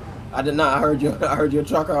too? I did not. I heard your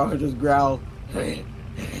trucker. I just growl.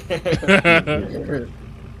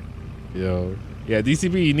 Yo, yeah,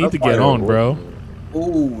 DCB, you need to get on, bro.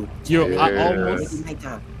 Ooh, Yo, Yeah. I almost. make it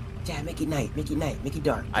nighttime. Chad, make it night. Make it night. Make it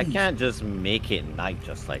dark. I please. can't just make it night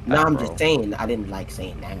just like that, No, I'm bro. just saying. I didn't like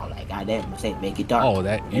saying now. Like I didn't say make it dark. Oh,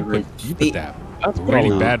 that you put that That's really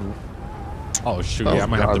probably- bad. Oh shoot, yeah,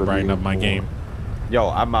 I'm gonna have to brighten up my game. Yo,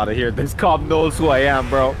 I'm out of here. This cop knows who I am,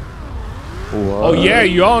 bro. Oh yeah,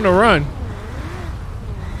 you're on the run.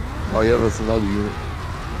 Oh yeah, that's another unit.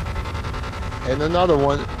 And another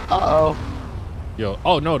one. Uh-oh. Yo,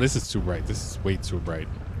 oh no, this is too bright. This is way too bright.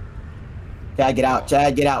 Chad, get out.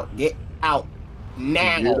 Chad, get out. Get out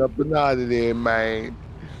now. Get up and out of there, man.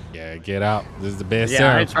 Yeah, get out. This is the best.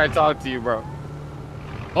 Yeah, I ain't sound. trying to talk to you, bro.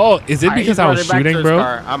 Oh, is it Alright, because he's I was running back to shooting, his bro?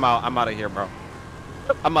 car. I'm out of here, bro.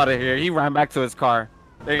 I'm out of here. He ran back to his car.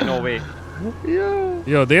 There ain't no way. Yeah.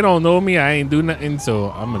 Yo, they don't know me. I ain't do nothing,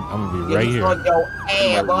 so I'm gonna be right here. On your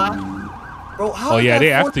ass, boy. Bro, how Oh is yeah, that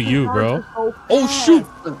they after 14 you, bro. so Oh fast? shoot,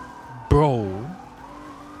 bro.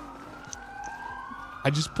 I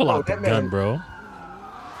just pull Oh, out the that gun, man- bro.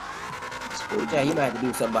 Yeah, you might have to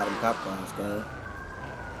do something about them cop cars, cuz.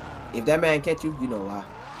 If that man catch you, you know why.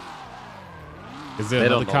 Is there They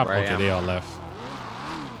another don't know cop? where I Okay, am. they all left.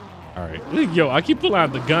 All right. Yo, I keep pulling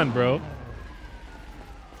out the gun, bro.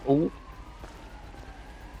 Oh.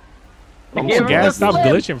 Come gave on, him gas, the stop slip.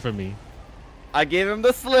 glitching for me. I gave him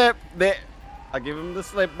the slip. I gave him the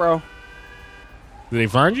slip, bro. Did they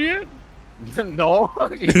find you yet? No.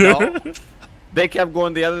 No. They kept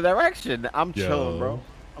going the other direction. I'm Yo. chilling, bro.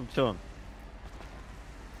 I'm chilling.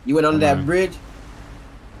 You went under Come that on. bridge?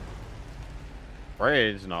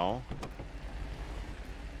 Bridge, no.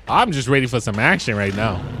 I'm just ready for some action right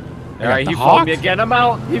now. All right, the he Hawk? found me again. I'm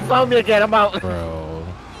out. He found me again. I'm out. Bro.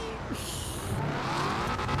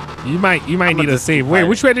 You might need a just save. keep Wait, fighting.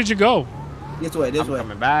 which way did you go? This way, this I'm way.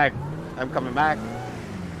 coming back. I'm coming back.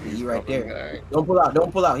 Yeah, he right there. Don't pull out,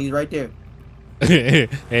 don't pull out. He's right there. hey,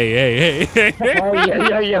 hey,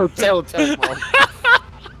 hey. Yo, chill, bro.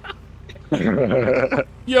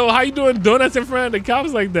 Yo, how you doing donuts in front of the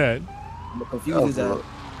cops like that? I'm confused as hell.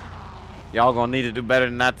 Y'all gonna need to do better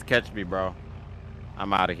than that to catch me, bro.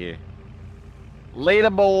 I'm out of here. Later,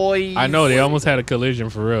 boys. I know, they almost had a collision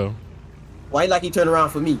for real. Why like he turned around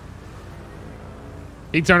for me?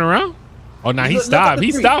 He turned around? Oh, nah, he Look up stopped. the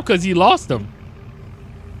He street. stopped because he lost him.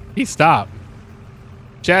 He stopped.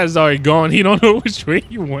 Chad is already gone. He don't know which way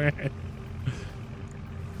he went.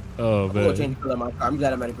 Oh, I'm gonna man. change the color of my car. I'm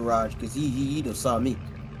glad I'm at the garage because he just saw me.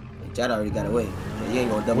 And Chad already got away. So he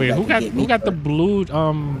ain't gonna double Wait, back who and got get me. the blue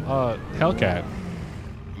Hellcat?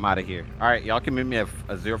 I'm out of here. All right, y'all can meet me at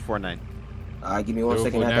a 049. All right, give me 1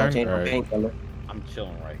 second. I 049? gotta change my Alright. paint color. I'm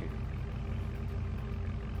chilling right here.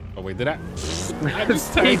 Oh, wait, did I? I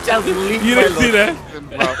just He typed. just leaked You my didn't see that? location,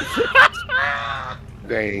 bro.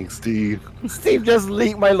 Dang, Steve. Steve just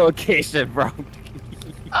leaked my location, bro.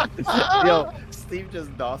 Yo, Steve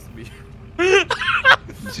just dossed me.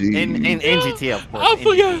 Gee. In GT, of course. I In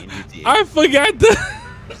forgot. GT. I forgot the.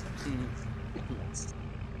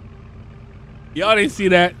 Y'all didn't see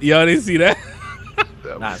that. Y'all didn't see that.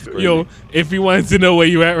 That's crazy. Yo, if he wants to know where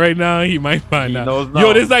you at right now, he might find out. knows Yo,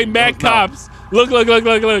 now. there's like He mad knows now. cops. Look.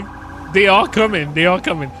 They all coming. They all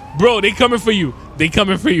coming. Bro, they coming for you. They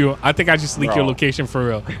coming for you. I think I just leaked your Bro. location for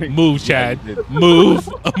real. Move, Chad. you did. Move.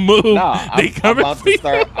 Nah, They coming I'm for you.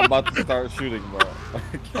 about to start shooting, bro.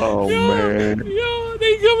 Oh man. Yo,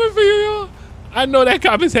 they coming for you, yo. I know that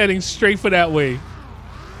cop is heading straight for that way.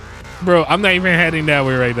 Bro, I'm not even heading that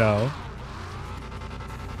way right now.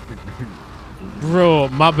 Bro,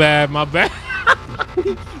 my bad.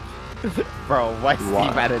 Bro, why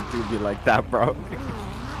Steve had to do me like that, bro?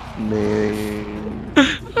 Man.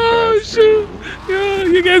 Oh shit. Yo,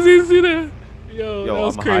 you guys didn't see that? Yo, that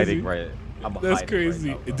was I'm crazy. hiding right. I'm That's hiding crazy.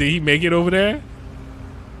 Right now, Did he make it over there?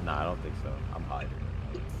 Nah, I don't think so. I'm hiding.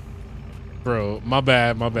 Bro, my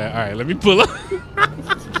bad. All right, let me pull up.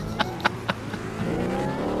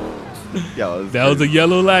 Yo, That was a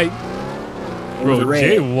yellow light. It was Bro, red.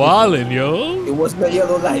 Jay Wallin, yo. It wasn't a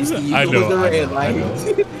yellow light, Steve. I It know, was the I red know, light. I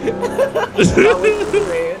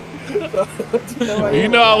red. You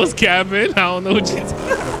know I was capping. I don't know what you're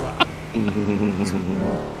talking about.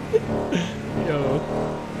 Yo.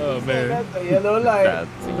 Oh, man. That's a yellow light.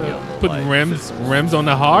 That's a yellow Putting light. rims on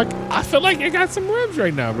the Hawk. I feel like it got some rims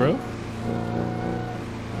right now, bro.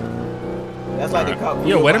 That's like the cop.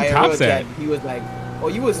 Yo, where them IRL cops check. at? He was like, "Oh,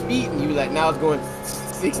 you was speeding." You was like, "Now it's going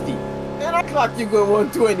 60." Man, I clocked you going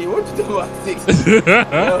 120. What you doing about 60?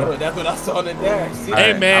 Yo, that's what I saw in the dash.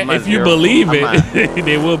 Hey, man, I'm at if you zero- believe I'm it, at-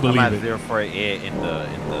 they will I'm believe at it. 048 in the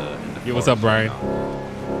Yo, what's up, Brian?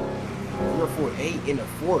 048 in the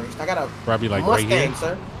forest. I got a Probably like right Mustang, here.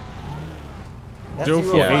 sir. That's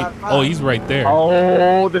 048. 055. Oh, he's right there.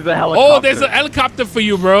 Oh, there's a helicopter. Oh, there's a helicopter for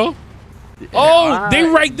you, bro. Oh, they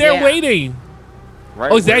right there yeah. waiting.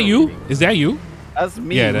 Right Oh, is that where? you? Is that you? That's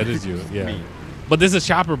me. Yeah, that is you. Yeah. Me. But there's a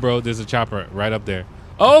chopper, bro. There's a chopper right up there.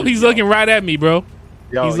 Oh, he's looking right at me, bro.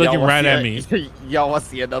 Yo, He's looking y'all right wanna at see y'all want to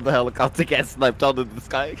see another helicopter get sniped out of the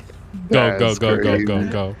sky? Go. That's crazy.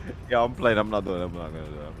 Yo, I'm playing. I'm not doing it. I'm not gonna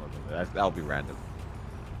do it. That'll be random.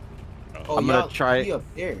 Oh, I'm gonna y'all try- be up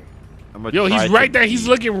there. I'm gonna Yo, try he's to right there. He's be-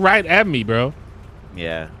 looking right at me, bro.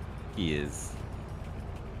 Yeah, he is.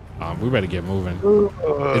 We better get moving.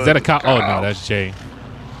 Is that a cop? Oh no, that's Jay.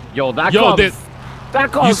 Yo, that Yo, cop's-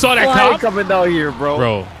 that cop's you saw that flying cop? coming down here,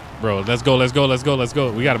 bro. Bro, let's go.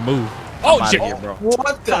 We gotta move. Oh, I'm Jay. outta here, bro.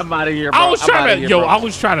 What the? I'm out of here, bro. I was I'm outta trying to, here, bro. I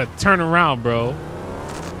was trying to turn around, bro.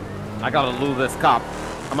 I gotta lose this cop.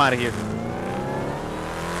 I'm out of here.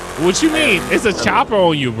 What you mean? It's a chopper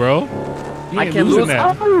on you, bro. You I ain't can losing lose.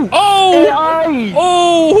 that. Oh, Oh, AI.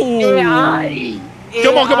 oh. AI.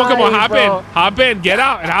 Come on. Hop bro. in. Hop in. Get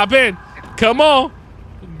out and hop in. Come on.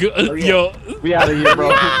 Yo. We out of here, bro.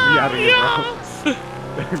 We out of here, bro.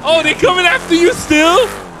 Oh, they coming after you still?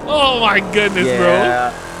 Oh my goodness,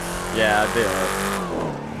 bro. Yeah, they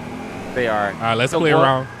are. They are. All right, let's So play go-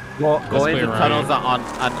 around. Go play into around tunnels here.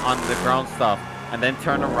 on the ground stuff, and then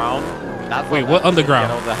turn around. That's Wait, what happens when you underground?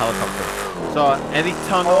 Get out of the helicopter. So any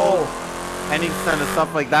tunnel, any kind of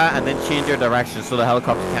stuff like that, and then change your direction so the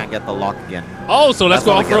helicopter can't get the lock again. Oh, so let's That's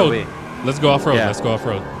go how to get off-road. away. Let's go off-road. Yeah. Let's go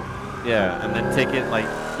off-road. Yeah, and then take it like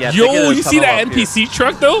take it Yo, in a you see tunnel that up here. NPC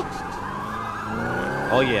truck though?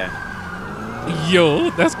 Oh yeah. Yo,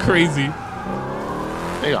 that's crazy.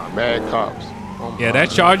 They got mad cops. Oh Yeah, my that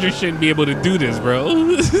Charger shouldn't be able to do this, bro.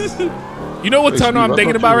 You know what Hey, tunnel I'm Steve, I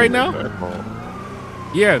thinking thought about you right were now? back home.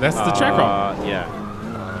 Yeah, that's the track hall. Yeah.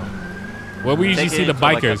 Where we usually Take see it the into,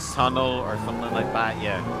 like, a bikers. tunnel or something like that.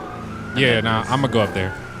 Yeah. Yeah, nah, I'm gonna go up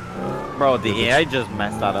there. Bro, the AI just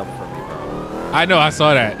messed that up for me, bro. I know, I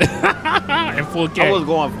saw that. In full I K. was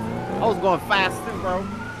going fast too, bro.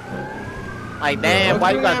 Like, damn,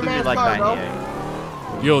 why you gotta do me like that,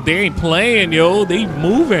 yeah? Yo, they ain't playing, yo. They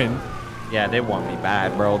moving. Yeah, they want me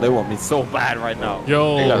bad, bro. They want me so bad right now. They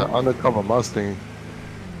got Yo. an undercover Mustang.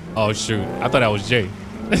 Oh shoot, I thought that was Jay.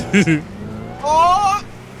 Oh,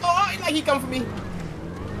 like he come for me.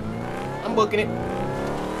 I'm booking it.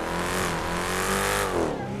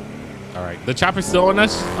 All right, the chopper's still on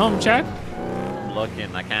us, Chad. I'm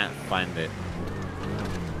looking, I can't find it.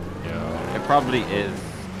 Yeah. It probably is.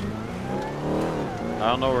 I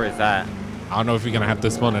don't know where it's at. I don't know if you're gonna have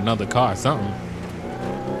to spawn another car or something.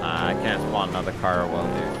 Nah, I can't spawn another car while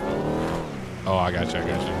dude. Oh, I got you.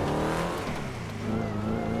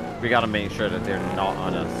 We gotta make sure that they're not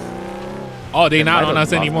on us. Oh, they not might on have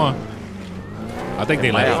us lost anymore. I think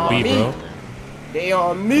they might let have us be, lost bro. They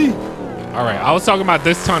on me. All right, I was talking about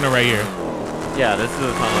this tunnel right here. Yeah, this is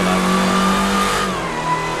the tunnel that.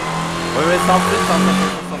 Wait, stop.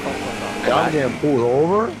 I'm getting pulled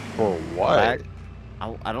over for what? Back.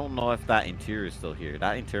 I don't know if that interior is still here.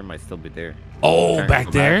 That interior might still be there. Oh, back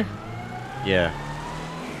there? Yeah.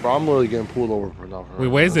 Bro, I'm really getting pulled over for now. Wait,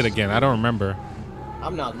 where is it again? I don't remember.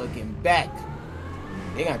 I'm not looking back.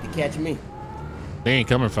 They got to catch me. They ain't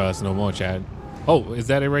coming for us no more, Chad. Oh, is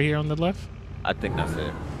that it right here on the left? I think that's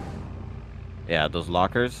it. Yeah, those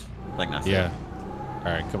lockers. I think that's it. Yeah.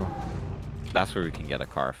 All right, come on. That's where we can get a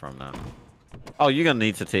car from now. Oh, you're gonna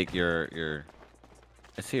need to take your.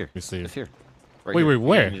 It's here. You see it. It's here. Right Wait, here. wait, You're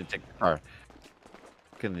where? gonna need to take the car.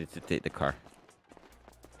 You're gonna need to take the car.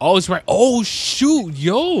 Oh, it's right. Oh, shoot,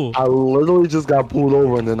 yo. I literally just got pulled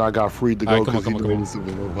over and then I got freed to All go right, come on, because come on, he noticed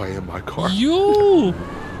nobody in my car. Yo.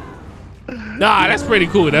 Nah, that's pretty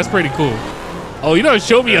cool. That's pretty cool. Oh, you done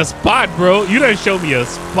show me a spot, bro. You done show me a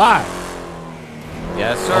spot.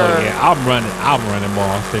 Yes, sir. Oh, yeah, I'm running more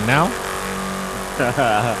often now.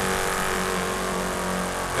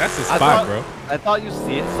 That's the spot, bro. I thought you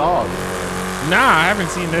saw it. Nah, I haven't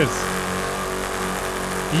seen this.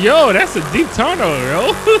 Yo, that's a deep tunnel,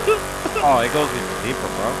 yo. Oh, it goes even deeper,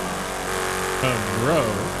 bro. Bro.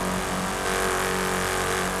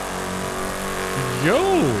 Yo.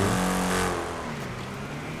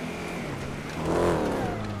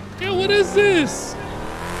 Yo, what is this?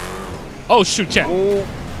 Oh, shoot, chat.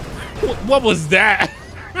 What was that?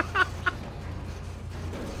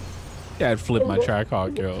 Yeah, I'd flip my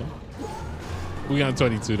tricog, yo. We got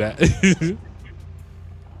 22 that.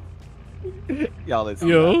 Y'all listen.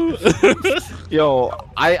 Yo. Yo,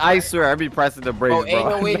 I swear I be pressing the brakes, Oh, ain't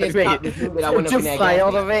bro. no way this cop this dude that I went up in Just that fly gas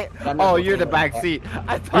out of station. it. I'm not Oh, gonna you're the say back that. seat.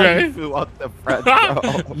 I thought Right. you flew out the front,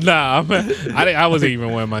 bro. Nah, I wasn't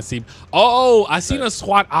even wearing my seat. Oh, I seen a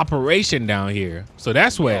SWAT operation down here. So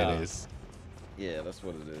that's where it is. Yeah, that's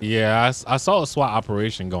what it is. Yeah, I saw a SWAT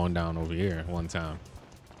operation going down over here one time.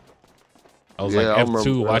 I was Yeah, I like remember F2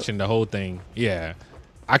 that. watching the whole thing. Yeah,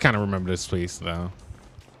 I kind of remember this place now.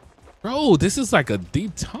 Bro, this is like a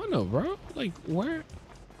deep tunnel, bro. Like where?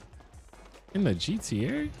 In the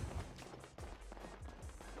GTA?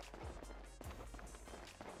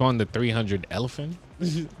 On the 300 Elephant?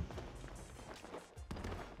 We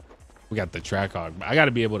got the track hog. I got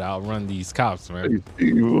to be able to outrun these cops, man.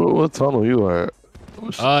 What tunnel you at?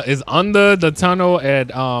 It's under the tunnel at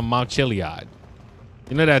Mount Chiliad.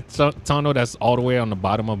 You know that tunnel that's all the way on the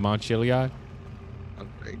bottom of Mount Chiliad? I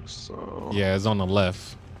think so. Yeah, it's on the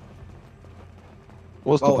left.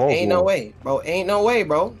 What's the Bro, pole ain't no for? way. Bro, ain't no way,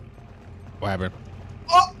 bro. What happened?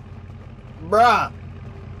 Oh, bruh.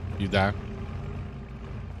 You die?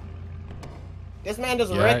 This man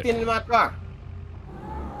just Yeah. wrecked into my car.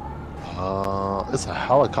 It's a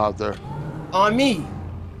helicopter. On me.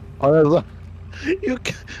 Oh, you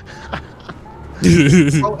can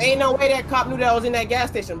Bro, ain't no way that cop knew that I was in that gas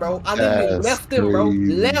station, bro. I literally That's left him, bro.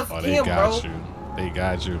 crazy. Left Oh, they him, bro. got you. They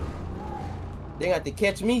got you. They got to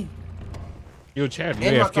catch me. Yo, Chad,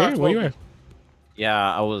 And you my car AFK? Where you smoking. at?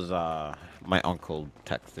 Yeah, I was. My uncle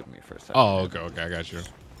texted me for a second. Oh, okay, I got you.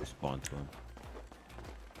 Respond to him.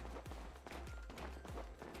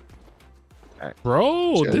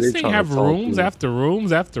 Bro, Yeah, this they thing tryna have talk rooms to you. after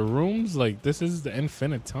rooms after rooms. Like, this is the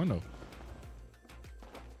infinite tunnel.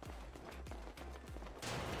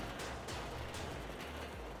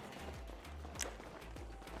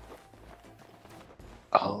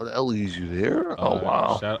 Oh, that leaves you there? Oh,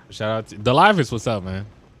 wow. Shout out to the Livest. What's up, man?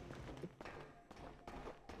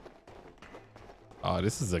 Oh,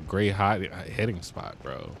 this is a great hot hitting spot,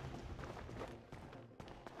 bro.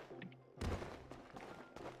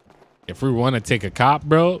 If we want to take a cop,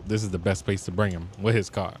 bro, this is the best place to bring him with his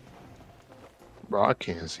car. Bro, I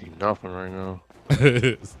can't see nothing right now.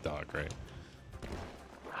 It's dark, right?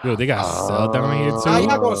 Yo, they got cell down here How too,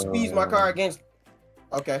 y'all gonna squeeze my car against?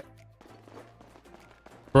 Okay.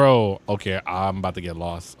 bro. Okay, I'm about to get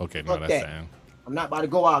lost. Okay, no, that's Okay. Sam. I'm not about to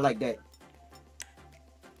go out like that.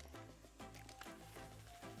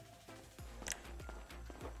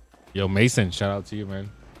 Yo, Mason, shout out to you, man.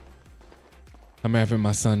 I'm having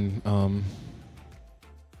my son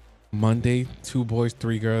Monday. 2 boys,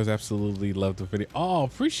 3 girls. Absolutely love the video. Oh,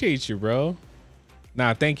 appreciate you, bro.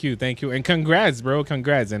 Nah, thank you, and congrats, bro.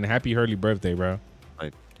 Congrats and happy early birthday, bro.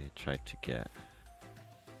 Like they tried to get.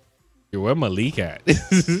 Yo, where Malik at?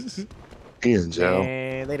 He in jail.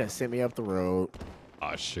 And they done sent me up the road.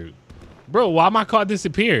 Oh shoot, bro. Why my car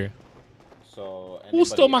disappear? So Who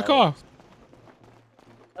stole my car?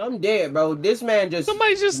 I'm dead, bro. This man just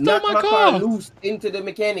Somebody just stole knocked my car. loose into the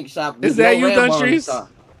mechanic shop. Is with that you, Rambo on his Dunstrees? car.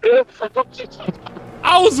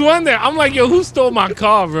 I was wondering. I'm like, yo, who stole my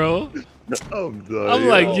car, bro? I'm done. I'm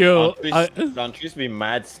like, yo, Don't used to be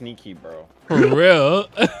mad sneaky, bro. for real.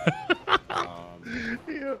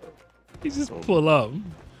 He just pull up.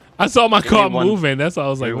 I saw my car one- moving. That's why I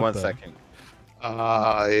was Give like, me what 1 the- second.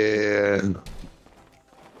 Ah, yeah.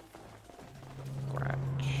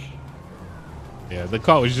 Yeah, the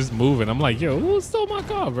car was just moving. I'm like, yo, who stole my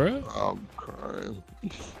car, bro? I'm crying.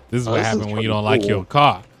 This is what this is happened when you pretty don't like cool. your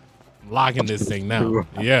car. I'm locking this thing now.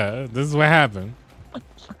 Yeah, this is what happened.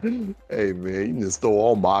 Hey, man, you just stole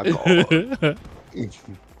all my car.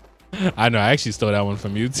 I know. I actually stole that one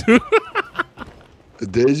from you too.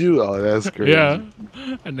 Did you? Oh, that's crazy. Yeah,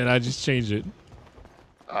 and then I just changed it.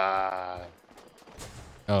 Ah.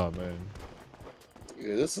 Oh man.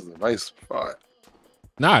 Yeah, this is a nice spot.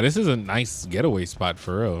 Nah, this is a nice getaway spot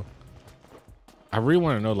for real. I really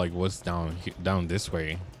want to know like what's down this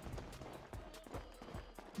way.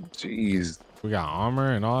 Jeez. We got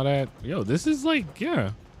armor and all that. Yo, this is like,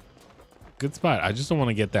 yeah, good spot. I just don't want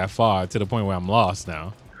to get that far to the point where I'm lost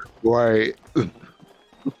now. Right.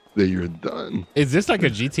 Then you're done. Is this like a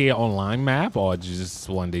GTA Online map or just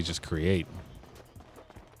one they just create?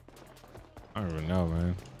 I don't even know,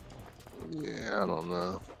 man. Yeah, I don't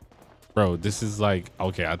know. Bro, this is like,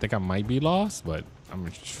 okay, I think I might be lost, but I'm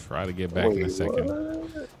gonna try to get back in a second.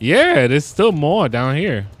 What? Yeah, there's still more down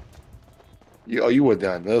here. You went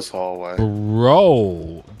down this hallway.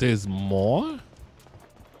 Bro, there's more?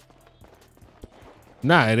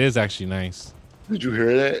 Nah, it is actually nice. Did you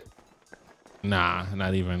hear that? Nah,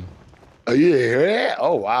 not even. Oh, you didn't hear that?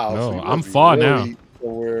 Oh, wow. No, you I'm must be far now. really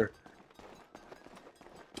somewhere.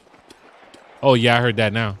 Oh, yeah, I heard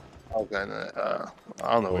that now. Okay,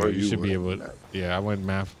 I don't know where You should be went. able to. Yeah, I went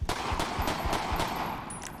math.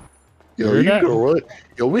 Yo, heard you that? go run.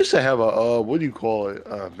 Yo, we should have a what do you call it?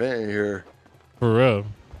 Vent here. For real.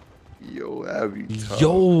 Yo, that'd be tough.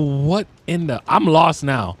 Yo, what in the? I'm lost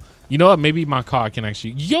now. You know what? Maybe my car can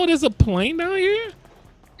actually. Yo, there's a plane down here?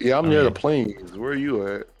 Yeah, I'm near yeah. the planes. Where are you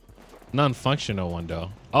at? Non-functional one, though.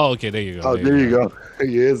 Oh, okay, there you go. Oh, there you go.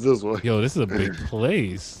 Yeah, it's this one. Yo, this is a big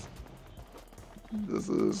place. This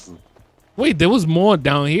is. Wait, there was more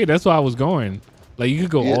down here. That's why I was going. Like, you could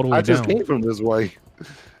go Yeah, all the way I just down. came from this way.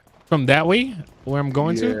 From that way? Where I'm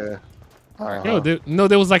going to? Yeah. Yo,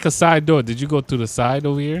 there was like a side door. Did you go through the side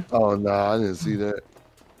over here? Oh, no, I didn't see that.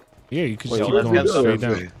 Yeah, you could Wait, just keep where's going the other straight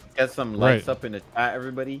down. way? Get some likes Right. up in the chat,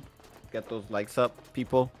 everybody. Get those likes up,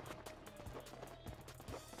 people.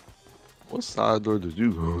 What side door did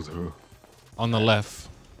you go through? On the left.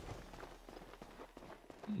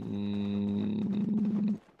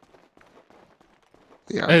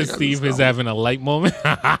 Yeah, I As think I Steve just is got having a light moment.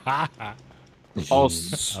 Oh,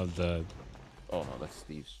 I'm dead. Oh no, that's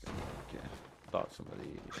Steve's stream. Okay. Thought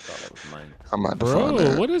that was mine. I'm about to find Bro,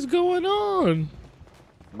 that. what is going on?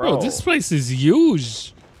 Bro, Bro. this place is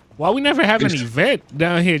huge. Why we never have an It's- event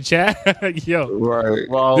down here, Chad? Yo, Right.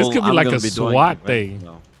 Well, this could be I'm like gonna a be doing SWAT events, thing. you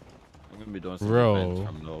know. I'm gonna be doing some Bro.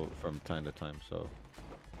 events from time to time. So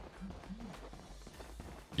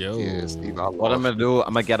Yo. Yeah, Steve, I what I'm lost. gonna do,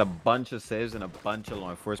 I'm gonna get a bunch of saves and a bunch of law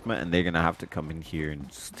enforcement, and they're gonna have to come in here and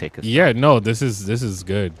just take us. Yeah, no, this is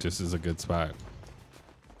good. This is a good spot.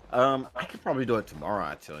 I could probably do it tomorrow,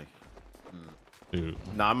 actually. Dude.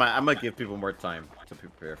 No, I'm gonna give people more time to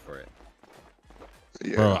prepare for it.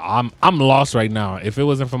 Yeah. Bro, I'm lost right now. If it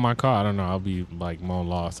wasn't for my car, I don't know. I'll be like more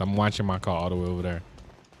lost. I'm watching my car all the way over there.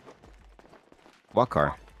 What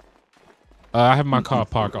car? I have my car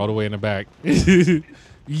parked all the way in the back.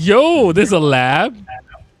 Yo, there's a lab.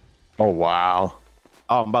 Oh, wow.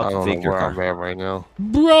 Oh, I'm about I to don't know take your where I'm car. at right now.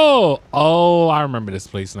 Bro. Oh, I remember this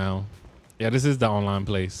place now. Yeah, this is the online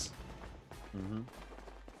place.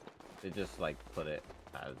 They just like put it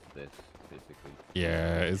as this, basically.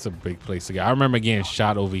 Yeah, it's a big place to go. I remember getting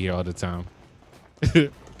shot over here all the time. That's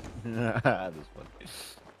funny.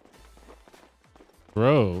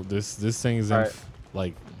 Bro, this thing is in, Alright.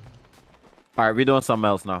 like, All right, we're doing something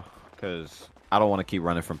else now, cause I don't want to keep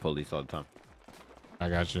running from police all the time. I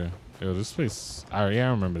got you. Yo, this place. All right, yeah,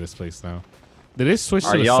 I remember this place now. Did it switch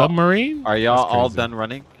Are to the y'all- submarine? Are y'all That's all crazy. done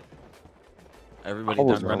running? Everybody I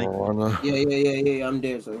was done running? never running. Yeah. I'm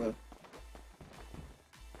there. So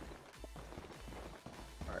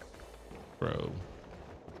Bro.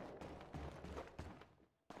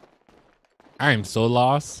 I am so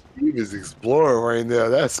lost. You just exploring right now.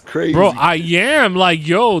 That's crazy. Bro, I am. Like,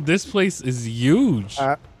 yo, this place is huge.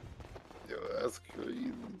 Yo, that's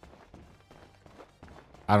crazy.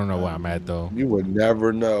 I don't know where I'm at, though. You would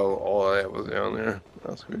never know all that was down there.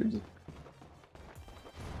 That's crazy.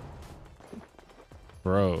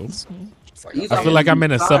 Bro. It's like He's I feel like I'm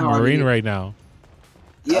in a Die submarine hard. right now.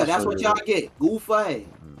 yeah, that's what y'all get. Goofy.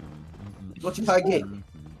 What y'all get?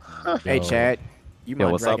 Hey, Yo. Chad. You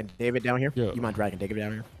mind what's up? dragging David down here? Yo. You mind dragging David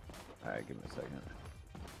down here? All right, give me a second.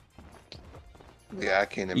 yeah, I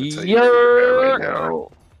can't even tell you where you're at right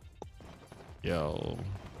now. Yo.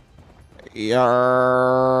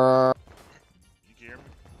 Yeah. You can hear me?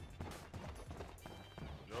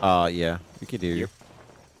 Yeah, we can hear you.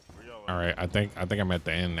 All right, I think I'm at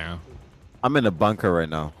the end now. I'm in a bunker right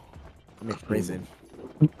now. I'm in prison.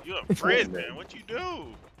 You in prison? What you do?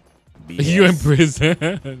 You in prison?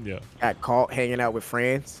 Yeah. Got caught hanging out with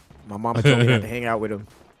friends. My mama told me not to hang out with them.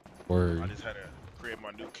 Word. I just had to create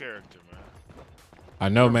my new character, man. I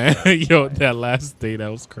know, man. Yo, that last day, that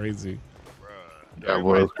was crazy. Bruh. That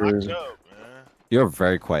was Everybody's crazy. locked up, man. You're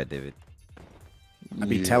very quiet, David. I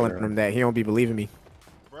be telling him that. He don't be believing me.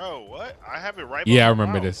 Bro, what? I have it right. Yeah, I by my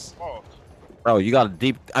remember mouth. this. Oh. Oh, you got a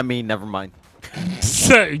deep. I mean, never mind.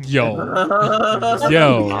 Yo.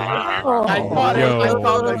 Yo. I caught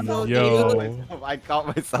it. Yo. I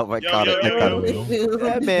caught myself. I Yo, caught yo, it. yo, I caught it.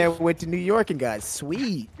 That man went to New York and got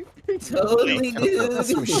sweet. Totally, dude.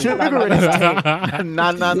 Some sugar in his tank.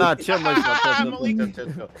 Nah. Chill,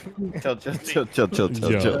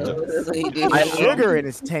 chill. I sugar in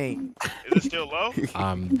his tank. Is it still low?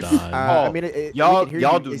 I'm done. I mean, y'all we can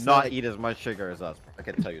hear you. do It's not like- eat as much sugar as us. I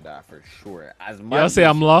can tell you that for sure. As Y'all much. say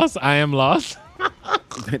I'm lost? I am lost.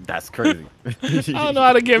 That's crazy. I don't know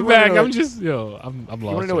how to get You wanna back. know- I'm just, I'm You want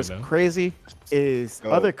lost to know what's right now. crazy? Is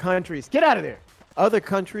Go. other countries. Get out of there. Other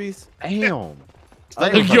countries. Damn.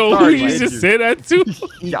 Yo, you just say that too?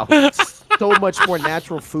 So much more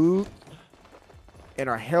natural food and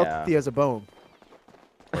are healthy as a bone.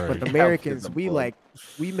 But the Americans, we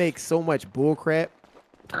make so much bull crap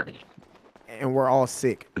and we're all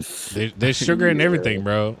sick. There's sugar in everything,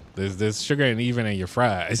 bro. There's sugar in even in your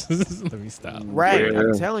fries. Let me stop. Right, Yeah.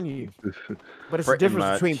 I'm telling you. But it's the Pretty difference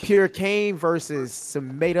much. between pure cane versus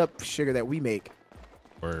some made up sugar that we make.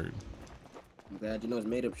 Word. I'm glad you know it's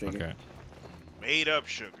made up sugar. Okay. Made up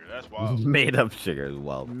sugar. That's wild. Made up sugar as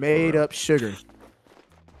well. Made up sugar.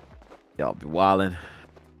 Y'all be wildin'.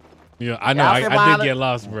 Yeah, I know. Y'all I say did violent. get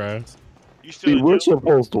lost, bro. You See, still in where's jail? your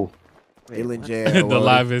postal? Still in The jail.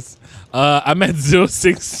 livest. I'm at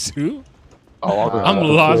 062. Oh, I'm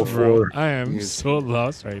lost, bro. 4-4. I am so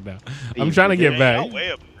lost right now. I'm trying to get Dang, back. Y'all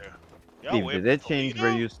way up there. Y'all Steve, way did up it change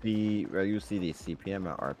Toledo? where you see the CPM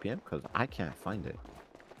and RPM? Because I can't find it.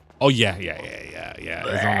 Oh yeah.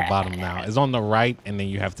 It's on the bottom now. It's on the right, and then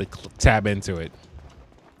you have to tab into it.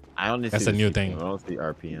 I only That's see a the new CPM, thing. I don't see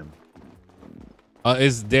RPM.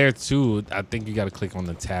 It's there too. I think you got to click on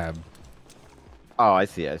the tab. Oh, I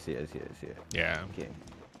see it. Yeah. Okay.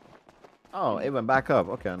 Oh, it went back up.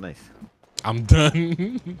 Okay, nice. I'm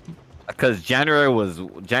done. Because January was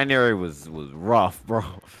rough, bro.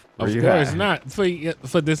 Where Of you course at? not.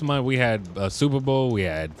 For this month, we had Super Bowl, we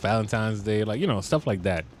had Valentine's Day, like stuff like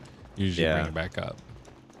that. Usually Yeah. bring it back up.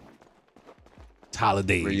 It's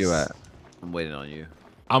holidays. Where you at? I'm waiting on you.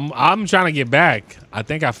 I'm trying to get back. I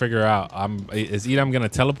think I figure out. It's either I'm gonna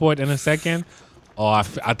teleport in a second, or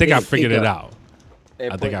I think I figured it out.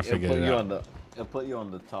 I think I figured it out. It'll put you on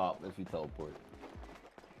the top if you teleport.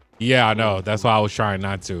 Yeah, I know. That's why I was trying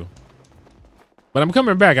not to. But I'm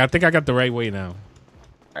coming back. I think I got the right way now. All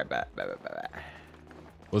right, back.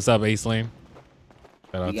 What's up, Ace Lane?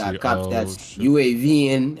 Shout out You to got you. cops Oh, that's shit.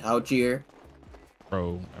 UAVing out here.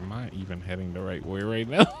 Bro, am I even heading the right way right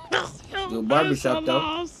now? Yo, barbershop, though.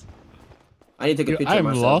 Lost. I need to take a picture I'm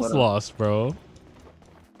of myself. lost, Hold on. lost, bro.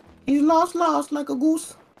 He's lost like a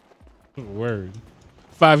goose. Word.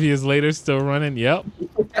 5 years later, still running. Yep.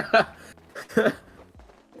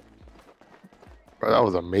 Bro, that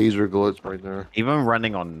was a major glitch right there. Even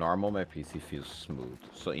running on normal, my PC feels smooth.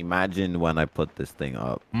 So imagine when I put this thing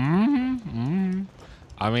up.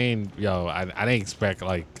 I mean, yo, I didn't expect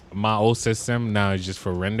like my old system now is just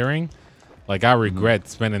for rendering. Like I regret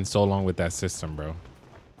spending so long with that system, bro.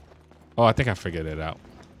 Oh, I think I figured it out.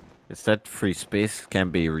 It said free space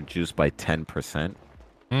can be reduced by 10%.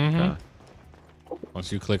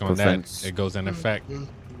 Once you click on Prevents- that, it goes in effect. Oh,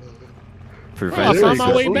 I Prevents found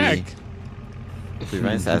my way SSD back.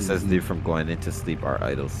 Prevents SSD from going into sleep or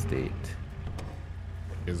idle state.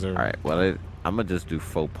 Is there? All right, well, I'm gonna just do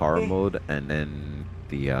full power mode and then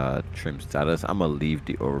the trim status. I'm gonna leave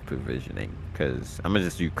the over provisioning because I'm gonna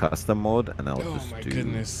just do custom mode and I'll Oh just my do.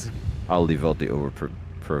 goodness. I'll leave out the over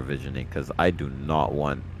provisioning because I do not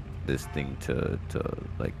want this thing to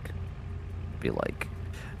like be like.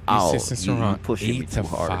 Oh, Since you around pushing me 8 to too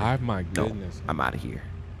hard. 5. My No, goodness. I'm out of here.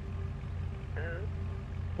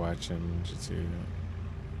 Watching GT.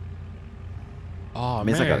 Oh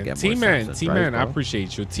Means I gotta man, get more T-Man, Samsung T-Man, drives, I bro.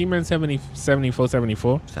 appreciate you. T-Man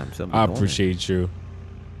 7474. Samsung, I be doing it. appreciate you.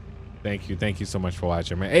 Thank you so much for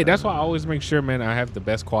watching, man. Hey, that's why I always make sure, man, I have the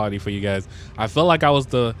best quality for you guys. I felt like I was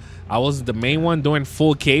the main one doing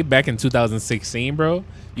full K back in 2016, bro.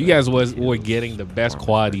 You guys were getting the best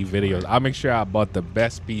quality videos. I'll make sure I bought the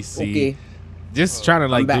best PC. Okay. Just trying to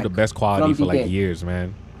like do the best quality for like years,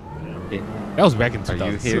 man. That was back in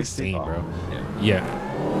 2016, bro. Yeah.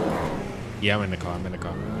 Yeah, I'm in the car.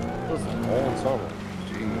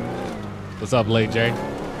 What's up, Late Jay?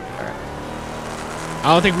 I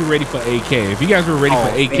don't think we're ready for AK. If you guys were ready for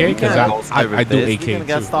AK, because I do AK too. We're gonna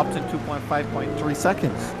get stopped in 2.5.3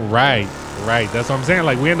 seconds. Right. That's what I'm saying.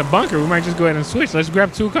 Like, we're in the bunker. We might just go ahead and switch. Let's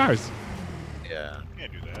grab 2 cars. Yeah.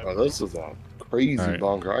 Can't do that. Oh, this is a crazy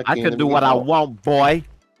bunker. I can do what I want, boy.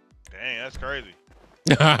 Dang, that's crazy.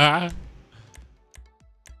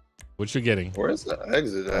 What you getting? Where's the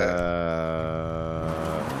exit at?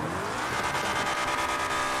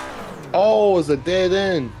 Oh, it's a dead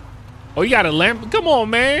end. Oh, you got a lamp? Come on,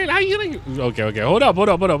 man. How you gonna... Okay. Hold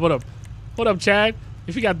up, Chad.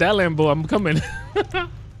 If you got that Lambo, I'm coming.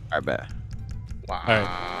 I bet. Wow. All right.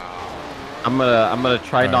 I'm gonna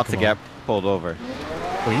try not to get pulled over.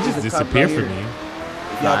 Well, you just disappeared from me.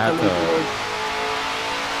 I have to.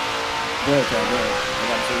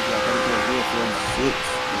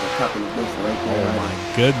 Oh my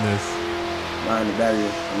goodness. Behind the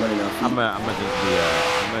barrier. I'm running out. I'm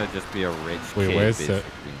gonna just be a rich Wait, kid, where's basically. that?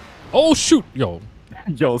 Oh shoot, yo,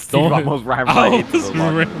 Steve almost ran right into the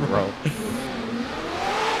ran, bro.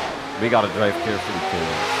 We gotta drive carefully, kids.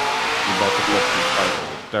 We about to go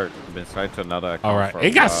through dirt. We've been straight to another. All right,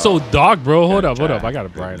 it got so dark, bro. Hold up. I gotta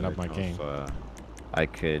brighten up my game. I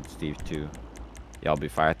could, Steve too. Y'all be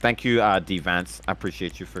fired. Thank you, D Vance. I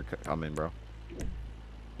appreciate you for coming, bro.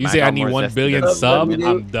 You say I need 1 billion sub?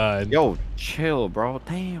 I'm done. Yo, chill, bro.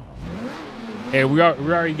 Damn. Hey,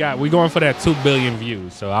 we're going for that 2 billion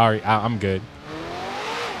views, so I'm good.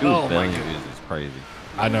 2 billion views is crazy.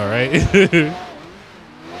 I know, right?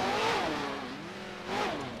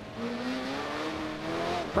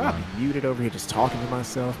 Probably muted over here just talking to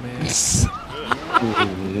myself, man.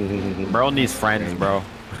 Bro needs friends, bro.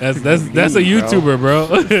 That's a YouTuber,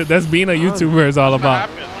 bro. That's being a YouTuber is all about.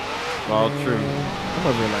 All true. I'm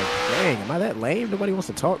over here like, dang, am I that lame? Nobody wants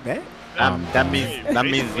to talk back? That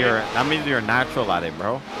means you're natural at it,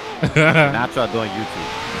 bro. You're natural at doing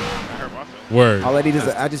YouTube. Word. All I need is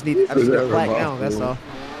I just need a black now. That's all.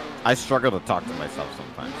 I struggle to talk to myself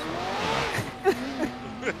sometimes.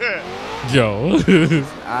 Yo.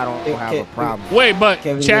 I don't have a problem. Wait, but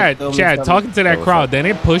Chad, talking to that crowd, then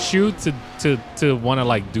it push you to want to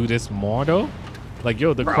like do this more though? Like,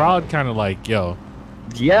 yo, the crowd kind of like, yo.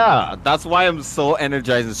 Yeah, that's why I'm so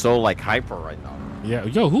energized and so like hyper right now. Yeah,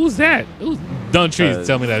 yo, who's that? Who's Dun Trees?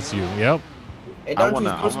 Tell me that's you. Yep. Hey, don't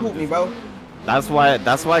scoop me, bro. That's why I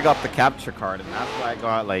got the capture card, and that's why I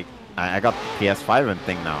got like I got the PS5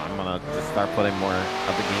 thing now. I'm gonna just start putting more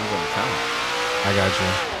other games on the channel. I got you.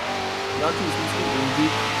 Y'all two scoop me,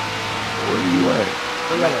 Where are you at?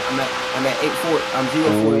 I'm at 8-4. I'm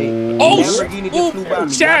 048. Oh,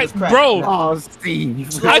 Chad, bro. Oh,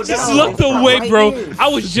 Steve. I just looked away, bro. I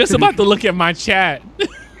was just about to look at my chat.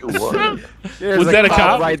 Was that a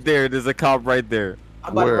cop? Right there. There's a cop right there.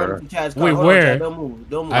 Where? Wait, where? Don't move.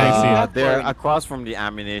 Don't move. I didn't see it. They're across from the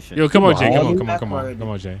ammunition. Yo, come on, Jay. Come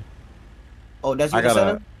on, Jay. Oh, that's your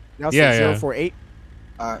setup? Yeah. 048.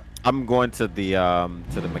 All right. I'm going to the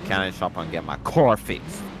mechanic shop and get my car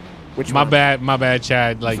fixed. My bad,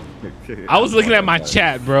 Chad. Like, I was looking at my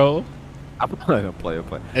chat, bro. I'm playing.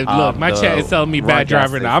 And look, my chat is telling me bad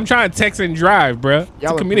driver now. I'm trying to text and drive, bro,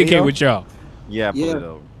 to communicate with y'all. Yeah,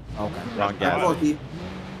 Polito. Okay. Wrong gas.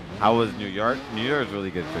 How was New York? New York is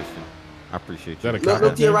really good, Christian. I appreciate you.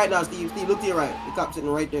 Look to your right now, Steve. Look to your right. The cop's sitting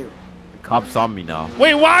right there. The cop's on me now.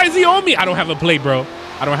 Wait, why is he on me? I don't have a plate, bro.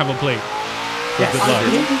 I don't have a plate. Yes,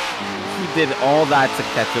 he did all that to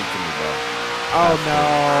catch up to me, bro. Oh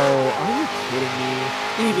no! Are you kidding me?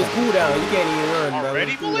 Steve, it's cool down. You can't even run, bro.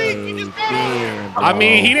 Already, Malik? He just got here. I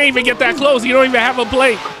mean, he didn't even get that close. He don't even have a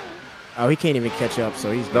plate. Oh, he can't even catch up,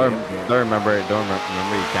 so he's don't remember you can't run.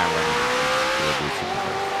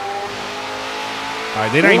 All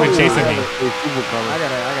right, they're not even chasing me.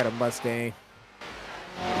 I got a Mustang.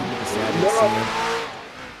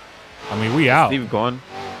 I mean, we out. Steve gone.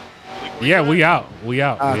 Yeah, we out.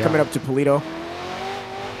 Coming up to Polito.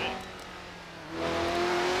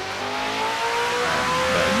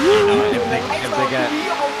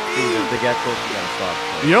 If they get close, we gotta stop.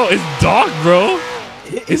 Yo, it's dark, bro.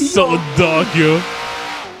 It's so dark, yo.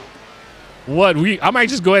 What? I might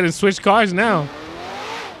just go ahead and switch cars now.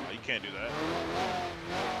 You can't do that.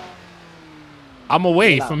 I'm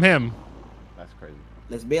away from him. That's crazy.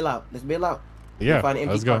 Let's bail out. Yeah,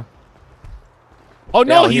 let's go. Oh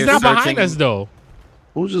no, he's not behind us though.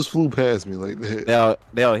 Who just flew past me like that?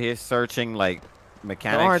 They'll he's searching like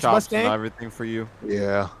mechanic shops and everything for you.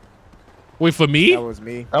 Yeah. Wait for me? That was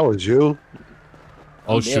me. That was you.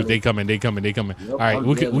 Oh shoot, they coming. Yep, all right,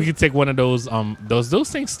 we could take one of those. Those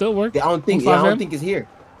things still work? I don't think it's here.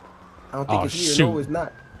 I don't think it's here. Shoot. No, it's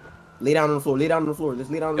not. Lay down on the floor. Lay down on the floor. Let's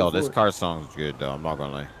lay down on the floor. Yo, this car sounds good though. I'm not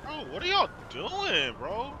gonna lie. Bro, what are y'all doing,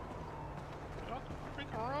 bro? Get off the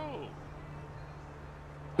freaking road.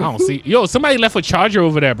 I don't see. Yo, somebody left a charger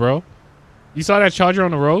over there, bro. You saw that charger on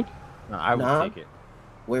the road? No, I would take it.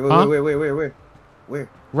 Where?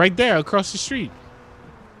 Right there, across the street.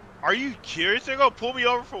 Are you curious? They're gonna pull me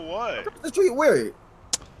over for what? The street where?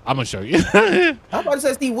 I'm gonna show you. How about to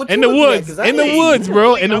say, Steve? What in the woods? In the woods,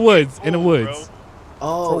 bro. In the woods. In the woods.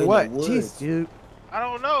 Oh, for what? Jeez, dude. I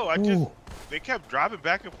don't know. They kept driving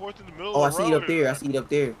back and forth in the middle Oh, of the road. I see it up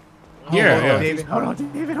there. Yeah. Hold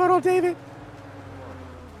on, David.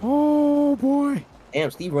 Oh boy. Damn,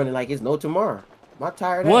 Steve running like it's no tomorrow. My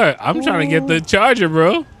tired. What? I'm trying to get the charger,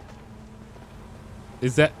 bro.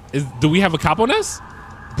 Do we have a cop on us?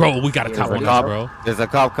 Bro, we got a cop on us, bro. There's a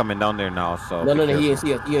cop coming down there now, so. No, he didn't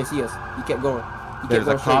see us. He kept going. There's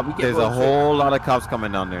a cop. There's a whole lot of cops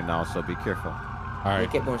coming down there now, so be careful. All right, he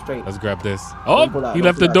kept going straight. Let's grab this. Oh, he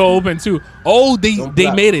left the door open too. Oh, they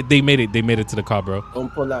made it. They made it to the car, bro.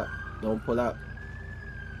 Don't pull out.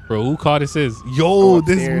 Bro, who car this is? Yo,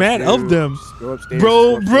 there's mad of them.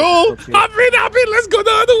 Bro. Hop in. Let's go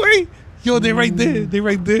the other way. Yo, they right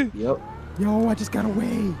there. Yep. Yo, I just got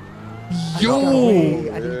away. Yo.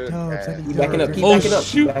 I need dubs. Keep backing up.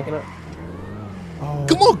 Shoot. Keep backing up. Oh.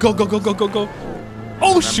 Come on, go.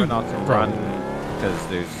 Oh, shoot. Remember not to run because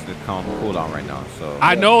there's the cool down right now. So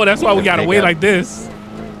I know. That's why we gotta wait like this.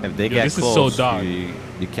 If they get this close, is so dark. You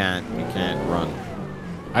can't run.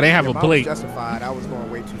 I didn't have a plate. Justified. I was going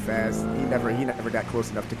way too fast. He never got close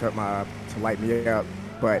enough to light me up.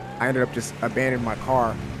 But I ended up just abandoning my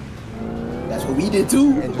car. That's what we did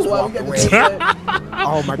too. And just walked away.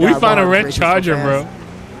 Oh my God! We found a red charger, bro.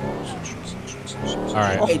 All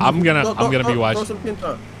right, Hey, I'm gonna be watching.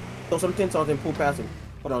 Throw some tints on and pull past him.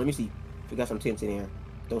 Hold on, let me see. We got some tints in here.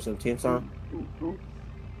 Throw some tints on.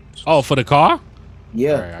 Oh, for the car?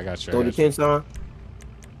 Yeah. All right, I got you. Throw the tints on.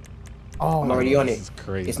 Oh, I'm already on it. This is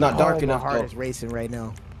crazy. It's not dark enough. My heart is racing right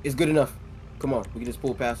now. It's good enough. Come on, we can just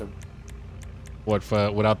pull past him. What,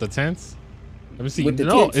 for without the tents? Let me see. With the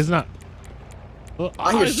No, tents. it's not. Well,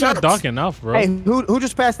 I hear it's not shots. dark enough, bro. Hey, who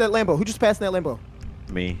just passed that Lambo? Who just passed that Lambo?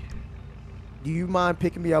 Me. Do you mind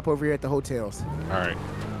picking me up over here at the hotels? All right.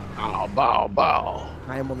 Bow.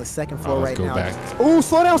 I am on the second floor let's right go now. back. Oh,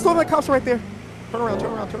 slow down, cops right there. Turn around.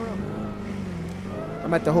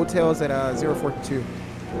 I'm at the hotels at 042.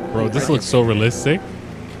 Bro, this looks so realistic.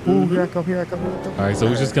 Ooh, here I come. All right, so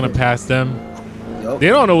we're just gonna pass them. Yep. They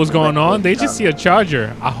don't know what's going on. They just see a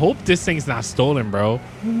charger. I hope this thing's not stolen, bro.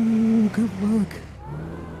 Ooh, good luck.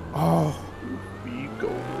 Oh.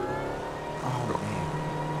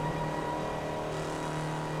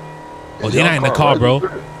 Oh, they're not in the car, bro.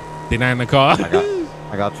 They're not in the car.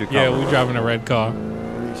 I got you. Yeah, we're driving a red car.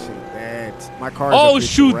 Appreciate that. My car. Oh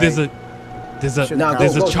shoot, there's a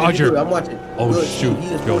Go, charger. I'm watching. Oh Good. shoot, He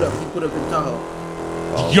just yo. put up. He put up in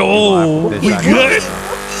Tahoe. Yo, This we guy- good?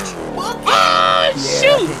 Oh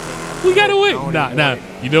shoot, we gotta wait. Nah.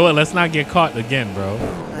 You know what? Let's not get caught again, bro.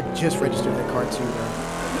 I just registered that car too, bro.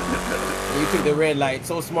 You took the red light.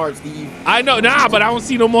 So smart, Steve. I know, but I don't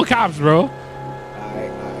see no more cops, bro. All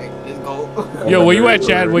right. Let's go. Yo, where you at,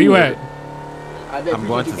 Chad? Where you at? I'm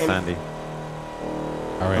going to Sandy.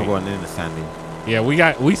 All I'm right. going into Sandy. Yeah,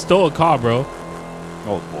 we stole a car, bro.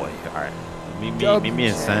 Oh boy. All right. Meet me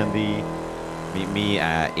in Sandy. Meet me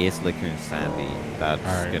at Ace Liquor in Sandy. That's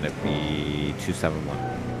gonna be 271.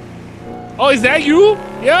 Oh, is that you?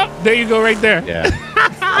 Yeah, there you go, right there. Yeah.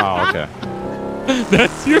 Oh, okay.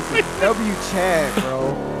 That's you. W Chad, bro.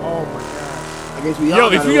 Oh my god. I guess we Yo,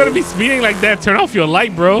 if you're gonna be speeding like that, turn off your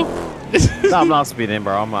light, bro. No, I'm not speeding,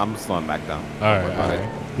 bro. I'm slowing back down. All right.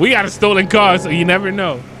 We got a stolen car, so you never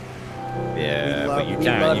know. Yeah, but you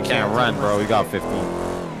can't run, bro. We got 15.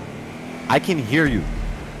 I can hear you.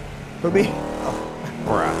 For me,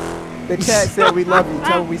 Bruh. the chat said we love you.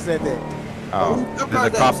 Tell him we said that. Oh,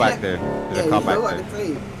 there's a cop back there. There's a cop back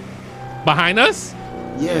there. Behind us?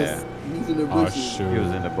 Yes. He's in the Oh bushes. shoot. He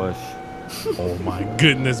was in the bush. Oh my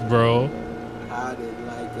goodness, bro. I didn't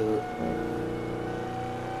like it.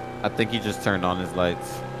 I think he just turned on his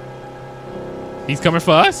lights. He's coming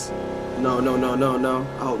for us? No. I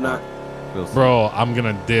hope not. We'll see. Bro, I'm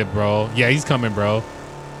gonna dip, bro. Yeah, he's coming, bro.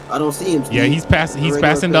 I don't see him. Steve. Yeah, he's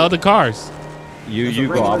passing the other cars. You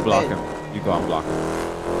go, I'll block him. You go, I'll block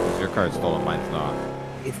him. your car is stolen, mine's not.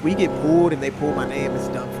 If we get pulled and they pull my name, it's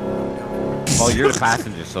done for. Well, you're the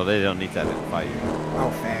passenger, so they don't need to identify you.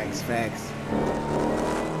 Oh, facts.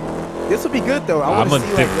 This will be good though. I want to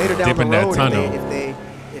see like later down the road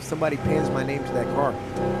if somebody pins my name to that car.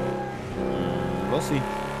 We'll see.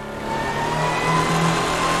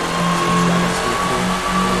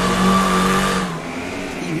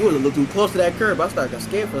 You was a little too close to that curb. I started got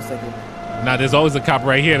scared for a second. Nah, there's always a cop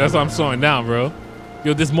right here. That's why I'm slowing down, bro.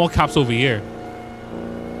 Yo, there's more cops over here.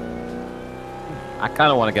 I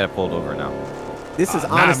kind of want to get it pulled over now. This is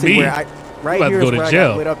honestly where I here is where I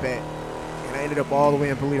got lit up at, and I ended up all the way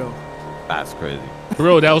in Polito. That's crazy.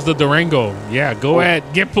 Bro, that was the Durango. Yeah, go ahead.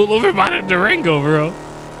 Get pulled over by the Durango, bro.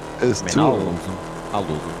 It's two. I'll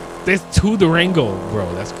lose them. There's 2 Durango,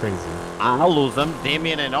 bro. That's crazy. I'll lose them.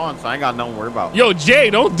 Damien and on, so I ain't got nothing to worry about. Yo,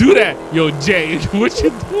 Jay, don't do that. Yo, Jay, what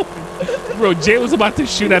you doing? Bro, Jay was about to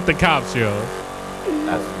shoot at the cops, yo.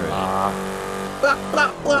 That's crazy.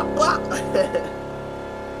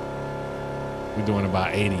 We're doing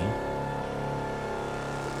about 80.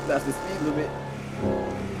 That's the speed limit.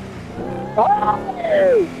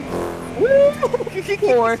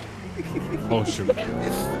 Oh, shoot.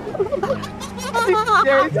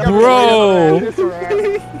 Bro.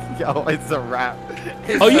 Yo, it's a wrap.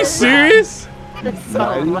 Are you serious? It's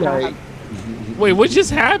a wrap. Wait, what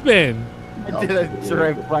just happened? I did a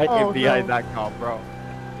trip right in behind that car, bro.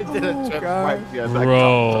 I did a trip right behind that car.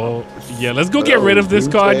 Bro. Yeah, let's go get rid of this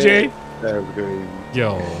car, Jay. That's crazy.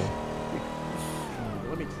 Yo.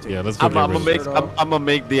 Yeah, let's go I'm gonna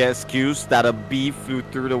make the excuse that a bee flew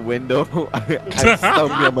through the window and stung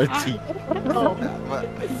me on my cheek.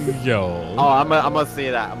 Yo. Oh, I'm gonna say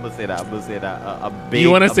that. A big, you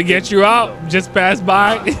want us to get you out? Just pass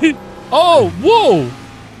by? Oh, whoa.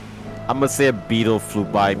 I'm gonna say a beetle flew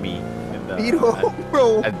by me. Beetle,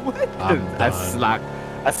 bro. I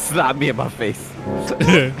slapped me in my face.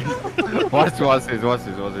 Watch this.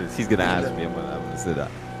 He's gonna ask me. I'm gonna say that.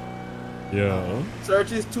 Yo. Search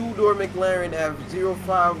his 2-door McLaren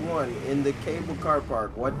F051 in the cable car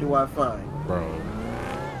park. What do I find? Bro.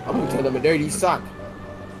 I'm gonna tell him a dirty sock.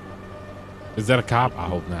 Is that a cop? I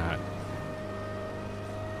hope not.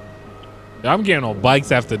 I'm getting on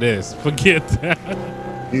bikes after this. Forget that.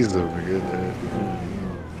 He's a forget that.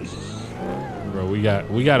 Bro, we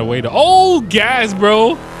got a way to. Oh, gas,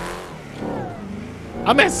 bro.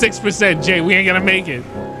 I'm at 6%, Jay. We ain't gonna make it.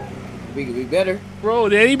 We could be better. Bro,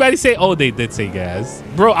 did anybody say? Oh, they did say gas.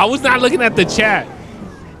 Bro, I was not looking at the chat.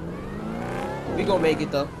 We gonna make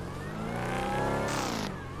it though.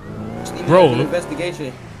 Bro,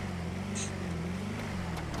 investigation.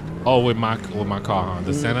 Oh, with my car, huh?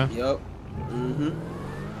 The Senna. Yep. Mhm.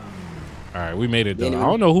 All right, we made it though. Anyway. I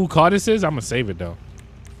don't know who car this is. I'm gonna save it though.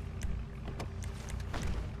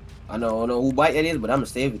 I don't know who bike that is, but I'm gonna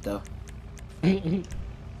save it though. I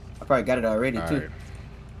probably got it already too. Right.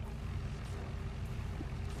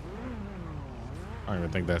 I don't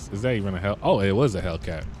even think is that even a hell? Oh, it was a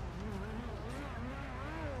Hellcat.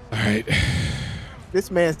 All right. This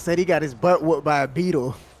man said he got his butt whooped by a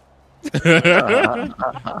beetle. I'm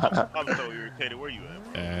so irritated. Where you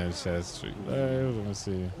at? And Chest Street. Let me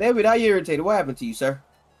see. David, how you irritated? What happened to you, sir?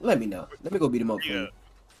 Let me know. Let me go beat him up for you.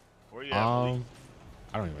 Where you at?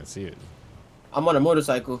 I don't even see it. I'm on a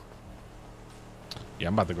motorcycle. Yeah,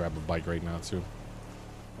 I'm about to grab a bike right now too.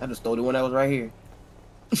 I just stole the one that was right here.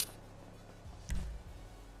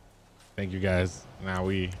 Thank you guys. Now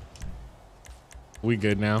we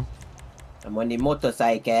good now. I'm on the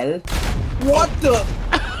motorcycle. What the?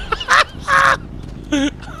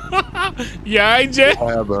 Yeah, I Jay.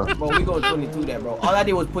 Bro, we going 22 there, bro. All I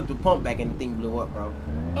did was put the pump back and the thing blew up, bro.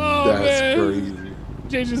 Oh, That's man. crazy.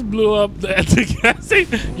 Jay just blew up at the gas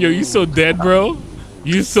station. Yo, you so dead, bro.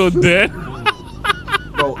 You so dead.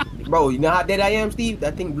 Bro, you know how dead I am, Steve?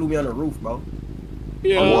 That thing blew me on the roof, bro.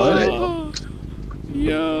 Yo.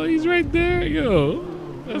 Yo, he's right there. Yo.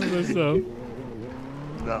 That's what's up.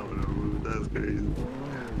 No, that's crazy.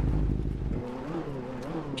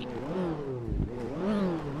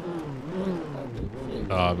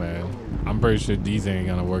 Oh, man. I'm pretty sure these ain't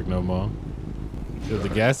gonna work no more. Yo, the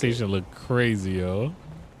gas station look crazy, yo.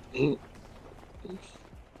 What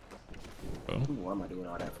am I doing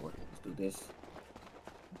all that for? Let's do this.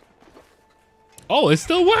 Oh, it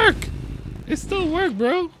still work. It still work,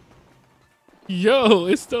 bro. Yo,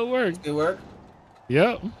 it still works. It work?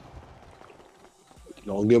 Yep.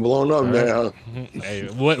 Don't get blown up now. Hey,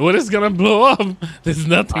 what is gonna blow up? There's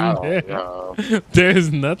nothing there.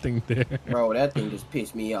 There's nothing there. Bro, that thing just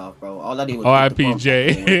pissed me off, bro. All I did was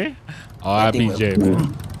R.I.P.J. R.I.P.J.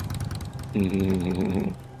 man.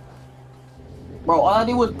 Bro, all I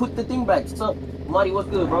did was put the thing back. What's up? Marty, what's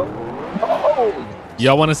good, bro? Oh.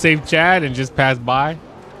 Y'all want to save Chad and just pass by?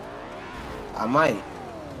 I might.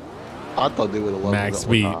 I thought they would have loved Max it.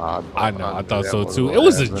 speed. I know. I thought so too. It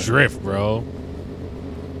was a drift, bro.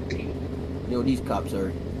 Yo, these cops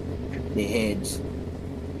are their heads.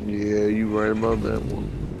 Yeah, you right about that one.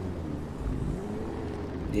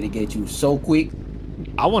 Did it get you so quick?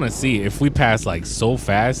 I want to see if we pass like so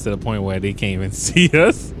fast to the point where they can't even see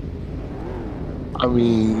us. I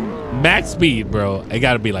mean, max speed, bro. It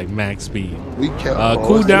got to be like max speed. We can't.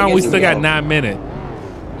 Cool down. We still got 9 minutes.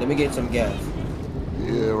 Let me get some gas.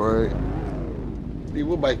 Yeah, right. Hey,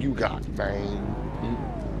 what bike you got, man?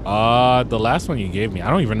 The last one you gave me. I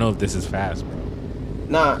don't even know if this is fast, bro.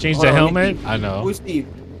 Nah. Change the helmet. I know. Who's Steve?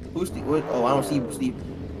 Who's Steve? Oh, I don't see Steve.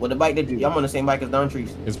 Well, the bike that I'm on the same bike as Don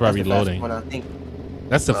Trees. It's probably loading. One, I think.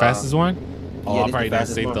 That's the fastest one. Oh, yeah, I probably didn't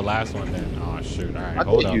save one. the last one then. Oh shoot! All right, I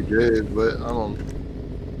hold think up. you did, but I don't.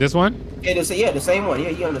 This one? Yeah, the same one. Yeah,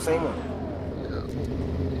 you on the same one.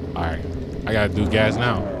 Yeah. All right, I gotta do gas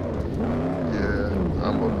now. Yeah,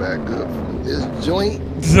 I'm gonna back up from this joint.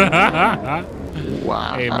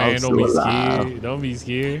 Wow. Hey man, don't be scared. Don't be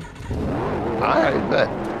scared. I bet.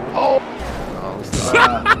 Oh.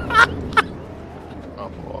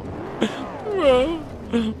 Bro.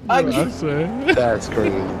 I swear. That's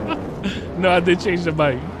crazy. No, I did change the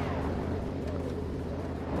bike.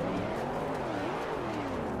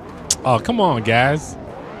 Oh, come on, guys.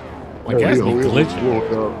 My gas be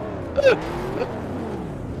glitching.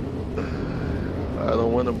 I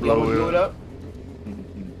don't want to blow it up.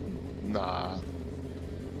 Nah.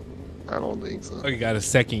 I don't think so. Oh, you got a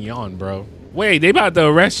second yawn, bro. Wait, they about to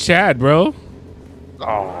arrest Chad, bro.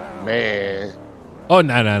 Oh, man. Oh,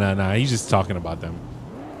 nah. He's just talking about them.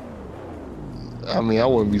 I mean, I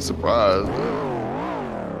wouldn't be surprised.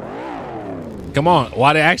 Come on,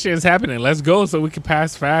 while the action is happening, let's go so we can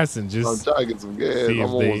pass fast and just I'm trying to get some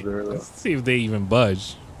gas. See if they even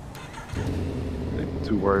budge.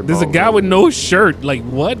 Too worried. There's a guy with no shirt. Like,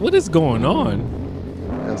 what? What is going on?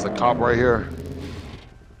 There's a cop right here.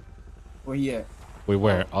 Where he at? Wait,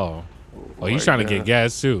 where? Oh, he's trying to get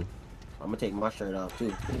gas too. I'm gonna take my shirt off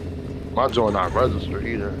too. My joint not registered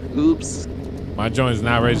either. Oops. My joint is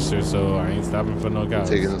not registered, so I ain't stopping for no guys.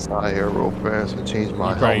 Taking this high here real fast and change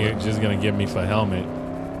my probably helmet. just gonna give me for helmet.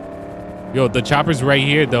 Yo, the chopper's right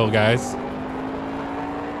here though, guys.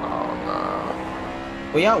 Oh no.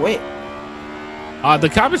 Well, yeah, wait. The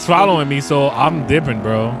cop is following me, so I'm dipping,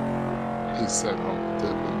 bro. He said I'm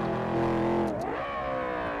dipping.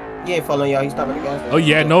 He ain't following y'all. He's stopping the gas. Oh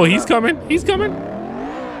yeah, no, he's coming. He's coming.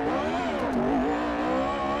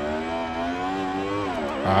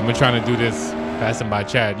 I'm gonna try to do this passing by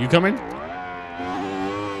Chad. You coming?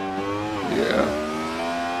 Yeah.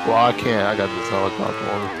 Well, I can't. I got this helicopter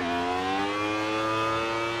on me.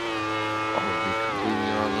 I'm gonna be completely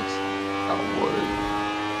honest. I would.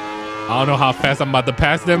 I don't know how fast I'm about to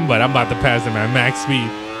pass them, but I'm about to pass them at max speed.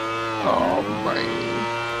 Oh man.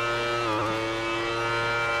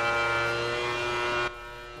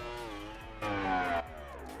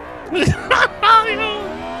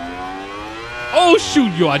 Oh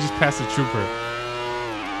shoot, yo, I just passed a trooper.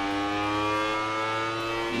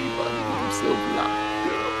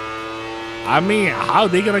 I mean, how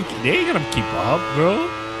they ain't gonna keep up, bro?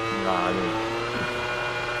 Nah,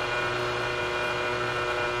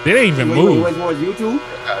 they didn't even move.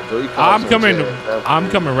 I'm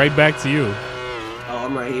coming right back to you. Oh,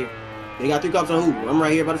 I'm right here. They got 3 cops on who? I'm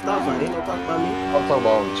right here by the stop sign. They ain't no talking about me. I'm talking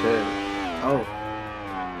about on Chad. Oh.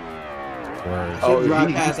 Word. Oh, drive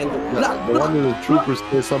past and one of the troopers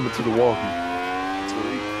said something to the walkie.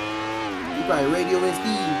 You probably radioing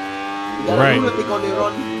Steve. Right.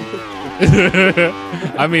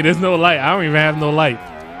 I mean, there's no light. I don't even have no light.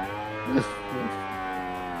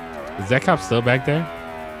 Is that cop still back there?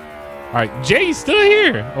 All right, Jay's still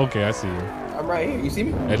here. Okay, I see you. I'm right here. You see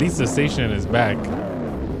me? At least the station is back.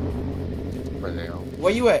 Right now.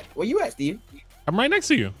 Where you at? Where you at, Steve? I'm right next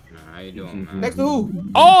to you. How you doing, man? Next to who?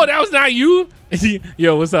 Oh, that was not you.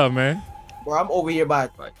 Yo, what's up, man? Bro, I'm over here by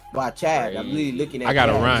Chad. I'm literally looking at. I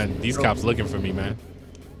gotta run. These cops looking for me, man.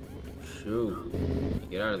 Shoot.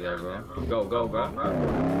 Get out of there, bro. Go, bro.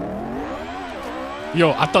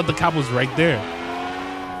 Yo, I thought the cop was right there.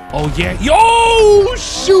 Oh yeah. Yo,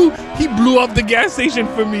 shoot! He blew up the gas station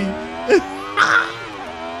for me.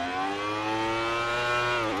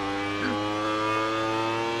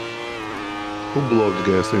 Who blew up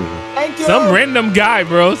the gas station? Thank you. Some random guy,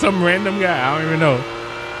 bro. Some random guy. I don't even know.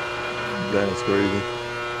 That's crazy.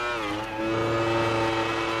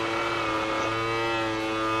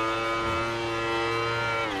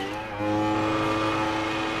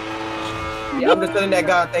 Yo, I'm just telling that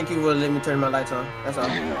guy, thank you for letting me turn my lights on. That's all.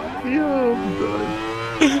 Yo, I'm done.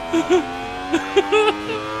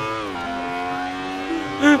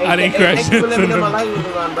 I didn't crash Thank you for letting me into know my them. light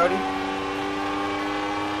was on, Brody.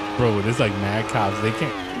 Bro, there's like mad cops. They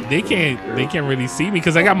can't really see me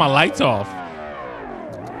because I got my lights off. Oh,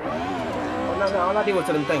 no, all I did was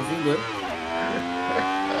tell him thanks. You good?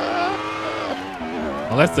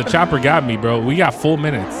 Unless the chopper got me, bro. We got 4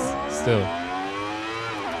 minutes still.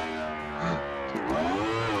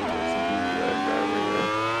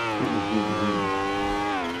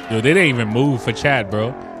 Yo, they didn't even move for Chad,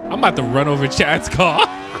 bro. I'm about to run over Chad's car.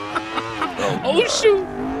 Oh, shoot.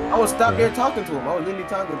 I was stopped there talking to him. I was literally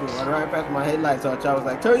talking to him. I ran past my headlights on. I was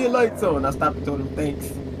like, turn your lights on. I stopped and told him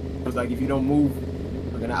thanks. I was like, if you don't move,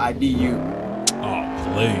 we're going to ID you. Oh,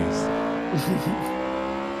 please.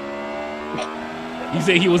 You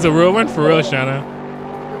say he was a real one? For real, Shana?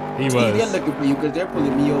 He was. They're looking for you because they're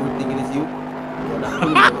pulling me over thinking it's you. They're not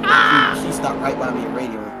pulling me over. She stopped right by me and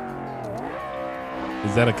radio.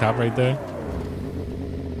 Is that a cop right there?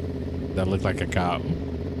 That looked like a cop.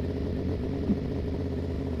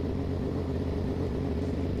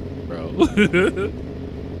 Bro.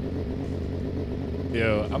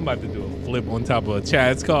 Yo, I'm about to do a flip on top of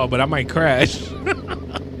Chad's car, but I might crash.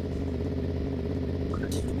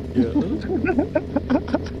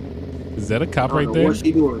 Is that a cop right there? What's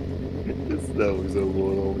she doing? That was a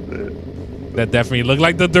one over there. That definitely looked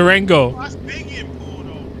like the Durango. Why's Big getting pulled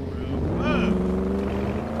over, bro?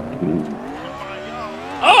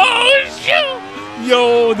 Oh, shoot!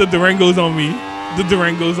 Yo, the Durango's on me. The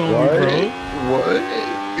Durango's on me, bro. What?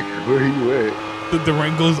 Where you at? The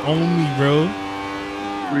Durango's on me, bro.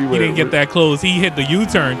 Where you He at? didn't get that close. He hit the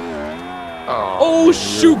U-turn. Oh, Oh,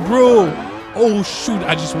 shoot, bro. Oh, shoot.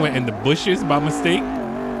 I just went in the bushes by mistake.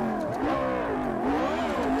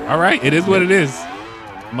 All right. It is what it is.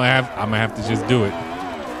 I'm gonna have to just do it.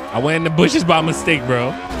 I went in the bushes by mistake,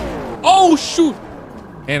 bro. Oh, shoot.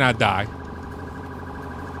 And I died.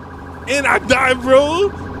 And I died,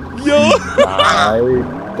 bro. Yo.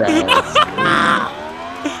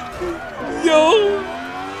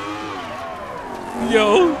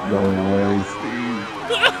 Yo. No way, Steve.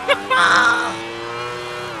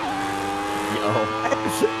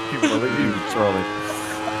 You believe you trolling.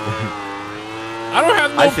 I don't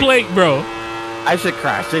have no plate, bro. I should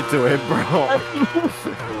crash into it, bro.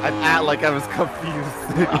 I'd act like I was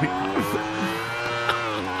confused.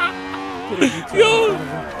 Yo,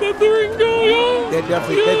 that Durango, yo. They're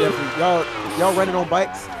definitely. Y'all running on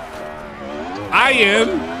bikes? I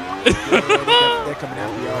am. They're coming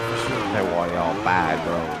after y'all for sure. They want y'all bad,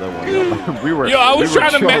 bro. They want y'all bad. We were. Yo, I was we were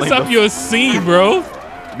trying to mess trolling up your scene, bro.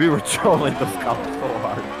 We were trolling those cops so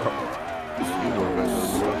hard,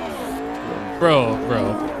 Bro.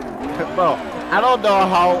 Bro, I don't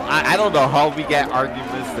know how we get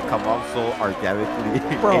arguments to come up so organically.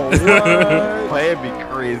 Bro, what? But it'd be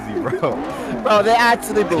crazy, bro. Bro, they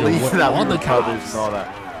actually believe that all we the were brothers cops. and all that.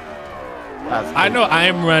 That's I know. I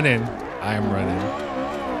am running.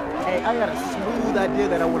 Hey, I got a smooth idea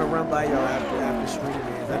that I want to run by y'all after streaming.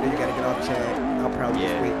 I know you got to get off chat. I'll probably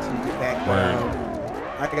just wait till you get back.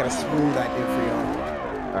 I got a smooth idea for y'all.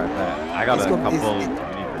 All right, I got a couple.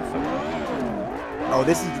 Oh,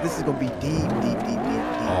 this is gonna be deep.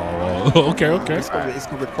 Oh, okay. It's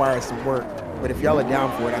gonna require some work, but if y'all are down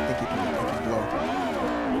for it, I think it can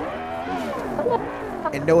blow.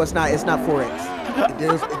 And no, it's not 4X. It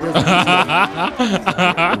deals with I'm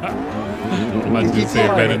about to say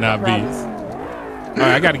it better not be. All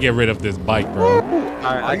right, I got to get rid of this bike, bro. All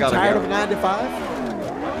right, Are you tired of 9 to 5?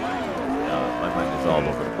 My mind is all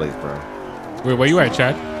over the place, bro. Wait, where you at,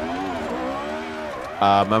 Chad?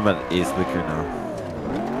 My mind is liquor now.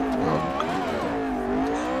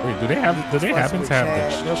 Wait, do they happen to have the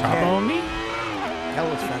chopper on me? That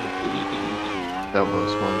was funny. That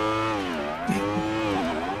was fun.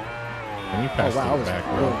 Let me pass wow, this back,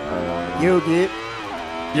 bro. You get.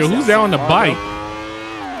 Yo, who's there on the bike?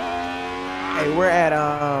 Hey, we're at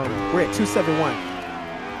 271.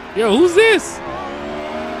 Yo, who's this?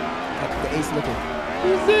 The ace looking.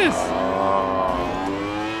 Who's this?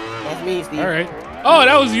 That's me, Steve. All right. Oh,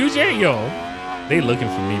 that was you, Jay? Yo, they looking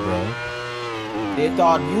for me, bro. They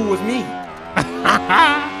thought you was me.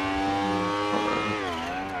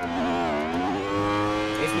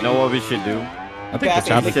 You know what we should do? I think the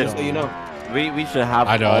chopper. So you know. We should have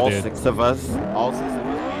all 6 of us be like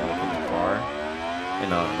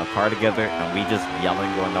in a car together, and we just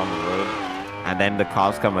yelling going down the road, and then the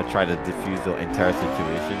cops come and try to defuse the entire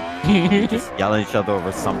situation. Just yelling at each other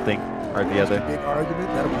over something or the other. Big argument.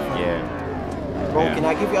 That'll be fun. Yeah. Bro, can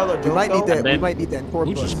I give y'all a joke? We might need that. then- We might need that tour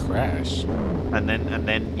Who bus. just crashed? And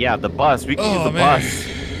then, yeah, the bus. We can use the bus.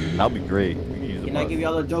 That'd be great. We can use the Can bus. I give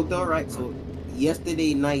y'all a joke though, right? So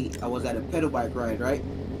yesterday night I was at a pedal bike ride, right?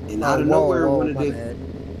 And Oh, out of whoa, nowhere, whoa,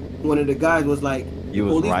 one of the guys was like, You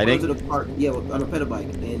was police riding? pulled to the park, yeah, on a pedal bike,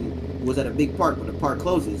 and was at a big park, but the park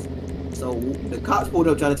closes. So the cops pulled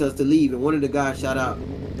up trying to tell us to leave, and one of the guys shout out,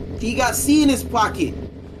 he got C in his pocket.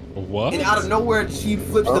 What? And out of nowhere, she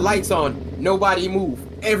flips the lights on. Nobody move.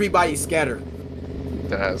 Everybody scatter.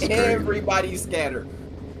 That's crazy. Everybody scatter.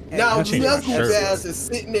 Now I changed my Knuckles shirt. ass is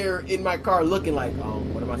sitting there in my car looking like,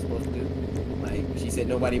 what am I supposed to do? Like, she said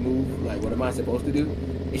nobody move. Like, what am I supposed to do?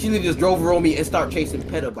 And she literally just drove around me and started chasing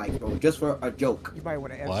pedal bikes, bro, just for a joke. You might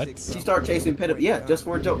want to What? F6. She started chasing pedal, yeah, just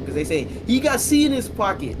for a joke, because they say he got C in his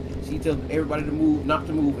pocket. She told everybody to move, not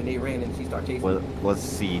to move, and they ran and she started chasing. What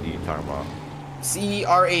seed are you talking about?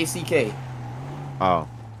 CRACK. Oh.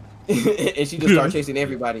 And she just started chasing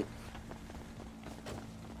everybody.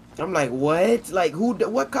 I'm like, what? Like,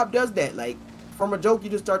 what cop does that? Like, from a joke, you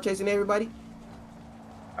just start chasing everybody?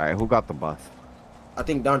 All right, who got the bus? I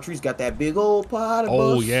think Don Treese got that big old pot of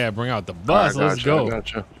Oh bus. yeah, bring out the bus. Alright, Let's gotcha, go.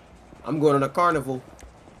 Gotcha. I'm going on a carnival.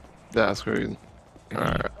 That's crazy. All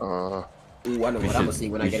right. Ooh, I know what I'm gonna see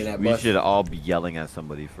when I get in that We bus. should all be yelling at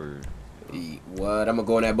somebody for. What? I'm gonna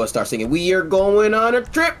go in that bus, start singing. We are going on a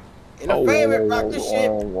trip in a favorite rocket ship.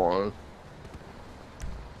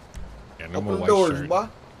 Yeah, no Open more the white doors, shirt. boy.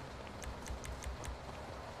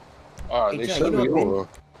 Alright, Hey, they Chad, should you know be what I mean? over.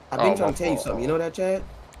 I've been Oh, trying my to tell you fault. something. You know that, Chad?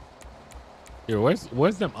 Here,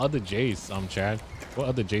 where's them other J's, Chad? What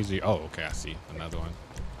other J's are you? Oh, okay, I see another one.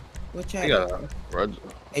 What, Chad?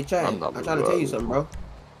 Hey, Chad, I'm not I'm trying to tell you something, bro.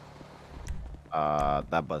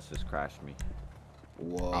 That bus just crashed me.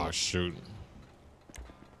 Whoa. Oh shoot.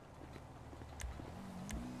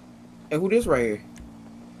 Hey, who this right here?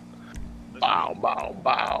 Bow, bow,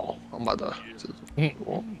 bow. I'm about to.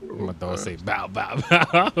 I'm about to say bow, bow,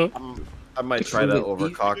 bow. I might try to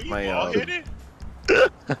overcock my. Ball-headed?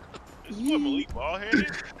 Is what, Malik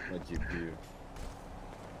ball-headed? my GPU.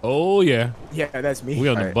 Oh yeah. Yeah, that's me. We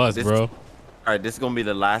on the Alright, bus, this- bro. All right, this is gonna be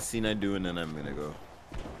the last scene I do, and then I'm gonna go.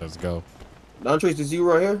 Let's go. Don Trace, is you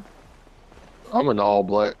right here? I'm in all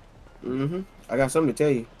black. Mm-hmm. I got something to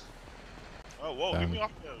tell you. Oh, whoa, get me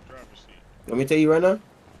off the driver's seat. Let me tell you right now?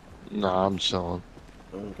 Nah, I'm chilling.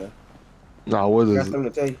 Okay. Nah, what I got is it?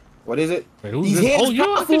 something to tell you. What is it? Wait, who's These this? hands Oh, yo, I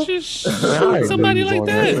powerful. could just I shoot already somebody knew he like was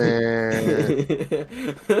on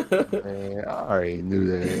that. Man, I already knew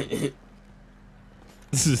that.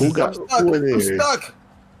 Who Who got stuck. who in I'm there? stuck.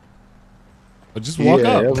 Just walk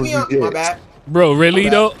Yeah, up. that Let me was up. the My kid. bad. Bro, really My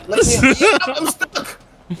though? bad. Let me up. Yeah, I'm stuck.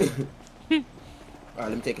 All right,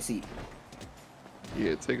 let me take a seat.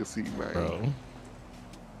 Yeah, take a seat, man. Bro.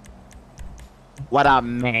 What up,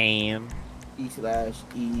 man?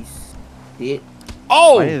 E/East hit.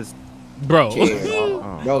 Oh, Why is bro.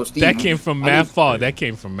 Oh. Bro, Steve. That came from I mad need- far. That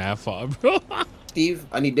came from mad far, bro. Steve,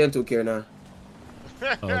 I need dental care now.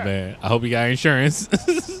 Oh man, I hope you got insurance.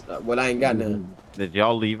 Well, I ain't got none. Did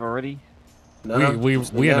y'all leave already? No,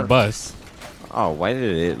 we in a bus. Oh, why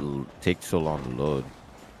did it take so long to load?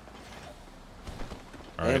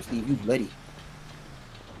 All Damn, right. Steve, you bloody.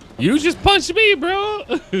 You just punched me, bro.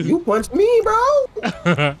 You punched me, bro.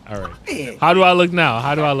 All right. Man. How do I look now?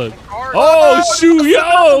 How do I look? Oh shoot,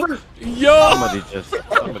 yo. Somebody just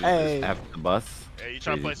Hey. effed the bus. Hey, you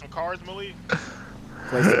trying to play some cards, Malik?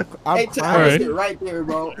 I'm Hey, crying. Chad, Alright. sit right there,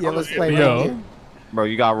 bro. Yeah, let's play Yo. right here. Bro,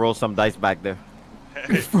 you gotta roll some dice back there.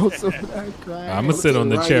 Bro, so I'm crying. I'm gonna sit on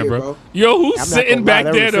the right chair, here, bro. bro. Yo, who's I'm not sitting gonna back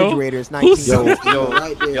lie, that there though? refrigerator is Who's Yo, 19. yo,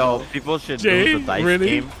 Right there, yo, bro. people should Jay, lose the dice really?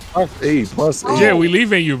 game. Plus E, plus E. Yeah, we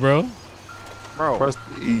leaving you, bro. Bro, Press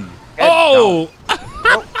E. Oh,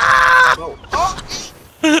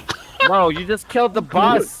 bro, you just killed the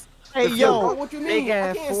bus. Hey, Bro, yo. what you mean? Big I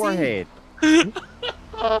ass can't forehead.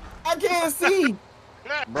 I can't see.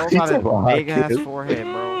 Bro, He's got a a big ass kid. forehead,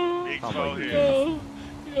 bro. Big Oh my forehead.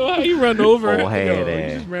 yo, how you run over? Full head Yo, you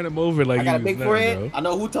ass. just ran him over like I got a he big was forehead. nothing, I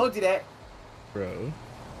know who told you that. bro.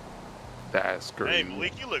 That's Hey, crazy.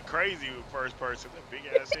 Malik, you look crazy with first person. That big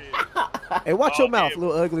ass head. Hey, watch your Oh, mouth, yeah.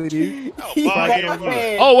 little ugly dude. Oh, He bald got head, my bro.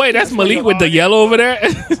 head. Oh wait, that's Malik with the yellow over there.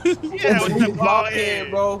 Yeah, with the bald Bald head,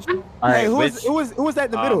 head, bro. All Hey, right, who which, was that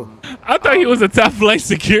in the middle? I thought he was a top flight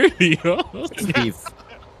security. Yo, Steve,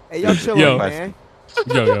 Hey, y'all chilling, Yo. man.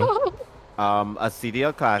 yo. a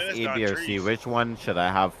CDL class That's A, not B, or C. trees. Which one should I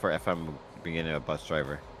have for if I'm beginning a bus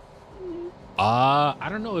driver? I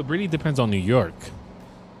don't know. It really depends on New York.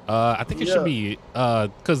 I think it should be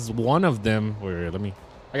because one of them. Wait,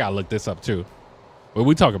 I gotta look this up too. Well,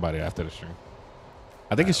 we talk about it after the stream.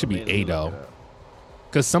 I think it should be A though.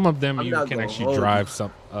 Because some of them I'm you not can gonna actually hold drive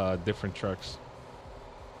some different trucks.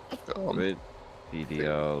 With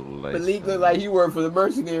PDL Malik look like he worked for the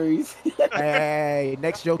mercenaries. Hey,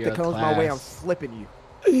 next joke that comes my way, I'm flipping you.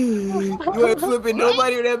 You ain't flipping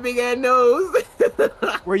nobody with that big ass nose.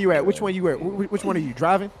 Where you at? Which one you at? Which one are you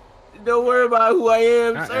driving? Don't worry about who I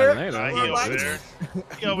am, Not sir. Atlanta. He over there.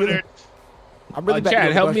 He over there. I'm really back Chad,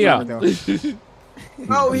 to help me out.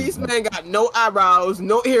 Oh, he's man got no eyebrows,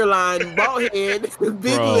 no hairline, bald head, big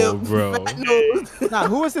lips, fat nose. Nah,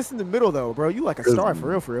 who is this in the middle though, bro? You like a star for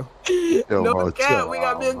real, for real. No cap, we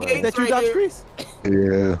got Bill Gates Is that you, right Dr. here. Chris?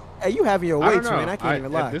 Yeah. Hey, you having your I way, don't know. man. I can't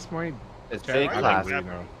even lie. At this point, It's Chad, A I class. think we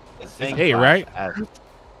know. It's A, right?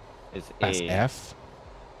 It's That's A. F.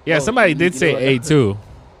 Yeah, Oh, somebody did you say know A what? too.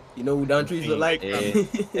 You know who Don Trees look like?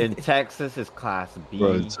 In Texas, it's class B.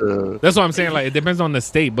 But, That's what I'm saying. Like, it depends on the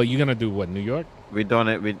state, but you're gonna do what? New York? We done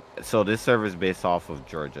it. So this server is based off of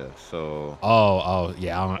Georgia. So Oh,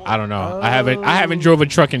 yeah. I don't know. I haven't drove a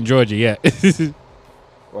truck in Georgia yet.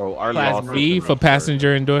 well, our Class law B system for is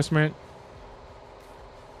passenger endorsement.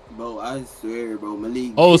 Bro, I swear, bro,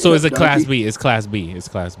 Malik. Oh, so it's a Don class Trees- B. It's class B. It's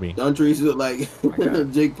class B. Don Trees look like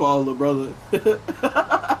Jake Paul, little brother.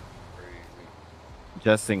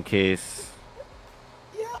 just in case.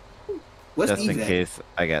 What's Just in Steve at? case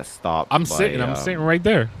I get stopped. I'm by, I'm sitting right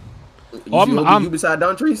there. You, I'm you beside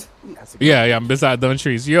Don Trees? Yeah, I'm beside Don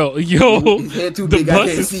Trees. Yo, His head too the big, I bus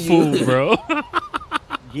can't is see you. full, bro.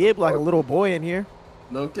 Gib like a little boy in here.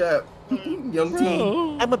 No cap. Young teen.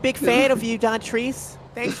 Bro. I'm a big fan of you, Don Trees.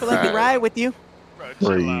 Thanks for letting me ride with you.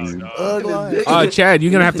 Bro, chill out, dog. Chad,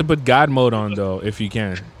 you're gonna have to put God mode on though, if you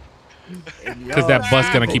can, because that bus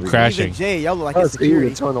gonna keep crashing. Jay, y'all look like That's easy security.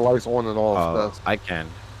 to turn the lights on and off. That's I can.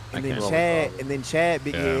 And I then can. Chad,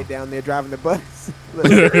 big Yeah. head down there driving the bus.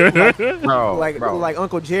 Bro, like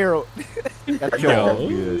Uncle Gerald. That's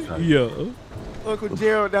Yo. Uncle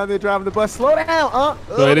Gerald down there driving the bus. Slow down,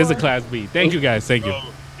 So it is a class B. Thank you guys. Thank you. Bro,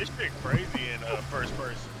 this shit crazy in first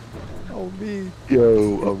person. Oh me.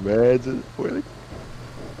 Yo, imagine.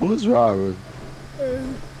 Who's driving?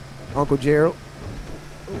 Uncle Gerald.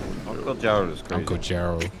 Uncle Gerald is crazy. Uncle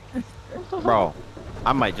Gerald. Bro,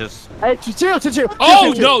 I might just. Hey, chill.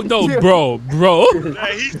 Oh no, bro.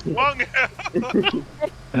 Hey, he swung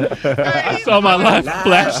I saw my life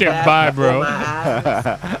flashing by, bro.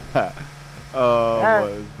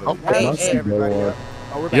 Hey, everybody.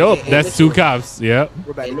 Oh, we're back. Yup, Hey, that's listen. two cops. Yep.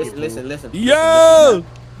 We're back. Hey, listen. Yo.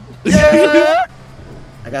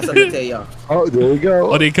 I got something to tell y'all. Oh, there we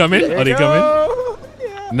go. Are they coming?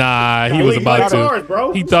 Nah, he was about to. Cars,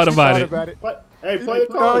 bro. He thought about it. What? Hey, play the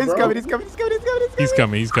cars, He's bro. coming.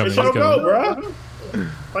 He's coming. Show go, bro.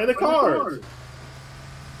 Play the cars.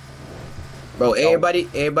 Bro, everybody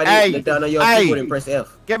Hey, look down on your hey. keyboard and press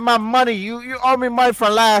F. Get my money. You owe me money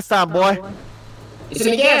from last time, boy. It's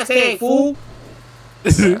in the gas tank, fool.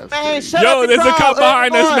 Man, shut Yo, up the there's a crowd. cop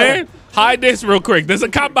behind us, Boy. man. Hide this real quick. There's a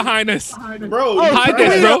cop behind us. Bro, Hide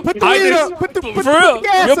this, bro. Put the Hide weed this. up. Put the For real.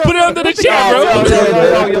 gas Yo, up. put it under the chair, Yo, bro.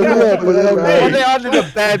 Put it under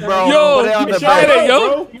the bed, bro. Yo, Put it under the hide bed. it,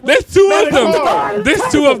 yo. There's two of them. There's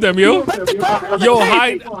two of them, yo. Yo,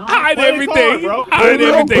 hide everything. Hide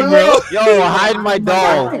everything, bro. Yo, hide my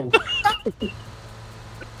dog.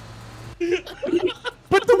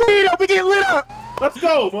 Put the weed up. We get lit up. let's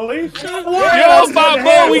go, Malik. Yo,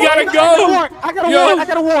 Bobo, we gotta go. I got a Yo. warrant. I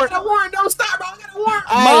got a warrant. Don't stop, bro. I got a warrant.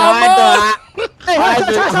 Mama. Hey,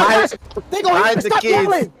 they gonna hide hit the Stop kids.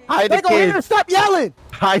 yelling. Hide They the gonna hit her. kids. Stop yelling.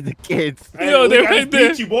 Hide the kids. Yo, they're right there.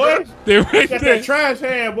 Beat you, boy. They're right Got there. that trash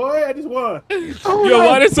hand, boy. I just won. Yo,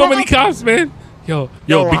 why there's so many cops, man? Yo,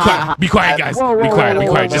 be quiet. Be quiet, guys. Be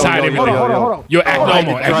quiet. Just hide everything. Hold on. Yo, act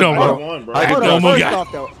normal. Act normal. Won, bro. Act normal, guy.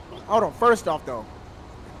 Hold on. First off, though,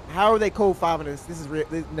 how are they code 5 in this? This is real.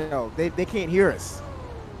 No, they can't hear us.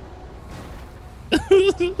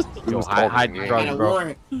 Yo, hide the I got drugs, a bro.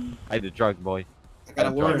 warrant. Hide the drugs, boy. I got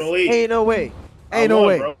a warrant. Malik. Ain't no way. I Ain't no won,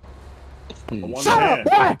 way. bro. I won the Shut up,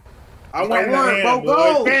 hand. boy. I won the warrant, hand, bro.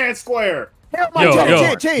 boy. Go. Fair and square. Help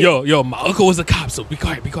my chill. Yo, my uncle was a cop, so be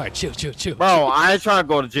quiet. Chill. Bro, I ain't trying to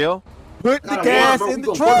go to jail. Put the Got a gas warrant, bro. in We the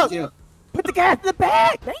gonna truck. fuck you. Put the gas in the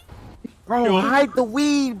bag, man. Bro, hide the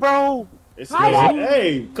weed, bro. It's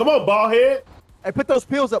hey, come on, ball head. Hey, put those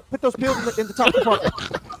pills up. Put those pills in the top compartment.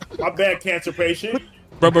 My bad, cancer patient.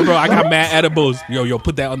 Bro, I got mad edibles. Yo,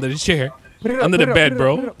 put that under the chair. Put it up, Under put the it up, bed, put it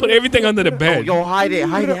bro. up, put it up, Put everything under the bed. Yo, hide it.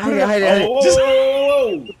 Oh,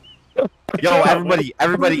 whoa. Yo, everybody,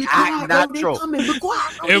 act natural.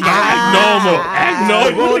 Everybody act normal. Act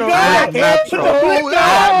normal. Act natural. Act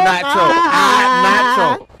natural. Act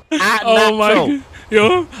natural. Act Oh my natural. God.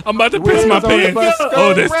 Yo, I'm about to piss my pants.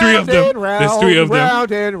 Oh, there's 3 of them. There's 3 of them. Round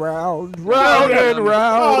and round, round and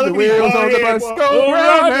round. The wheels on the bus go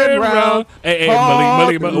round and round. Hey,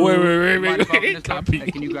 Malik, wait. Copy.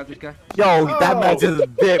 Can you grab this guy? Yo, that match is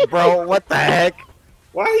big, bro. What the heck?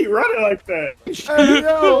 Why are you running like that? Hey,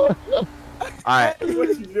 yo. Alright. What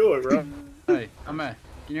you doing, bro? Hey, I'm at.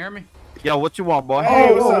 Can you hear me? Yo, what you want, boy?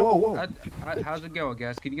 Hey, what's up? How's it going,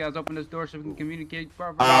 guys? Can you guys open this door so we can communicate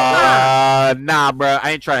properly? Nah, bro.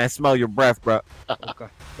 I ain't trying to smell your breath, bro. Okay,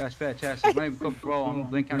 that's fantastic. My name is Coach Bro.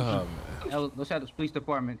 I'm Link County. Los Angeles Police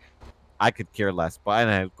Department. I could care less, but I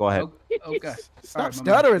know. Go ahead. Okay. Stop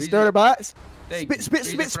stuttering, stutterbots.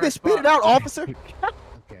 Spit it out, officer.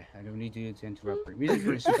 Okay, I don't need you to interrupt me. Reason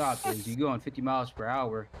for the stop is you going 50 miles per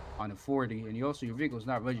hour on a 40, and your vehicle is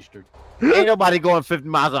not registered. Ain't nobody going 50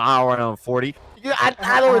 miles an hour on 40.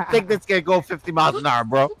 I don't think this can go 50 miles an hour,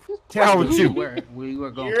 bro. Tell with you. Where you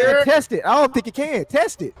are going? Test it. I don't think you can.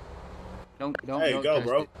 Test it. Don't Hey, go,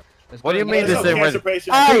 bro. What do you mean this ain't registered?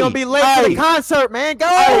 You're gonna be late for the concert, man.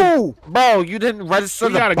 Go! Bro, you didn't register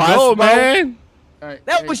the gotta bus, go, bro. man.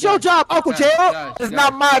 That was your job, Uncle Gerald. It's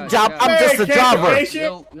not my job. I'm just a driver.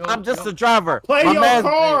 I'm just a driver. Play My your man's,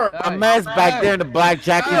 car. my man's back there in the black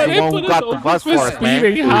jacket is the one who got the bus for us, man.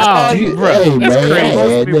 Speeding how? Bro, That's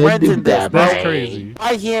crazy. renting this, bro. That's crazy.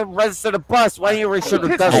 Why he ain't register the bus? Why he ain't register the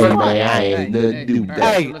bus? Hey,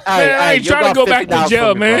 I ain't trying to go back to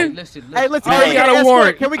jail, man. Hey, let's I already got a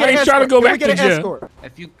warrant. Can we get I an ain't trying to escort? go back to jail.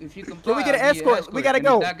 If you comply, Can we get an escort? We gotta and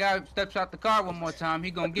go. if that guy steps out the car one more time,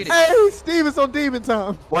 he gonna get it. Hey, Steve is on demon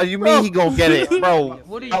time. What do you mean he gonna get it, bro?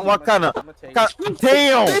 What kind of?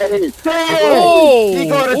 Damn! Oh, He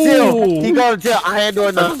going to jail. He going to jail. I ain't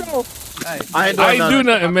doing nothing. I ain't do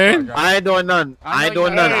nothing, man. I ain't doing nothing. I ain't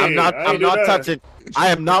doing nothing. I'm not touching. I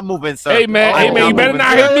am not moving, sir. Hey, man, you better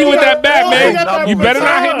not hit me with that bat, man. You better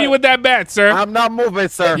not hit me with that bat, sir. I'm not moving,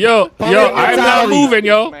 sir. Yo, I'm not moving,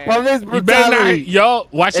 yo. Police You better not, yo,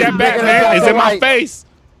 watch that bat, man. It's in my face.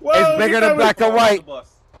 It's bigger than black and white.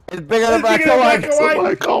 It's bigger than black and white.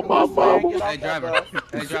 Somebody call my mama. Hey, driver.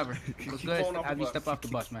 What's good? Have you step off the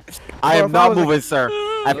bus, man? I am not moving, sir.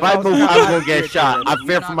 If I move, I'm gonna get shot. I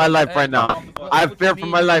fear for my life right now. I fear for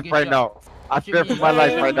my life right now. I fear for my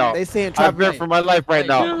life right now. They saying I fear for my life right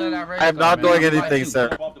now. I am not doing anything, sir.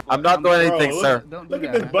 I'm not doing anything, sir. Look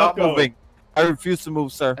at this I'm not bucko. moving. I refuse to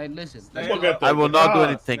move, sir. Hey, listen. I will not do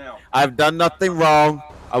anything. I've done nothing wrong.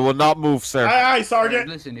 I will not move, sir. Aye, Sergeant.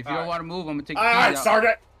 Listen, if you don't want to move, I'm gonna take the Aye, keys out.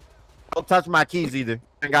 Sergeant. Don't touch my keys either.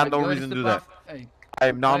 I ain't got no reason to do that. Hey, I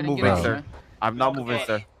am not go ahead and moving, get out, sir. man. I'm not moving,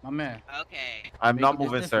 sir. My man. Okay. I'm Make not it this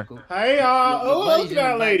moving, sir. difficult. Hey, Your look buddies at in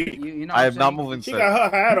that the lady. back, you know I what am I'm not saying? moving, She sir.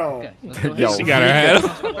 got her hat on. Okay, let's go ahead. Yo. She got her hat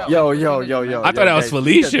on. Yo. I thought that was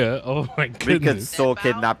Felicia. Oh, my We could goodness. so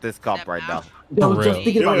kidnap this cop right now. Yo, For just real.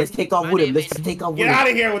 thinking about it. Do Let's take off with him. Let's just take off with Get him. out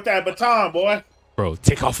of here with that baton, boy. Bro,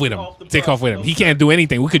 take off with him. Take off with him. He can't do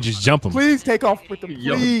anything. We could just jump him. Please take off with them,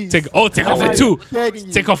 please. Take off with 2.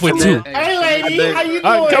 Take off with 2. Hey, lady, how you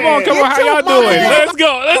doing? Come on. How y'all doing? Let's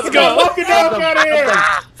go. Walking down out of here.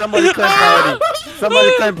 Somebody claim priority.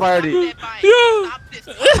 Somebody claim priority. Yo.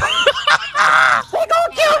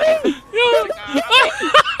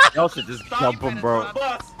 Y'all should just jump him, bro.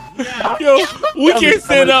 Yo, we can't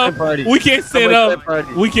stand up. We can't stand up.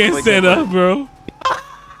 We can't stand up, bro.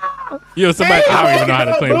 Yo, somebody, I don't even know how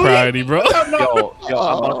to claim priority, bro.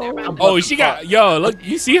 Oh, she got, yo, look,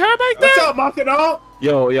 you see her back there? What's up, Monkadon?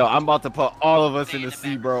 Yo, I'm about to put all of us in the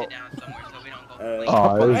sea, bro.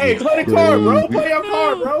 Hey, play the card, bro. Play your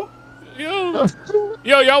card, bro. Yo,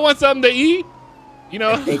 y'all want something to eat? You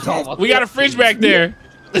know, we got a fridge back there.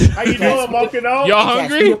 How you doing, Monkadon? Y'all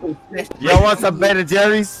hungry? Y'all want some Ben and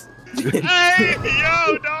Jerry's? Hey,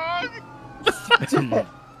 yo, dog.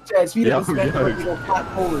 Chad, speed up the smash break. They gonna fly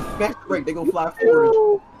forward. Smash break. They gonna fly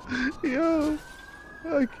forward. Yo,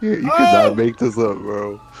 I can't. You cannot make this up,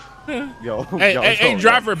 bro. Yo, hey,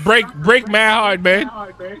 driver, break mad hard, man.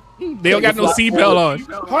 They don't got no seatbelt on.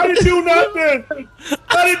 I didn't do nothing.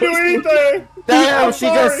 I didn't do anything. Damn, she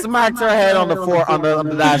just smacked her head on the floor on the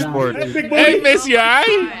dashboard. Hey, miss, you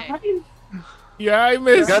alright? You alright,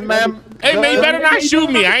 miss? Good, ma'am. Hey, man, you better not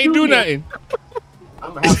shoot me. I ain't do nothing.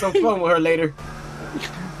 I'm gonna have some fun with her later.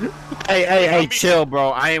 Hey, chill, bro.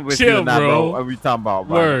 I ain't with you in that, bro. What are you talking about,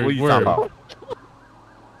 bro? What are you talking about?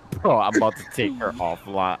 Bro, I'm about to take her off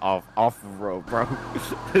the road, bro.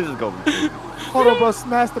 This is gonna be Hold on, bro.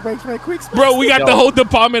 Smash the brakes right quick. Bro, we got the whole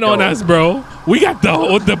department on us, bro. We got the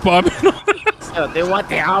whole department on us. Yo, they want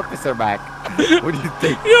the officer back. What do you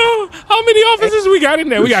think? Yo, how many officers we got in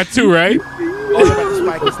there? We got 2, right?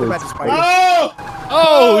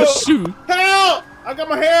 Oh, shoot. Help! I got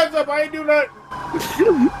my hands up. I ain't do nothing.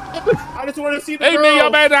 I just want to see the Hey, girl. man,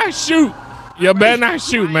 y'all better not shoot. You better not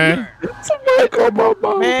shoot, man. Man,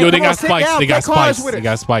 Yo, they come got on, sit spikes. down, They got play cards spikes. with They us.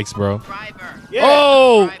 got spikes, bro. Yeah.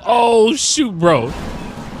 Oh, shoot, bro.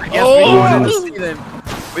 I guess we going in the seat then.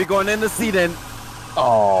 We going in the seat then.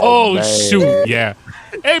 Oh, man. shoot. Yeah.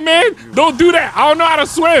 Hey, man, don't do that. I don't know how to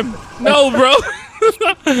swim. No, bro.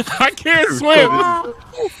 I can't swim. Come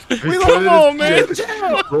on, man. I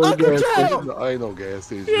ain't no gas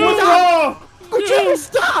station. Yo,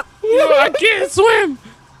 Stop. yo, I can't swim.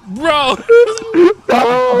 Bro.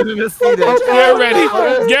 Going in the seat then. Get ready.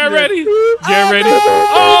 Get ready. Get ready.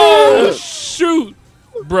 Oh, shoot.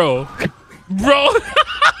 Bro.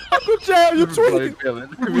 Uncle Joe, you tweaking.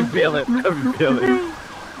 We feeling.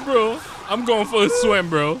 Bro, I'm going for a swim,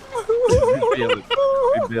 bro. We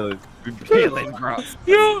feeling, bro.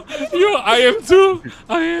 Yo, I am too.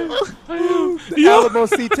 I am. Yo, Alamo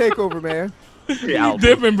C takeover, man. we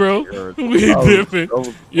dipping, bro. We dipping.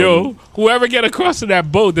 Yo, whoever get across to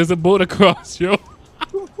that boat, there's a boat across, yo.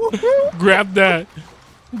 Grab that.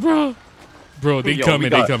 Bro, they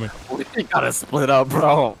coming. We gotta split up,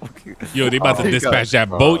 bro. Yo, they about to dispatch that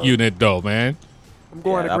boat unit, though, man. I'm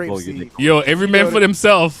going to Grape Seed. Yo, every man for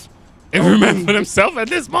themselves. Every man for themselves at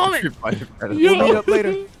this moment. We'll meet up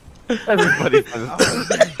later. Everybody.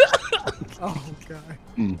 Oh,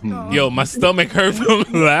 God. Yo, my stomach hurt from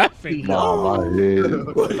laughing. Nah, my head.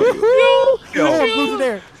 Who's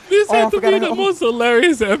there? This Oh, I had to forgot be I- the most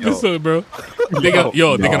hilarious episode, bro. They're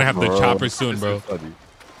gonna have the chopper soon, bro.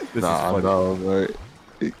 Nah, no, right.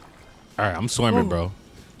 All right, I'm swimming, bro.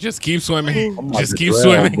 Just keep swimming. I'm Just about keep to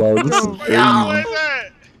swimming. drown, bro. This is Where's that?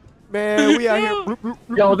 Man, we out here.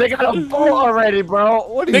 Yo, they got a boat already, bro.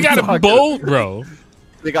 What are They you got a talking boat, bro.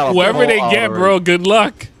 They got a Whoever boat they get, already. bro, good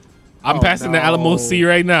luck. I'm Oh, passing the no. Alamo Sea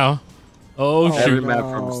right now. Oh, Oh, Every shoot. man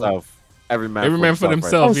for himself. Every man Every man for right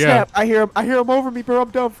themselves. Oh, Yeah. snap. I hear him over me, bro. I'm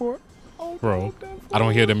done for. Oh, Bro, I'm done for. I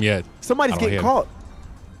don't hear them yet. Somebody's I don't getting hear caught.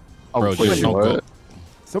 Bro, wait, just don't go. what?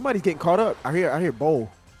 Somebody's getting caught up. I hear Bowl.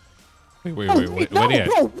 Wait, Oh, where they at?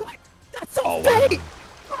 bro, what? That's so Oh, fake.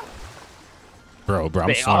 Bro, I'm They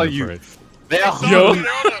are swimming you. for it. They are Yo. They're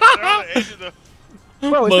on the edge of the.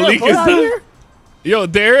 Bro, is there a Malik boat is out the- here? Yo,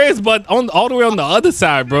 there is, but all the way on the other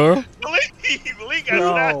side, bro. Malik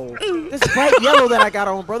got Bro, this bright yellow that I got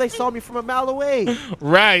on, bro. They saw me from a mile away.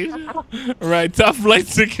 Right. Tough flight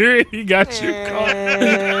security got you caught.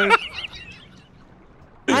 Man.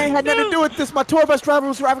 I ain't had nothing to do with this. My tour bus driver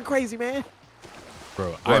was driving crazy, man.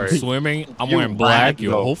 Bro, I'm Right. swimming. I'm You wearing black. rag,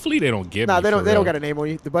 Yo, though. hopefully they don't get me. Nah, they for don't real. got a name on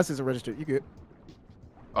you. The bus isn't registered. You good?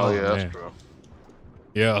 Oh, yeah, man. that's true.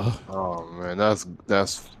 Yeah. Oh man, that's.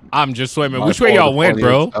 I'm just swimming. my Which way fault, y'all the went,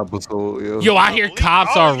 bro? funniest Episode, yo. Yo, I hear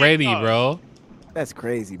cops Oh, already, yeah. bro. That's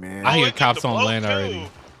crazy, man. I hear they got cops the on boat, land too. already.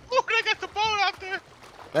 Look, they got the boat out there.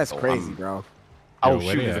 That's crazy, bro. Oh Yo, where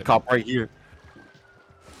shoot, they there's a at? cop right here.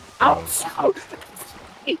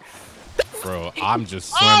 Bro, I'm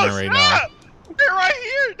just Oh, swimming right now. snap! They're right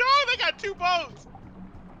here, dog. They got two boats.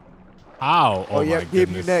 How? Oh, yeah, my Gib, you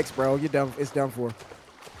goodness. next, bro. You're done. It's done for.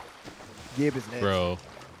 Gib is next. Bro.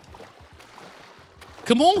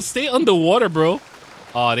 Come on, stay underwater, bro.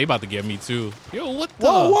 Oh, they about to get me too. Yo, what the?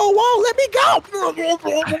 Whoa, let me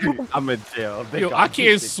go. I'm in jail. They Yo, got I me.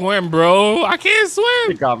 can't swim, bro. I can't They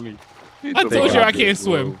swim. got me. I told you I can't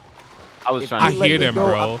swim. I was If trying I you to. let hear me them, go,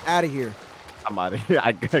 bro. I'm out of here. I'm out of here.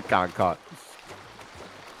 I got caught.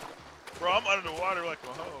 Bro, I'm under the water like a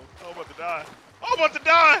hoe. I'm about to die. I'm about to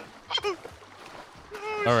die.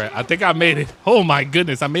 All right, I think I made it. Oh my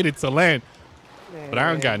goodness, I made it to land. Man, But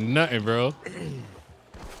I don't got nothing, bro. Do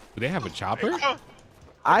they have a chopper?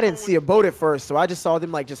 I didn't see a boat at first, so I just saw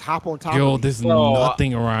them like just hop on top Yo, of me. there's Bro,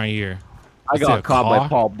 nothing around here. I Is there got a caught by car?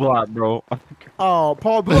 Paul Blart, bro. Oh,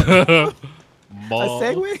 Paul Blue. A Ball.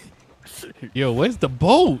 Segway? Yo, where's the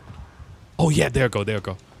boat? Oh yeah, there it go, there it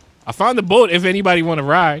go. I found the boat if anybody want to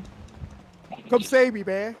ride. Come save me,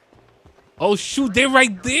 man. Oh shoot, they're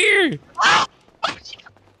right there.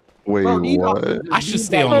 Wait, Bro, you know- what? I should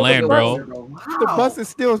stay on land, bro. The bus is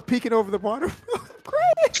still peeking over the bottom.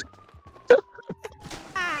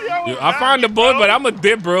 Yo, I found the boat, but I'm a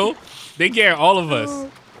dip, bro. They get all of us.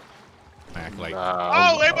 Act like,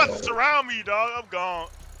 Oh, they about to surround me, dog. I'm gone.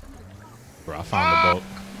 bro, I found the boat.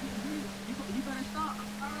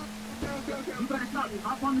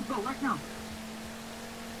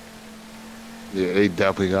 Yeah, they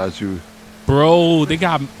definitely got you. Bro, they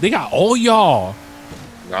got all y'all.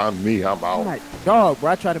 Not me. I'm Oh out. my dog,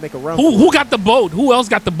 bro. I tried to make a run. Who got the boat? Who else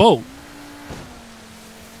got the boat?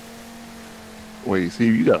 Wait, see,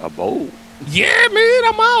 you got a boat. Yeah, man,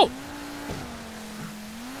 I'm out.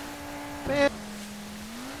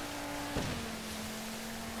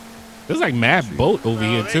 There's like mad boat over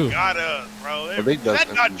here too. They got us, bro. They Is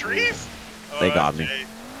that not trees? They got me.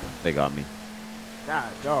 They got me.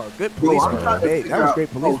 God, dog, good police work. Hey, that was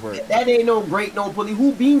great police work. That ain't no police.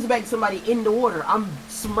 Who beams back somebody in the water? I'm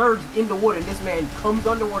submerged in the water, and this man comes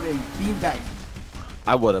underwater and beams back.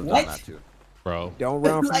 I would have done that too. Bro. Don't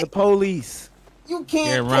run from the police. You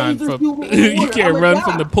can't run from you can't run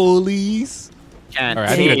from the police. Can't. All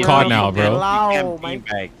right, I need a car now, bro.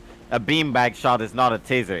 A beanbag shot is not a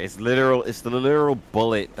taser. It's literal. It's the literal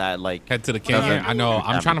bullet that like head to the canyon. I know.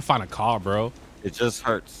 I'm trying to find a car, bro. It just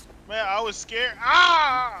hurts. Man, I was scared.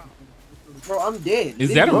 Ah! Bro, I'm dead.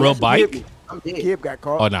 Is that a real bike? I'm dead. Kib got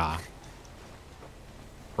caught. Oh nah.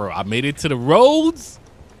 Bro, I made it to the roads.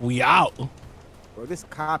 We out. Bro, this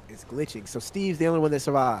cop is glitching. So Steve's the only one that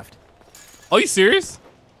survived. Oh, you serious?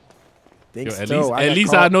 Think Yo, so. At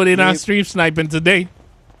least I know they're not stream sniping today.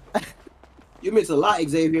 You missed a lot,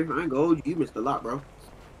 Xavier. I ain't gonna hold you. You missed a lot, bro.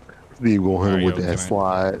 Steve going home with that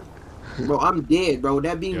slide. Bro, I'm dead, bro.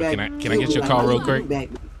 That beanbag. Can I get your car real quick?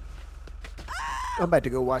 I'm about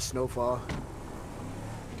to go watch Snowfall.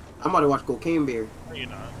 I'm about to watch Cocaine Bear. You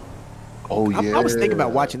know. Oh yeah. I was thinking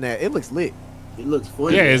about watching that. It looks lit. It looks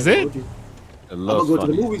funny. Yeah, is it? I'm gonna go to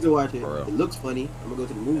the movies to watch it. It looks funny. I'm gonna go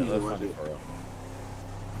to the movies to watch it.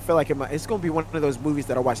 I feel like it's gonna be one of those movies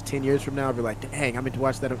that I watch 10 years from now. I'll be like, dang, I meant to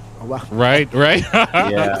watch that a while. Right. Yeah.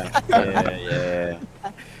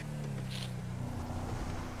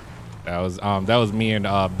 That was me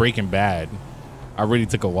and Breaking Bad. I really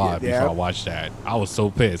took a while before I watched that. I was so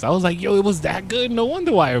pissed. I was like, yo, it was that good. No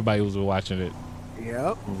wonder why everybody was watching it.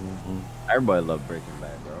 Yep. Everybody loved Breaking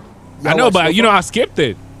Bad, bro. I know, but you know, I skipped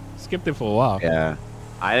it. Skipped it for a while. Yeah.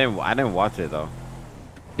 I didn't watch it though.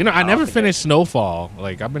 You know, I never finished Snowfall.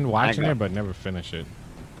 Like I've been watching it, but never finished it.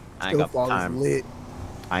 I ain't got the time. Lit.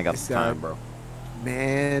 I ain't got the time, bro.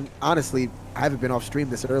 Man, honestly, I haven't been off stream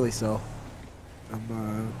this early, so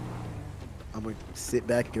I'm gonna sit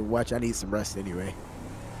back and watch. I need some rest anyway.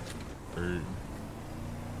 Oh,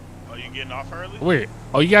 you getting off early? Wait,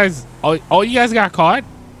 you guys got caught?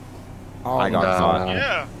 Oh, I got caught.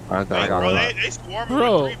 Yeah. They swarmed me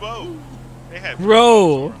with 3 boats. They had 3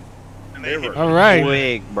 boats. And they were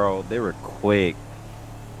quick, bro. They were quick.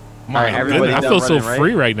 I feel so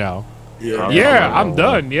free right now. Yeah, I'm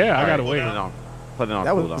done. Yeah, I gotta wait. Put it on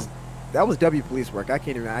cooldown. That was W police work. I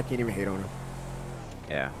can't even hate on him.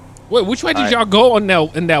 Yeah. Wait, which way did y'all go in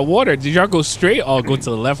that water? Did y'all go straight or go to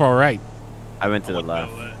the left or right? I went to the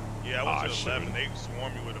left. Yeah, I went to the left and they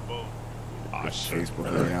swarmed me with a boat. Oh shit.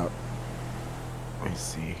 Out. Let's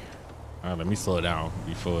see. All right, let me slow down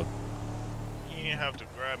before. You didn't have to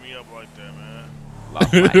grab me up like that, man.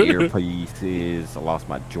 Lost my earpieces. I lost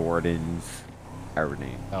my Jordans.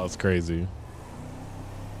 Everything. That was crazy.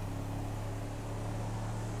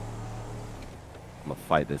 I'm gonna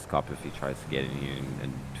fight this cop if he tries to get in here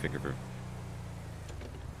and figure it.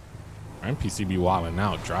 NPC be wilding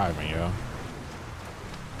out driving, yo.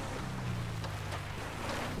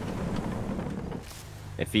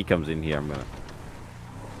 If he comes in here, I'm gonna.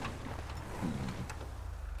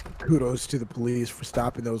 Kudos to the police for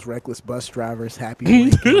stopping those reckless bus drivers.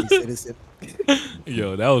 Happy citizen.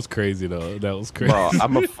 Yo, that was crazy though. That was crazy. Bro,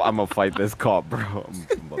 I'm gonna fight this cop, bro. I'm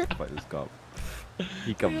about to fight this cop.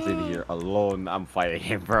 He comes in here alone. I'm fighting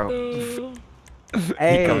him, bro.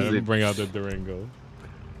 Hey, he comes in. Bring out the Durango.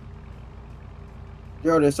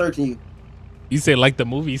 Yo, they're searching you. You say like the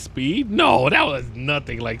movie Speed? No, that was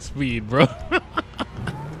nothing like Speed, bro.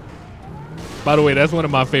 By the way, that's one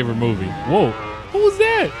of my favorite movies. Whoa, who was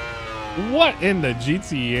that? What in the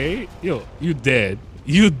GTA? Yo, you dead.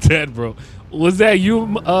 You dead, bro. Was that you,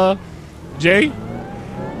 Jay?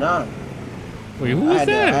 Nah. Wait, who was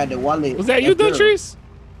that? I had the wallet. Was that you, Duntrice?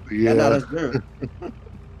 Yeah. No, that's girl.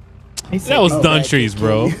 That was Duntrice,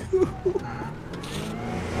 bro.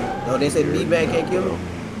 No, they said B-Bag can't kill him?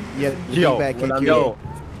 Yeah, B-Bag can't kill him.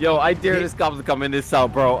 Yo, I dare this cop to come in this cell,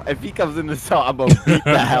 bro. If he comes in this cell, I'm gonna beat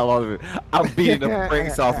the hell out of him. I'm beating the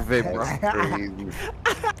brakes off of him, bro.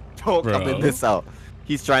 Don't come in this cell.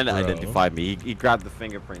 He's trying to identify me. He grabbed the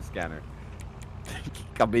fingerprint scanner.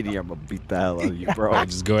 Come in here, I'm gonna beat the hell out of you, bro.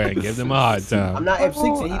 Just go ahead and give them a hard time. I'm not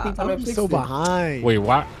F6, and he thinks I'm F6. So behind. Wait,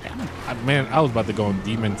 why? Man, I was about to go on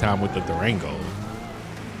Demon Time with the Durango.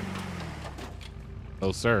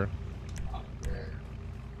 Oh, sir.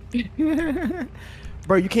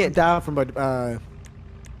 Bro, you can't die from a.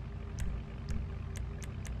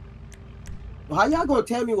 Well, how y'all gonna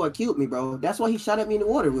tell me what killed me, bro? That's why he shot at me in the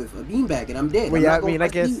water with a beanbag, and I'm dead. Well, yeah, I mean, I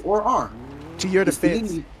guess. E or R. To your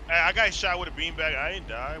defense. Hey, I got shot with a beanbag. I ain't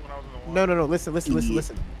died when I was in the water. No.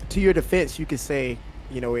 Listen. To your defense, you could say,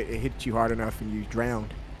 you know, it hit you hard enough and you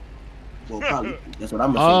drowned. Well, probably. That's what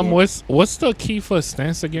I'm gonna say. What's the key for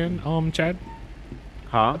stance again, Chad?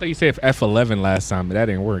 Huh? I thought you said F11 last time, but that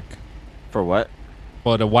didn't work. For what?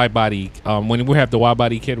 For the wide body. When we have the wide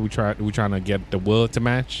body kit, we trying to get the wheel to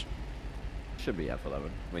match. Should be F11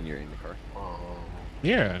 when you're in the car.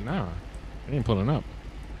 Yeah, nah. I ain't pulling up.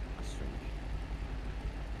 That's strange.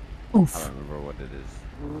 Oof. I don't remember what it is.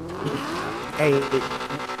 Hey,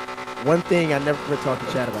 one thing I never talked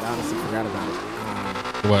to Chad about. I honestly forgot about it.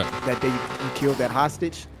 What? That day you killed that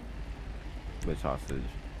hostage. Which hostage?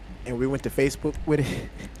 And we went to Facebook with it.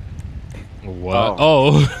 What?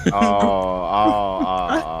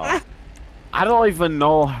 I don't even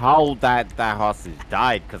know how that hostage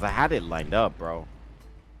died because I had it lined up, bro.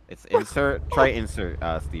 It's insert. Try insert,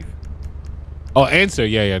 Steve. Oh, answer.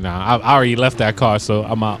 Yeah. Nah, I already left that car, so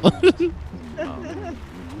I'm out.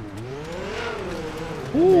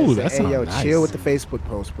 Ooh, that's nice. Chill with the Facebook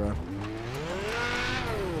post, bro.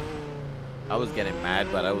 I was getting mad,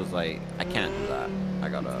 but I was like, I can't do that. I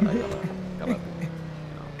gotta.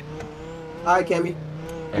 All right, Cammy.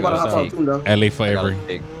 I'm about to hop on too, though. LA for every.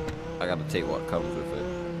 I gotta take what comes with it.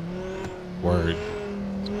 Word.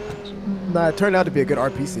 Nah, it turned out to be a good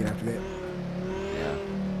RP scene after that. Yeah.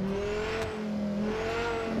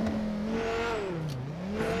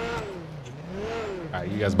 All right,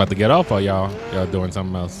 you guys about to get off, or y'all doing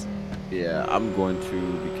something else? Yeah, I'm going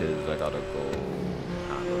to because I gotta go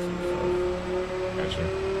handle some stuff. Gotcha.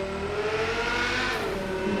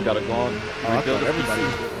 You gotta go on. Rebuild everybody.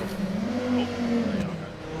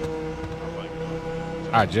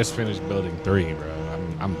 I just finished building 3, bro.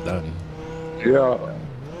 I'm done. Yeah.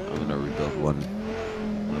 I'm gonna rebuild 1.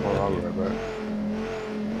 I'll be right back.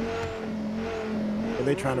 Are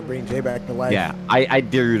they trying to bring Jay back to life? Yeah, I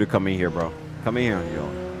dare you to come in here, bro. Come in here,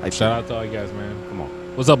 yo. Shout out to all you guys, man. Come on.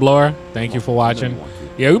 What's up, Laura? Thank you for watching.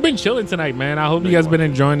 Yeah, we've been chilling tonight, man. I hope you guys been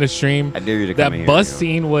enjoying the stream. I dare you to come in here. That bus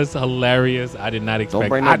scene was hilarious. I did not expect. Don't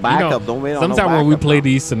bring no backup. Don't wait on no sometimes when we backup, play bro.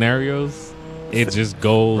 these scenarios, it just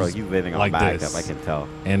goes Bro, you living on like backup, this. I can tell.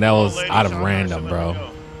 And that was out of random, bro.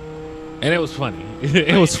 And it was funny.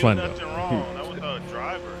 It was fun, though.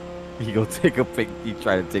 He go take a pic. He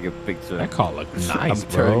try to take a picture. That car looked nice, I'm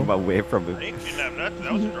bro. turning my way from him. I didn't kidnap nothing.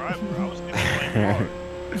 That was a driver. I was getting car.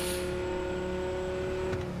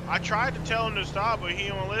 I tried to tell him to stop, but he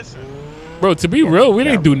didn't listen. Bro, to be real, we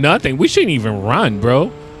didn't do nothing. We shouldn't even run,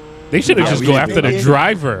 bro. They should have just go after the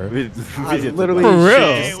driver. I literally for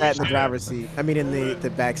real. just sat in the driver's seat. I mean, in the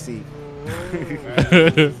back seat.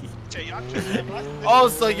 Oh,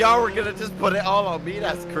 so y'all were gonna just put it all on me?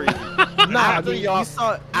 That's crazy. Nah, you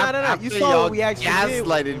saw. You saw what we actually did.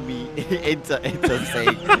 Gaslighted me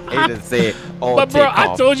into saying, oh, But bro, take I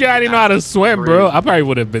off. told you I didn't know how to swim, bro. I probably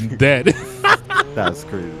would have been dead. That's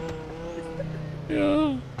crazy.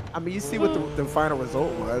 Yeah. I mean, you see what the final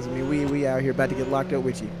result was. I mean, we out here about to get locked up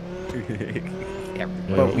with you.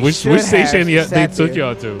 But we Which should station have they sat took there.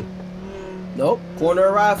 y'all to? Nope.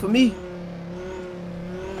 Corner ride for me.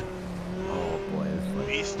 Oh boy,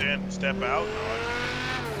 Me step out.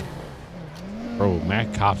 Bro,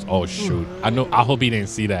 mad cops. Oh shoot. I hope he didn't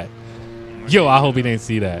see that. Yo, I hope he didn't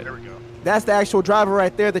see that. There we go. That's the actual driver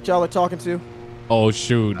right there that y'all are talking to. Oh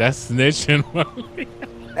shoot, that's snitching.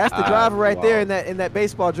 That's the driver right there in that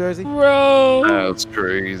baseball jersey. Bro, That's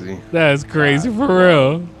crazy. that's crazy for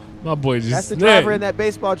real. My boy just That's the snitched. driver in that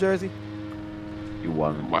baseball jersey. You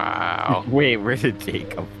won. Wow. Wait, where did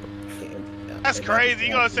Jake come from? That's crazy.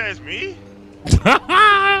 You gonna say it's me?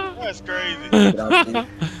 That's crazy. You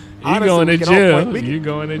going to we can all jail. point- You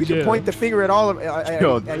going to We jail. can point the finger at all of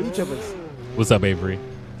at each of us. What's up, Avery?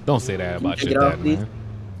 Don't say that about Take your it off, dad, please. man.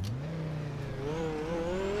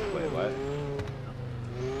 Wait,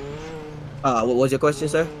 what? What was your question,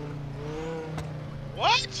 sir?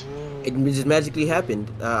 What? It just magically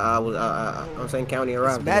happened. I'm saying county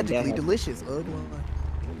around. It's magically delicious.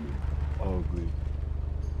 Oh,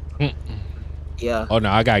 good. Yeah. Oh no,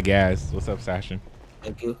 I got gas. What's up, Sashin?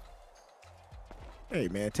 Thank you. Hey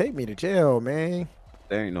man, take me to jail, man.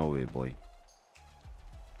 There ain't no way, boy.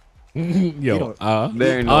 Yo, There ain't I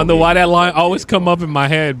don't no know why way that he line let always Jake come go. up in my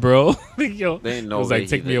head, bro. Yo, There ain't it no was way like,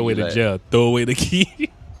 take he me away to let- jail, throw away the key.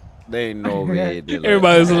 There ain't no way they let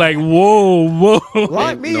Everybody was like, whoa, whoa,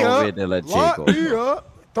 Lock me no up. way they let Jake Lock go, me bro.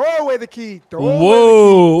 up. Throw away the key. Throw away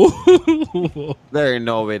whoa. There ain't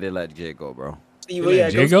no way they let Jake go, bro. See where you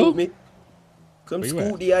at? Come Jago? scoop me. Come Where you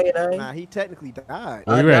scoop the I&I. Nah, he technically died.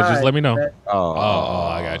 Where you at? Just let me know. Oh, Oh,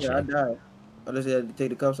 I got Yeah, I you. died. I just had to take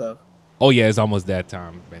the cuffs off. Oh yeah, it's almost that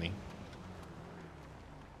time, Benny.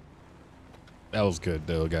 That was good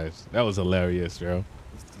though, guys. That was hilarious, bro.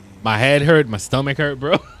 My head hurt, my stomach hurt,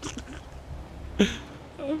 bro.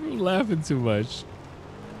 I'm laughing too much.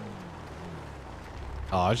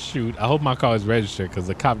 Oh shoot! I hope my car is registered because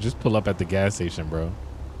the cop just pulled up at the gas station, bro.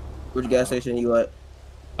 Which gas station you at?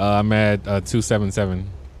 I'm at 277.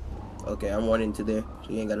 Okay, I'm running to there, so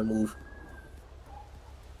you ain't gotta move.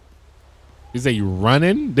 You say you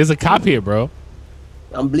running? There's a cop here, bro.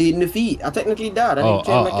 I'm bleeding the feet. I technically died. I didn't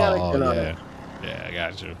change mechanics and all that. Yeah, I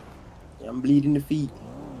got you. Yeah, I'm bleeding the feet.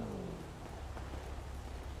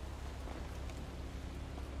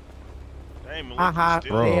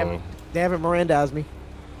 Bro. They haven't Mirandized me.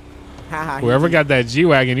 Whoever got that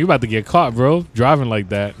G-Wagon, you about to get caught, bro. Driving like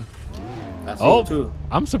that. Oh, too.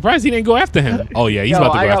 I'm surprised he didn't go after him. Oh, yeah, he's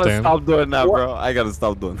about to go after him. I gotta stop doing that, bro. I gotta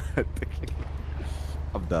stop doing that.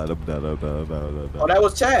 I'm done. Oh, that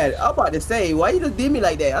was Chad. I was about to say, why you just did me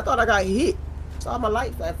like that? I thought I got hit. Saw my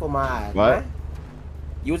light flash for my eyes. What? Man.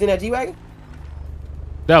 You was in that G-Wagon?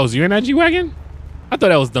 That was you in that G-Wagon? I thought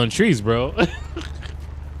that was Dun Trees, bro.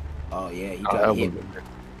 Oh, yeah, he tried to hit me.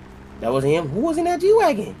 That wasn't him. Who was in that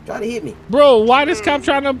G-Wagon? Tried to hit me. Bro, why this cop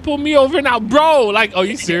trying to pull me over now? Bro, like, are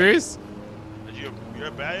you serious? You're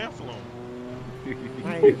a bad influence.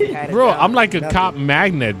 Bro, I'm like a cop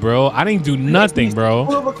magnet, bro. I didn't do nothing, bro.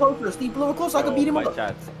 Pull over closer. Steve, pull over closer. I can beat him up.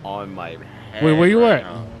 Chat's on my head. Wait, where you at?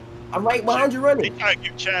 I'm right behind you running. They try to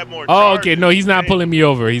give Chad more Oh, okay. No, he's not pulling me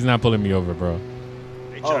over. He's not pulling me over, bro.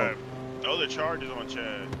 They try to throw the charges on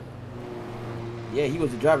Chad. Yeah, he was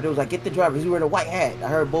the driver. They was like, get the driver. He's wearing a white hat. I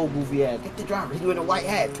heard Bo goofy ass. Get the driver. He's wearing a white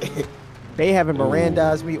hat. They haven't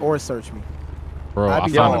Mirandized me or searched me. Bro, I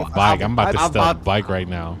found a bike. I'm about to steal a bike right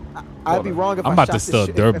now. I'd be wrong if I'm about to steal a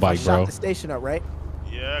dirt bike, bro. The station up, right?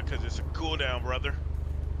 Yeah, because it's a cool down, brother.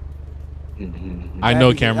 I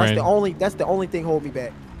know, Cameron. That's the only thing holding me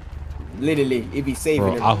back. Literally, it be saving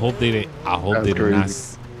bro, him. I hope they didn't. I hope they did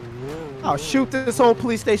not. I'll shoot this whole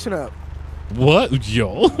police station up. What,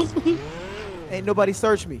 yo? Ain't nobody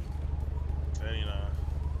searched me.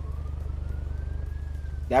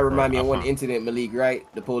 That remind me of one incident, Malik, right?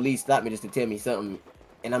 The police stopped me just to tell me something.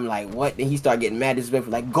 And I'm like, what? Then he started getting mad,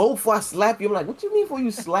 disrespectful. Like, go before I slap you. I'm like, what you mean before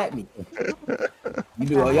you slap me?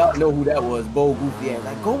 You know, y'all know who that was. Bo goofy ass.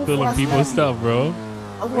 Like, go before I slap people's you. stuff, bro.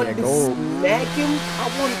 I wanted to smack him. I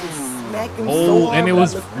wanted to smack him so Oh, hard. and it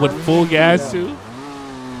was with full gas, too?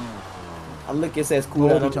 I look, it says cool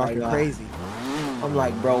down. I'm talking crazy. I'm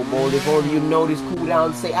like, bro, if only you know this cool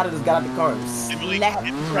down, say I just got out the car and slap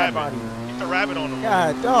the crap out of you. Get the rabbit on them.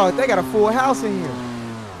 God, dog, they got a full house in here.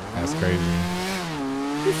 That's crazy.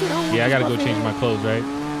 Yeah, I gotta go change my clothes, right?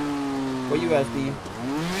 Where you at, Steve?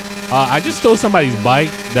 I just stole somebody's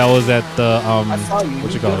bike that was at the I saw you.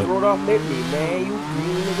 what you call it? Rode off with me, man. You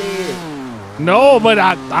green as hell. No, but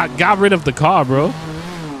I got rid of the car, bro.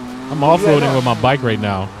 I'm off-roading with my bike right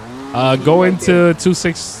now. Go into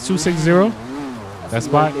 260. That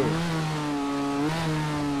spot.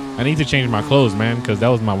 I need to change my clothes, man, because that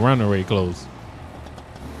was my runaway clothes.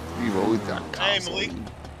 You've always got cops on you.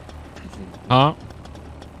 Huh?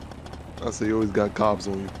 I say you always got cops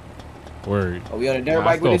on you. Word. Are we on a dirt I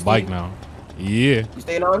bike stole with a this bike thing? now. Yeah. You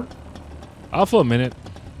staying on? For a minute.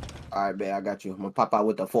 All right, man, I got you. I'm gonna pop out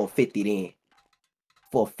with the 450 then.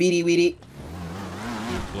 450 with it.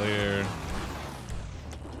 Blair.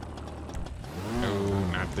 Oh,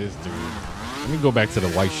 not this dude. Let me go back to the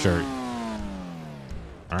white shirt.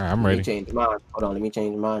 All right, I'm ready. Let me change mine. Hold on, let me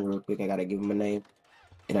change mine real quick. I gotta give him a name.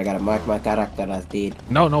 And I gotta mark my character as dead.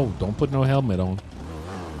 No, don't put no helmet on.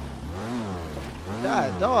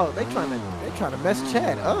 God, dog, they trying to mess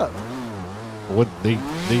Chad up. What they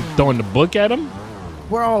throwing the book at him?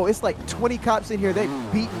 Bro, it's like 20 cops in here. They're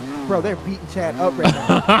beating Chad up right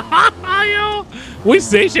now. Yo, which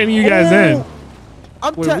station you guys in?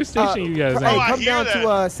 Which station you guys in? Hey, come down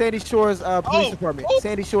to Sandy Shores Police Department.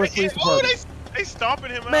 Sandy Shores Police Department. They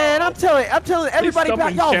stomping him out. Man, I'm telling everybody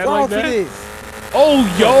back, y'all wrong for this. Oh,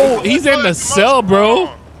 yo, he's in the cell,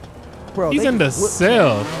 bro. He's in the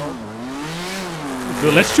cell. Yo,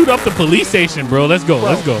 let's shoot up the police station, bro. Let's go.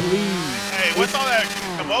 Let's go. Hey, what's all that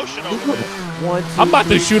commotion over there? I'm about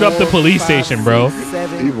to shoot up the police station, bro.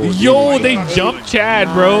 Yo, they jumped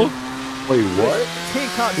Chad, bro. Wait,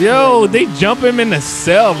 what? Yo, they jump him in the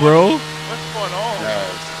cell, bro. What's going on?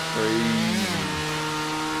 That's crazy.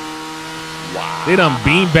 Wow. They done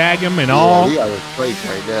beanbag him and all. He got a break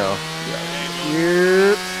right now.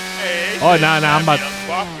 Oh, nah, I'm about.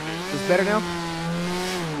 It's better now.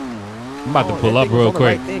 I'm about to pull up real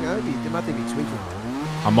quick.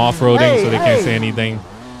 I'm off-roading, so they can't say anything.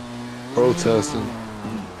 Protesting.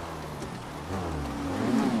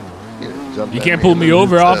 You can't pull me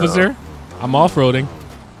over, officer. I'm off-roading.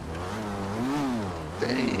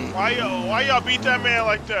 Why y'all beat that man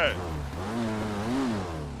like that?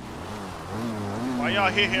 Why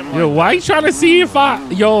y'all hit him like Yo, why you trying to see if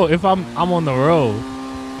I'm on the road?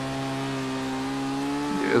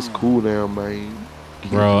 It's cool down, man.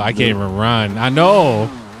 Bro, I can't even run. I know.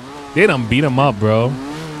 They done beat him up, bro.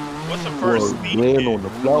 What's the first speed? Land on the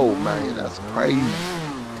floor, man. That's crazy.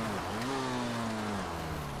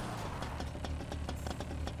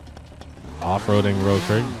 Off-roading road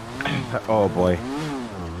trip. Oh boy.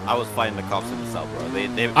 I was fighting the cops in the south, bro.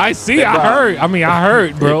 I heard. I mean, I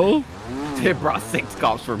heard, bro. They brought 6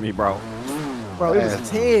 cops for me, bro. Bro, it was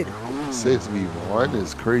 10. 6v1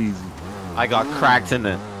 is crazy. I got cracked in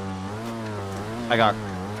it. I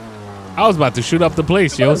was about to shoot up the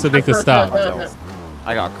place, yo, so they could stop.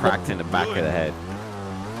 I got cracked in the back of the head.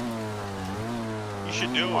 You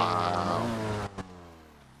should do it. Wow.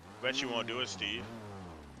 Bet you won't do it, Steve.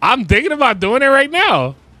 I'm thinking about doing it right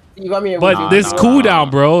now. But Nah, this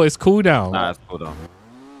cooldown, bro. It's cooldown. Nah, it's cooldown.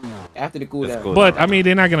 After the cooldown. Cool But I mean,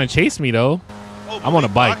 they're not gonna chase me though. I'm on a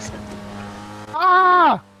bike.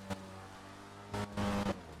 Ah!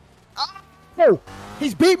 Oh,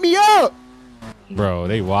 he's beat me up. Bro,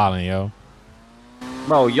 they wildin', yo.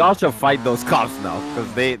 Bro, y'all should fight those cops now,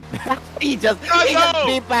 cause they he just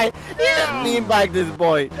beat back this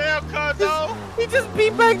boy. Damn, Conzo. He just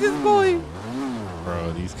beat back this boy.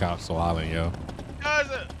 Bro, these cops wildin', yo.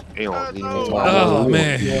 Cousin. Oh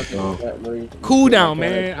man. Cool down,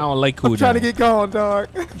 man. I don't like cool I'm trying down. to get going, dog.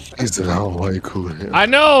 He said, I don't like cool down. I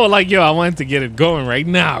know, like, yo, I wanted to get it going right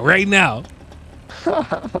now,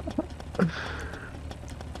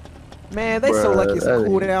 Man, they so lucky it's a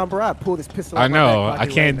cool down, bro. I pull this pistol out I my know. back I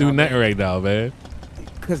pocket can't right do now, nothing right now, man.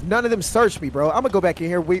 Cause none of them searched me, bro. I'm gonna go back in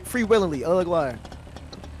here free willingly. Lie.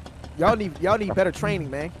 Y'all need better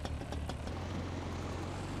training, man.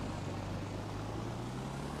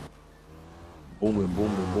 Booming,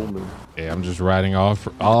 booming, booming. Yeah, I'm just riding off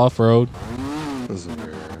road.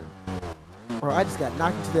 Bro, I just got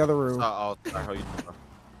knocked into the other room.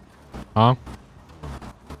 Huh?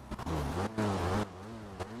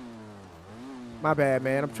 My bad,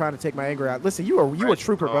 man. I'm trying to take my anger out. Listen, you a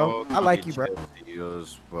trooper, bro. I like you, bro.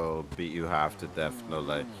 Videos will beat you half to death. No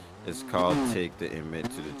lie. It's called take the inmate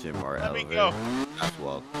to the gym or elevator. As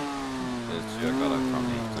well. It's your gotta come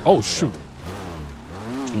in. Oh shoot.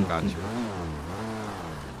 Got you.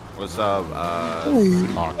 What's up?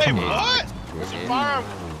 Oh, come on. What? What's a farm?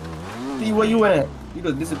 See where you at? You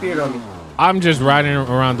just disappeared on me. I'm just riding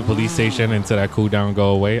around the police station until that cooldown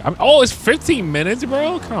go away. Oh, it's 15 minutes,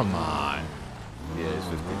 bro. Come on. Yeah, it's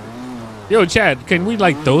 15 minutes. Yo, Chad, can we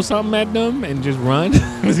like throw something at them and just run?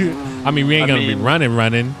 I mean, we ain't gonna be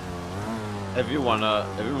running. If you wanna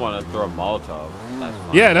throw a Molotov, that's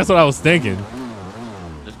fine. Yeah, that's what I was thinking.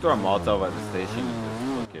 Just throw a Molotov at the station and just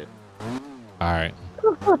book it. All right.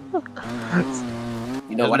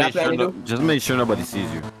 You know what I plan to do? Just make sure nobody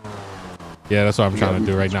sees you. Yeah, that's what I'm trying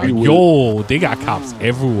to do right now. Yo, they got cops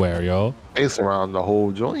everywhere, yo. They surround the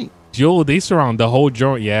whole joint. Yo, they surround the whole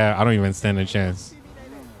joint. Yeah, I don't even stand a chance.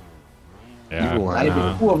 Yeah. Be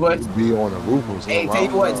on the roof or something. Hey, tell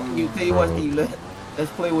you what, Steve,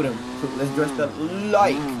 let's play with him. So let's dress up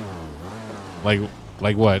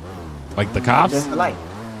like what? Like the cops? Dress alike.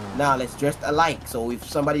 Nah, let's dress alike. So if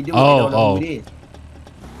somebody do it, they don't know who it is.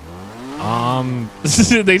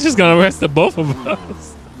 They just gonna arrest the both of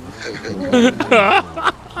us.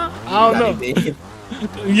 I don't know.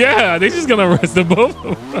 Yeah, they just gonna arrest the both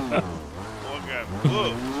of us.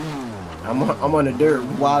 I'm on the dirt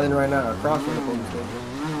wilding right now across from the police station.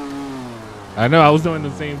 I know, I was doing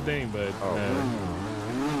the same thing, but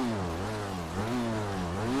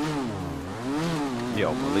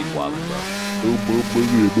Yo, Malik wilding, bro. Boop, boop,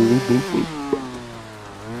 boop, boop, boop, boop.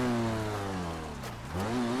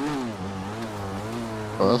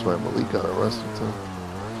 Oh, that's right. Malik got arrested too.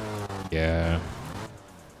 Yeah.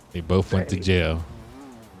 They both went to jail.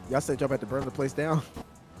 Y'all said y'all about to burn the place down.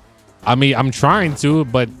 I mean, I'm trying to,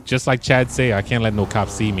 but just like Chad say, I can't let no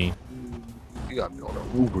cops see me. You got me on a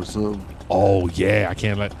roof or something. Oh yeah, I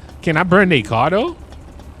can't let. Can I burn their car though?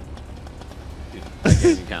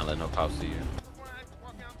 You can't let no cops see you.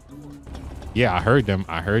 Yeah, I heard them.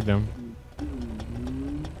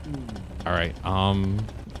 All right.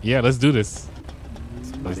 Yeah, let's do this.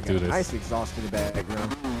 Let's do this. Nice exhaust in the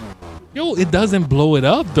background. Yo, it doesn't blow it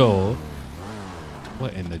up though.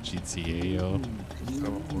 What in the GTA, yo?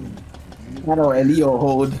 I know Elio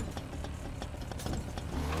hold. You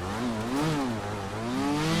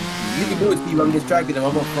can do it, Steve. I'm distracted. I'm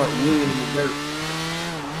up front wheeling in the dirt.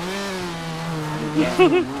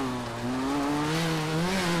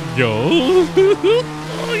 Yo.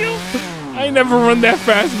 Oh, yo. I ain't never run that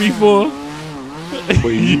fast before. But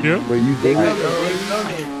you, yeah. They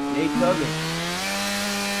coming.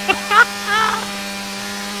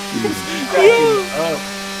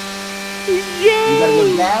 Yeah. You gotta go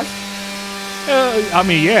gas? I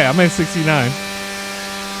mean, yeah, I'm at 69. Alright.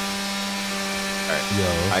 Yo.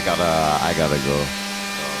 I gotta go.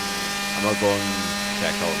 So, I'm gonna go and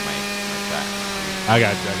check out my track. I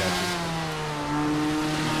got you.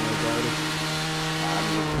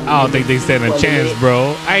 I don't think they stand a chance,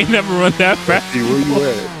 bro. I ain't never run that fast. Where you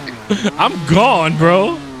at? I'm gone,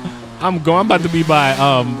 bro. I'm gone. I'm about to be by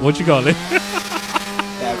what you call it?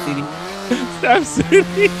 Staff City. Staff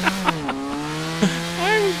City.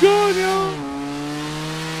 I'm gone, yo.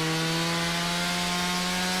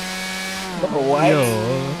 What? Yo,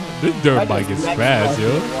 this dirt bike is fast,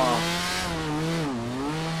 yo.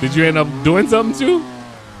 Did you end up doing something too?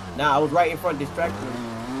 Nah, I was right in front distracting him.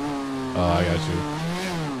 Oh, I got you.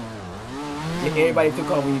 Everybody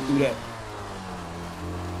took off when you threw that.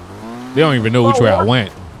 They don't even know which way I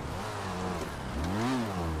went.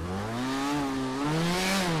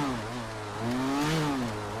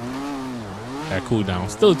 That cooldown.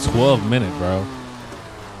 Still 12 minutes, bro.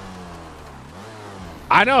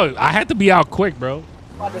 I know. I had to be out quick, bro.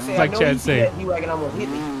 It's like Chad said.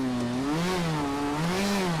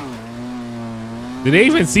 Did they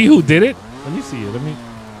even see who did it? Let me see it. Let me.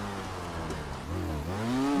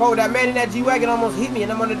 Bro, that man in that G-Wagon almost hit me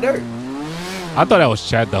and I'm on the dirt. I thought that was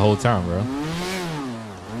Chad the whole time, bro.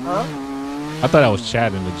 Huh? I thought that was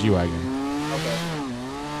Chad in the G-Wagon. Okay.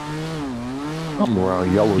 I'm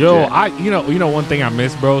around yellow. Yo, Jack. you know one thing I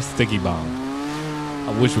miss, bro? Sticky bomb.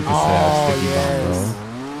 I wish we could have sticky bomb, bro.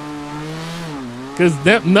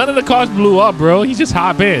 Cause none of the cars blew up, bro. He just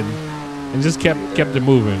hop in and just kept it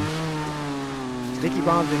moving. Sticky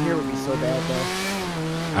bombs in here would be so bad, though.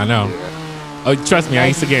 I know. Oh, trust me, I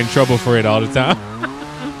used to get in trouble for it all the time.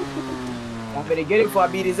 I better get it before I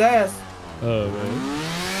beat his ass. Oh man.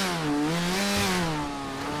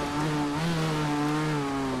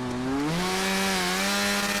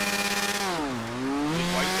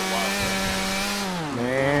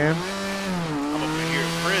 Man. I'm up in here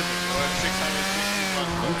in prison, bro.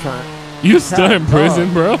 660 I'm trying. You still in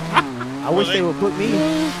prison, bro? I wish they would put me.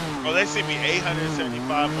 Bro, they sent me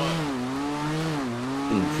 875 bucks.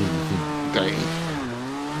 Dang.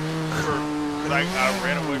 Cause I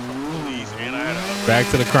ran away from the police and I had a Back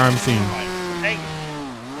to the crime scene. Dang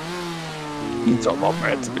it. You talking about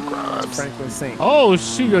back to the crimes. Franklin Saint. Oh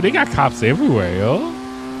shoot, yo, they got cops everywhere, yo.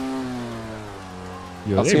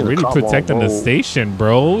 Yo, I they seen a really cop protecting on the road. station,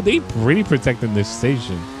 bro. They really protecting this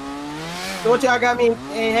station. So what y'all got me in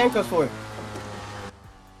handcuffs for?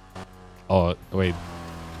 Oh wait.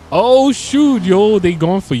 Oh shoot, yo, they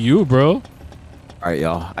going for you, bro. All right,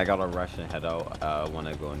 y'all. I gotta rush and head out. I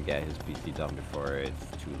wanna go and get his PC done before it's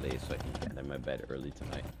too late, so I can get in my bed early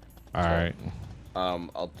tonight. All right.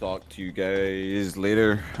 I'll talk to you guys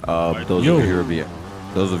later. Those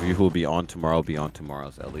of you who will be on tomorrow, will be on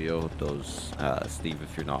tomorrow's Elio. Steve,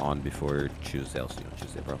 if you're not on before Tuesday, I'll see you on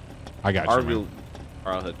Tuesday, bro. I got you, man.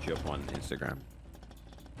 I'll hit you up on Instagram.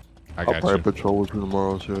 I I'll got probably you. patrol with you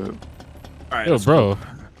tomorrow, shit. All right, Yo, bro.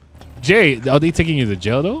 Jay, are they taking you to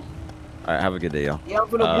jail though? All right, have a good day, y'all. Yeah, I'm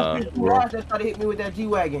gonna whoop his ass that tried to hit me with that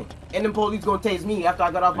G-Wagon. And then police gonna tase me after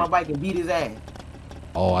I got off my bike and beat his ass.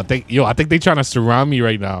 Oh, I think they trying to surround me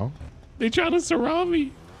right now. They trying to surround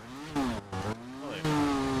me.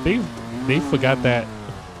 They forgot that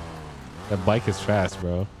bike is fast,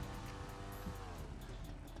 bro.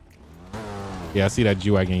 Yeah, I see that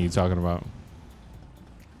G-Wagon you talking about.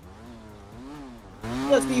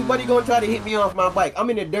 Yeah, Steve, buddy gonna try to hit me off my bike. I'm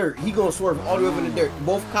in the dirt. He gonna swerve all the way up in the dirt.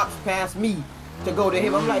 Both cops passed me to go to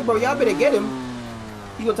him. I'm like, bro, y'all better get him.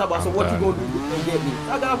 He gonna talk about, so what you gonna do to get me?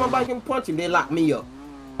 I got off my bike and punch him. They locked me up.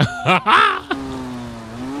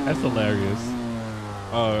 That's hilarious.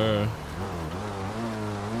 Oh,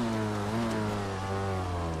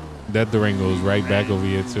 that Durango goes right back over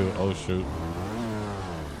here too. Oh shoot.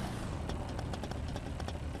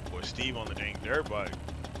 Boy, Steve on the dang dirt bike.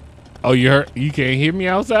 Oh, you can't hear me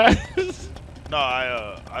outside? No,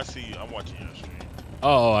 I see you. I'm watching your stream.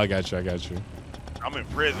 Oh, I got you. I'm in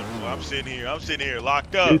prison, boy. I'm sitting here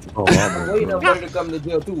locked up. I'm waiting on him to come to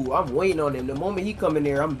jail too. I'm waiting on him. The moment he come in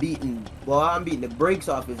there, I'm beating the brakes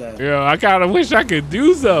off his ass. Yeah, I kind of wish I could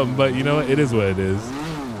do something, but you know, it is what it is.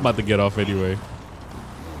 I'm about to get off anyway.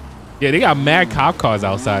 Yeah, they got mad cop cars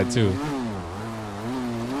outside too.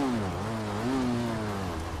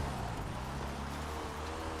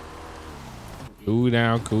 Cool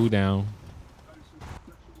down.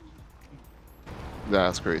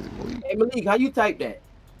 That's crazy, Malik. Hey Malik, how you type that?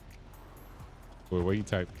 Wait, what you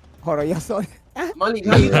type? Hold on, y'all saw that? Malik,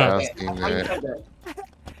 how you type that? How you type that?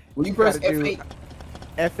 Will you press F8?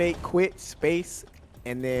 F8 quit space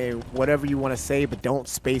and then whatever you want to say, but don't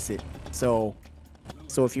space it. So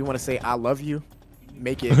if you want to say I love you,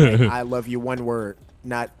 Make it like, I love you, one word,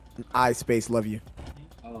 not I space love you.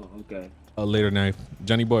 Oh, okay. Later, knife.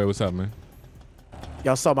 Johnny boy, what's up, man?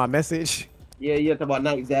 Y'all saw my message? Yeah, you talking about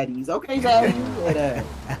night zaddies. Okay, zaddies.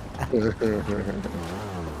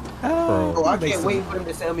 Bro, I can't wait for him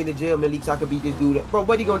to send me to jail, man, so I can beat this dude. Bro,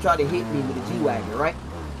 what he gonna try to hit me with a G-Wagon, right?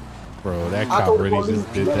 Bro, that cop really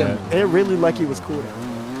just did that. They're really lucky it was cool down.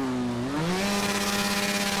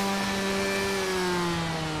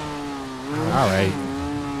 All right.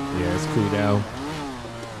 Yeah, it's cool down.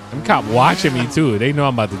 Them cop watching me too. They know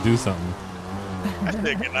I'm about to do something. I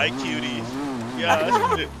said good night, cuties.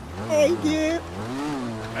 Yeah. Hey, kid.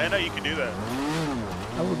 I didn't know you could do that.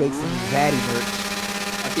 I would make some zaddy merch.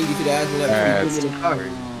 I think you should ask me that before you put me in the car.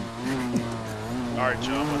 All right,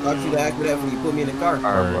 Joe. I thought you should ask me that before you put me in the car. All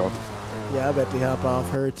right, bro. Yeah, I bet they help off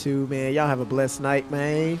her too, man. Y'all have a blessed night,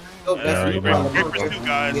 man. Oh, Here for two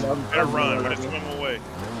guys. Better run. Better swim away.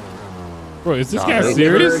 Bro, is this guy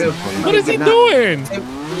serious? What is he doing?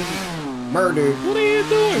 Murdered. What are you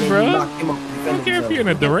doing, bro? I don't care if you're in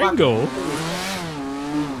a Durango.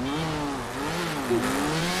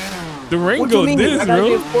 Durango this,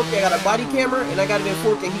 bro. I got a body camera and I got it in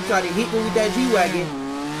 4K. He tried to hit me with that G-Wagon.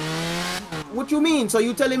 What you mean? So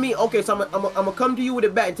you telling me, okay, so I'm gonna come to you with a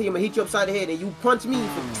bat and tell you I'm gonna hit you upside the head and you punch me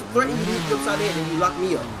for threatening me to hit you upside the head and you lock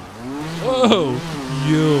me up. Whoa,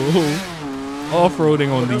 yo.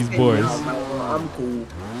 Off-roading on these boys. I'm cool.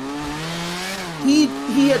 He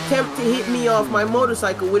attempted to hit me off my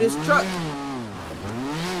motorcycle with his truck.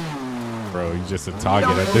 Bro, he's just a target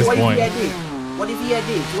at this point. What if he had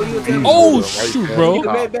this? What do you tell me? Oh, shoot, bro.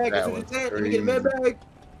 Let me get a med bag.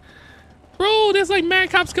 Bro, there's like mad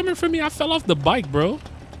cops coming for me. I fell off the bike, bro.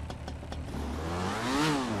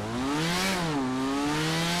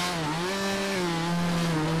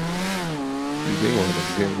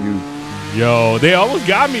 Yo, they almost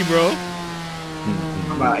got me, bro.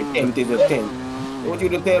 Right, 10 to 10. What you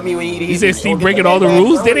to tell me when he said Steve breaking all the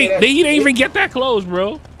rules? They didn't even get that close,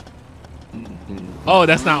 bro. Oh,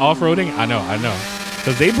 that's not off-roading? I know.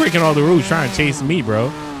 Because they breaking all the rules trying to chase me, bro.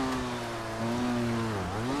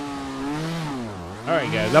 All right,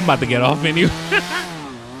 guys, I'm about to get off anyway.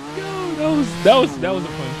 Yo, that was a fun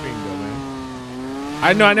stream, though, man.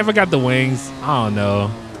 I know I never got the wings. I don't know.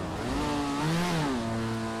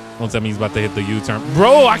 Don't tell me he's about to hit the U-turn.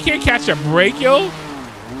 Bro, I can't catch a break, yo.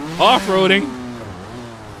 Off-roading.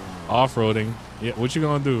 Off-roading. Yeah, what you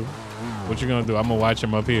gonna do? What you gonna do? I'm gonna watch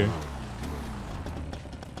him up here.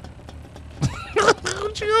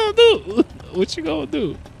 What you gonna do? What you gonna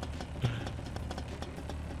do?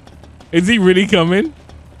 Is he really coming?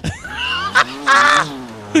 You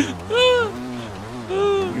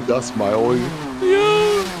got smile on you?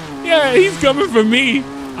 Yeah, he's coming for me.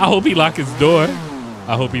 I hope he lock his door.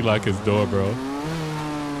 I hope he lock his door, bro.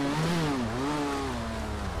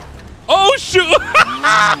 Oh, shoot.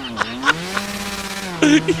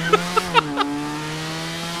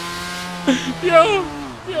 Yo,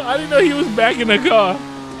 I didn't know he was back in the car.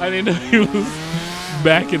 I didn't know he was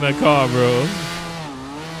back in the car, bro.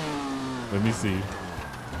 Let me see.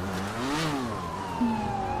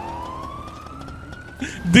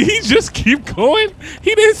 Did he just keep going?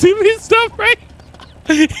 He didn't see me stop, right?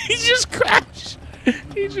 He just crashed.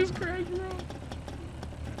 He just crashed, bro.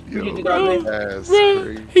 Bro,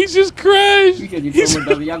 he just crashed.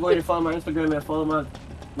 Y'all go ahead and follow my Instagram and follow my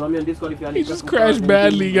me on Discord if y'all need. He just crashed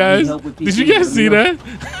badly, guys. Did you guys see that?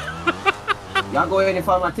 Y'all go ahead and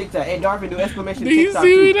follow my TikTok. Hey, Darvin, do exclamation TikTok. Did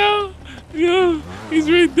you see me now? Yo, he's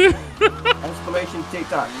right there. Exclamation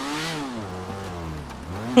TikTok.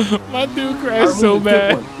 My dude crashed so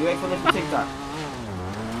bad. Do exclamation TikTok.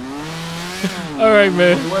 All right,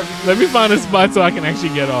 man. Let me find a spot so I can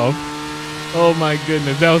actually get off. Oh my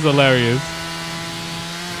goodness, that was hilarious.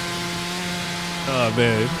 Oh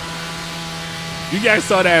man, you guys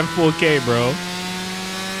saw that in 4K, bro.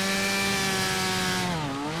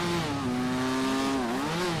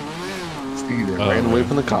 Steve ran away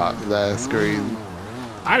from the cops. That's crazy.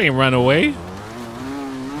 I didn't run away.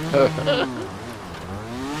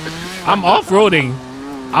 I'm off-roading.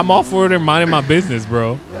 I'm off-roading, minding my business,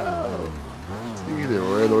 bro. Steve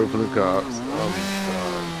ran away from the cops.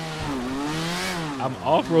 I'm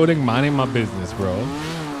off-roading, minding my business, bro.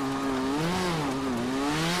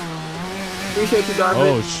 Appreciate you, Darvin.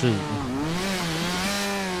 Oh, shoot.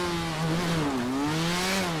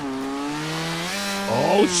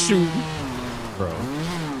 Oh, shoot. Bro.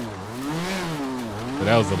 But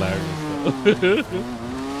that was hilarious, though.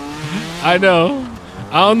 I know.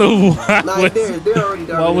 I don't know why.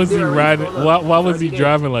 Why was he riding? Why was he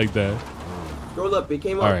driving like that? Scroll up. It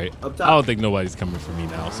came up. All right. Up top. I don't think nobody's coming for me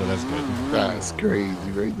now, so that's good. That's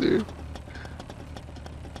crazy right there.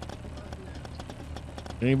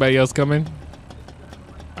 Anybody else coming?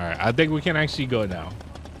 All right, I think we can actually go now.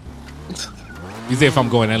 You say if I'm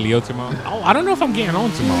going LEO tomorrow? Oh, I don't know if I'm getting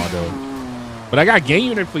on tomorrow though. But I got game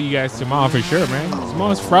unit for you guys tomorrow for sure, man.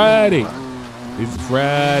 Tomorrow's Friday. It's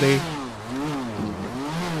Friday.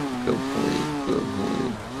 Good point. Good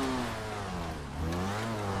point.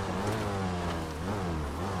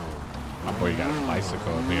 My boy got a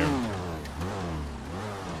bicycle up here.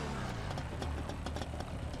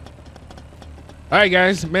 All right,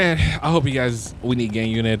 guys, man. I hope you guys. We need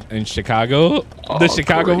game unit in Chicago. The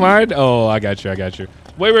Chicago mod. Oh, I got you. I got you.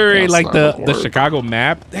 Wait. Like the Chicago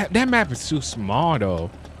map. That map is too small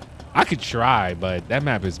though. I could try, but that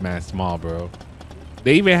map is mad small, bro.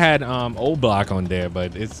 They even had old block on there,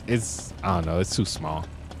 but it's I don't know. It's too small.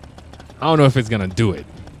 I don't know if it's gonna do it.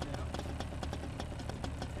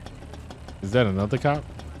 Is that another cop?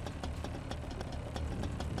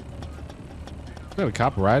 Is that a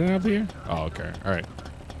cop riding up here? Oh, okay. All right.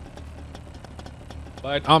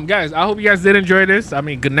 But guys, I hope you guys did enjoy this. I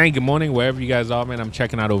mean, good night, good morning, wherever you guys are, man. I'm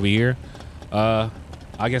checking out over here. I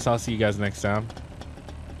guess I'll see you guys next time.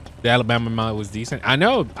 The Alabama mod was decent. I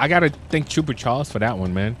know. I gotta thank Trooper Charles for that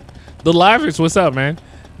one, man. The Livers, what's up, man?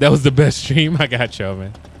 That was the best stream. I got y'all,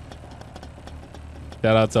 man.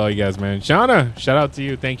 Shout out to all you guys, man. Shauna, shout out to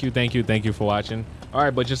you. Thank you for watching. All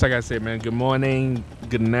right, but just like I said, man, good morning,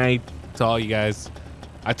 good night to all you guys.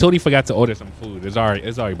 I totally forgot to order some food. It's already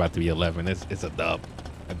about to be 11. It's a dub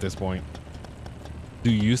at this point.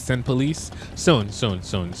 Do you send police? Soon.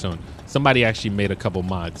 Somebody actually made a couple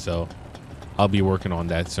mods, so I'll be working on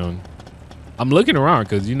that soon. I'm looking around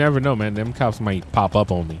because you never know, man. Them cops might pop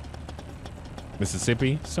up on me.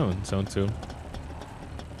 Mississippi? Soon too.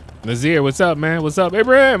 Nazir, what's up, man? What's up?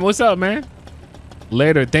 Abraham, what's up, man?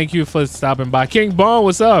 Later, thank you for stopping by. King Bone,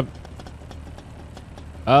 what's up?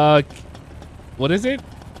 What is it?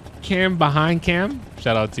 Cam behind Cam?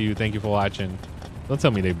 Shout out to you. Thank you for watching. Don't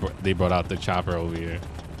tell me they brought out the chopper over here.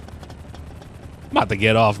 I'm about to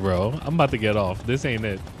get off, bro. I'm about to get off. This ain't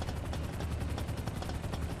it.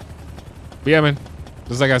 But yeah, man.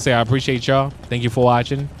 Just like I say, I appreciate y'all. Thank you for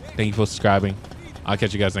watching. Thank you for subscribing. I'll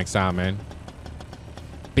catch you guys next time, man.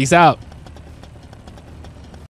 Peace out.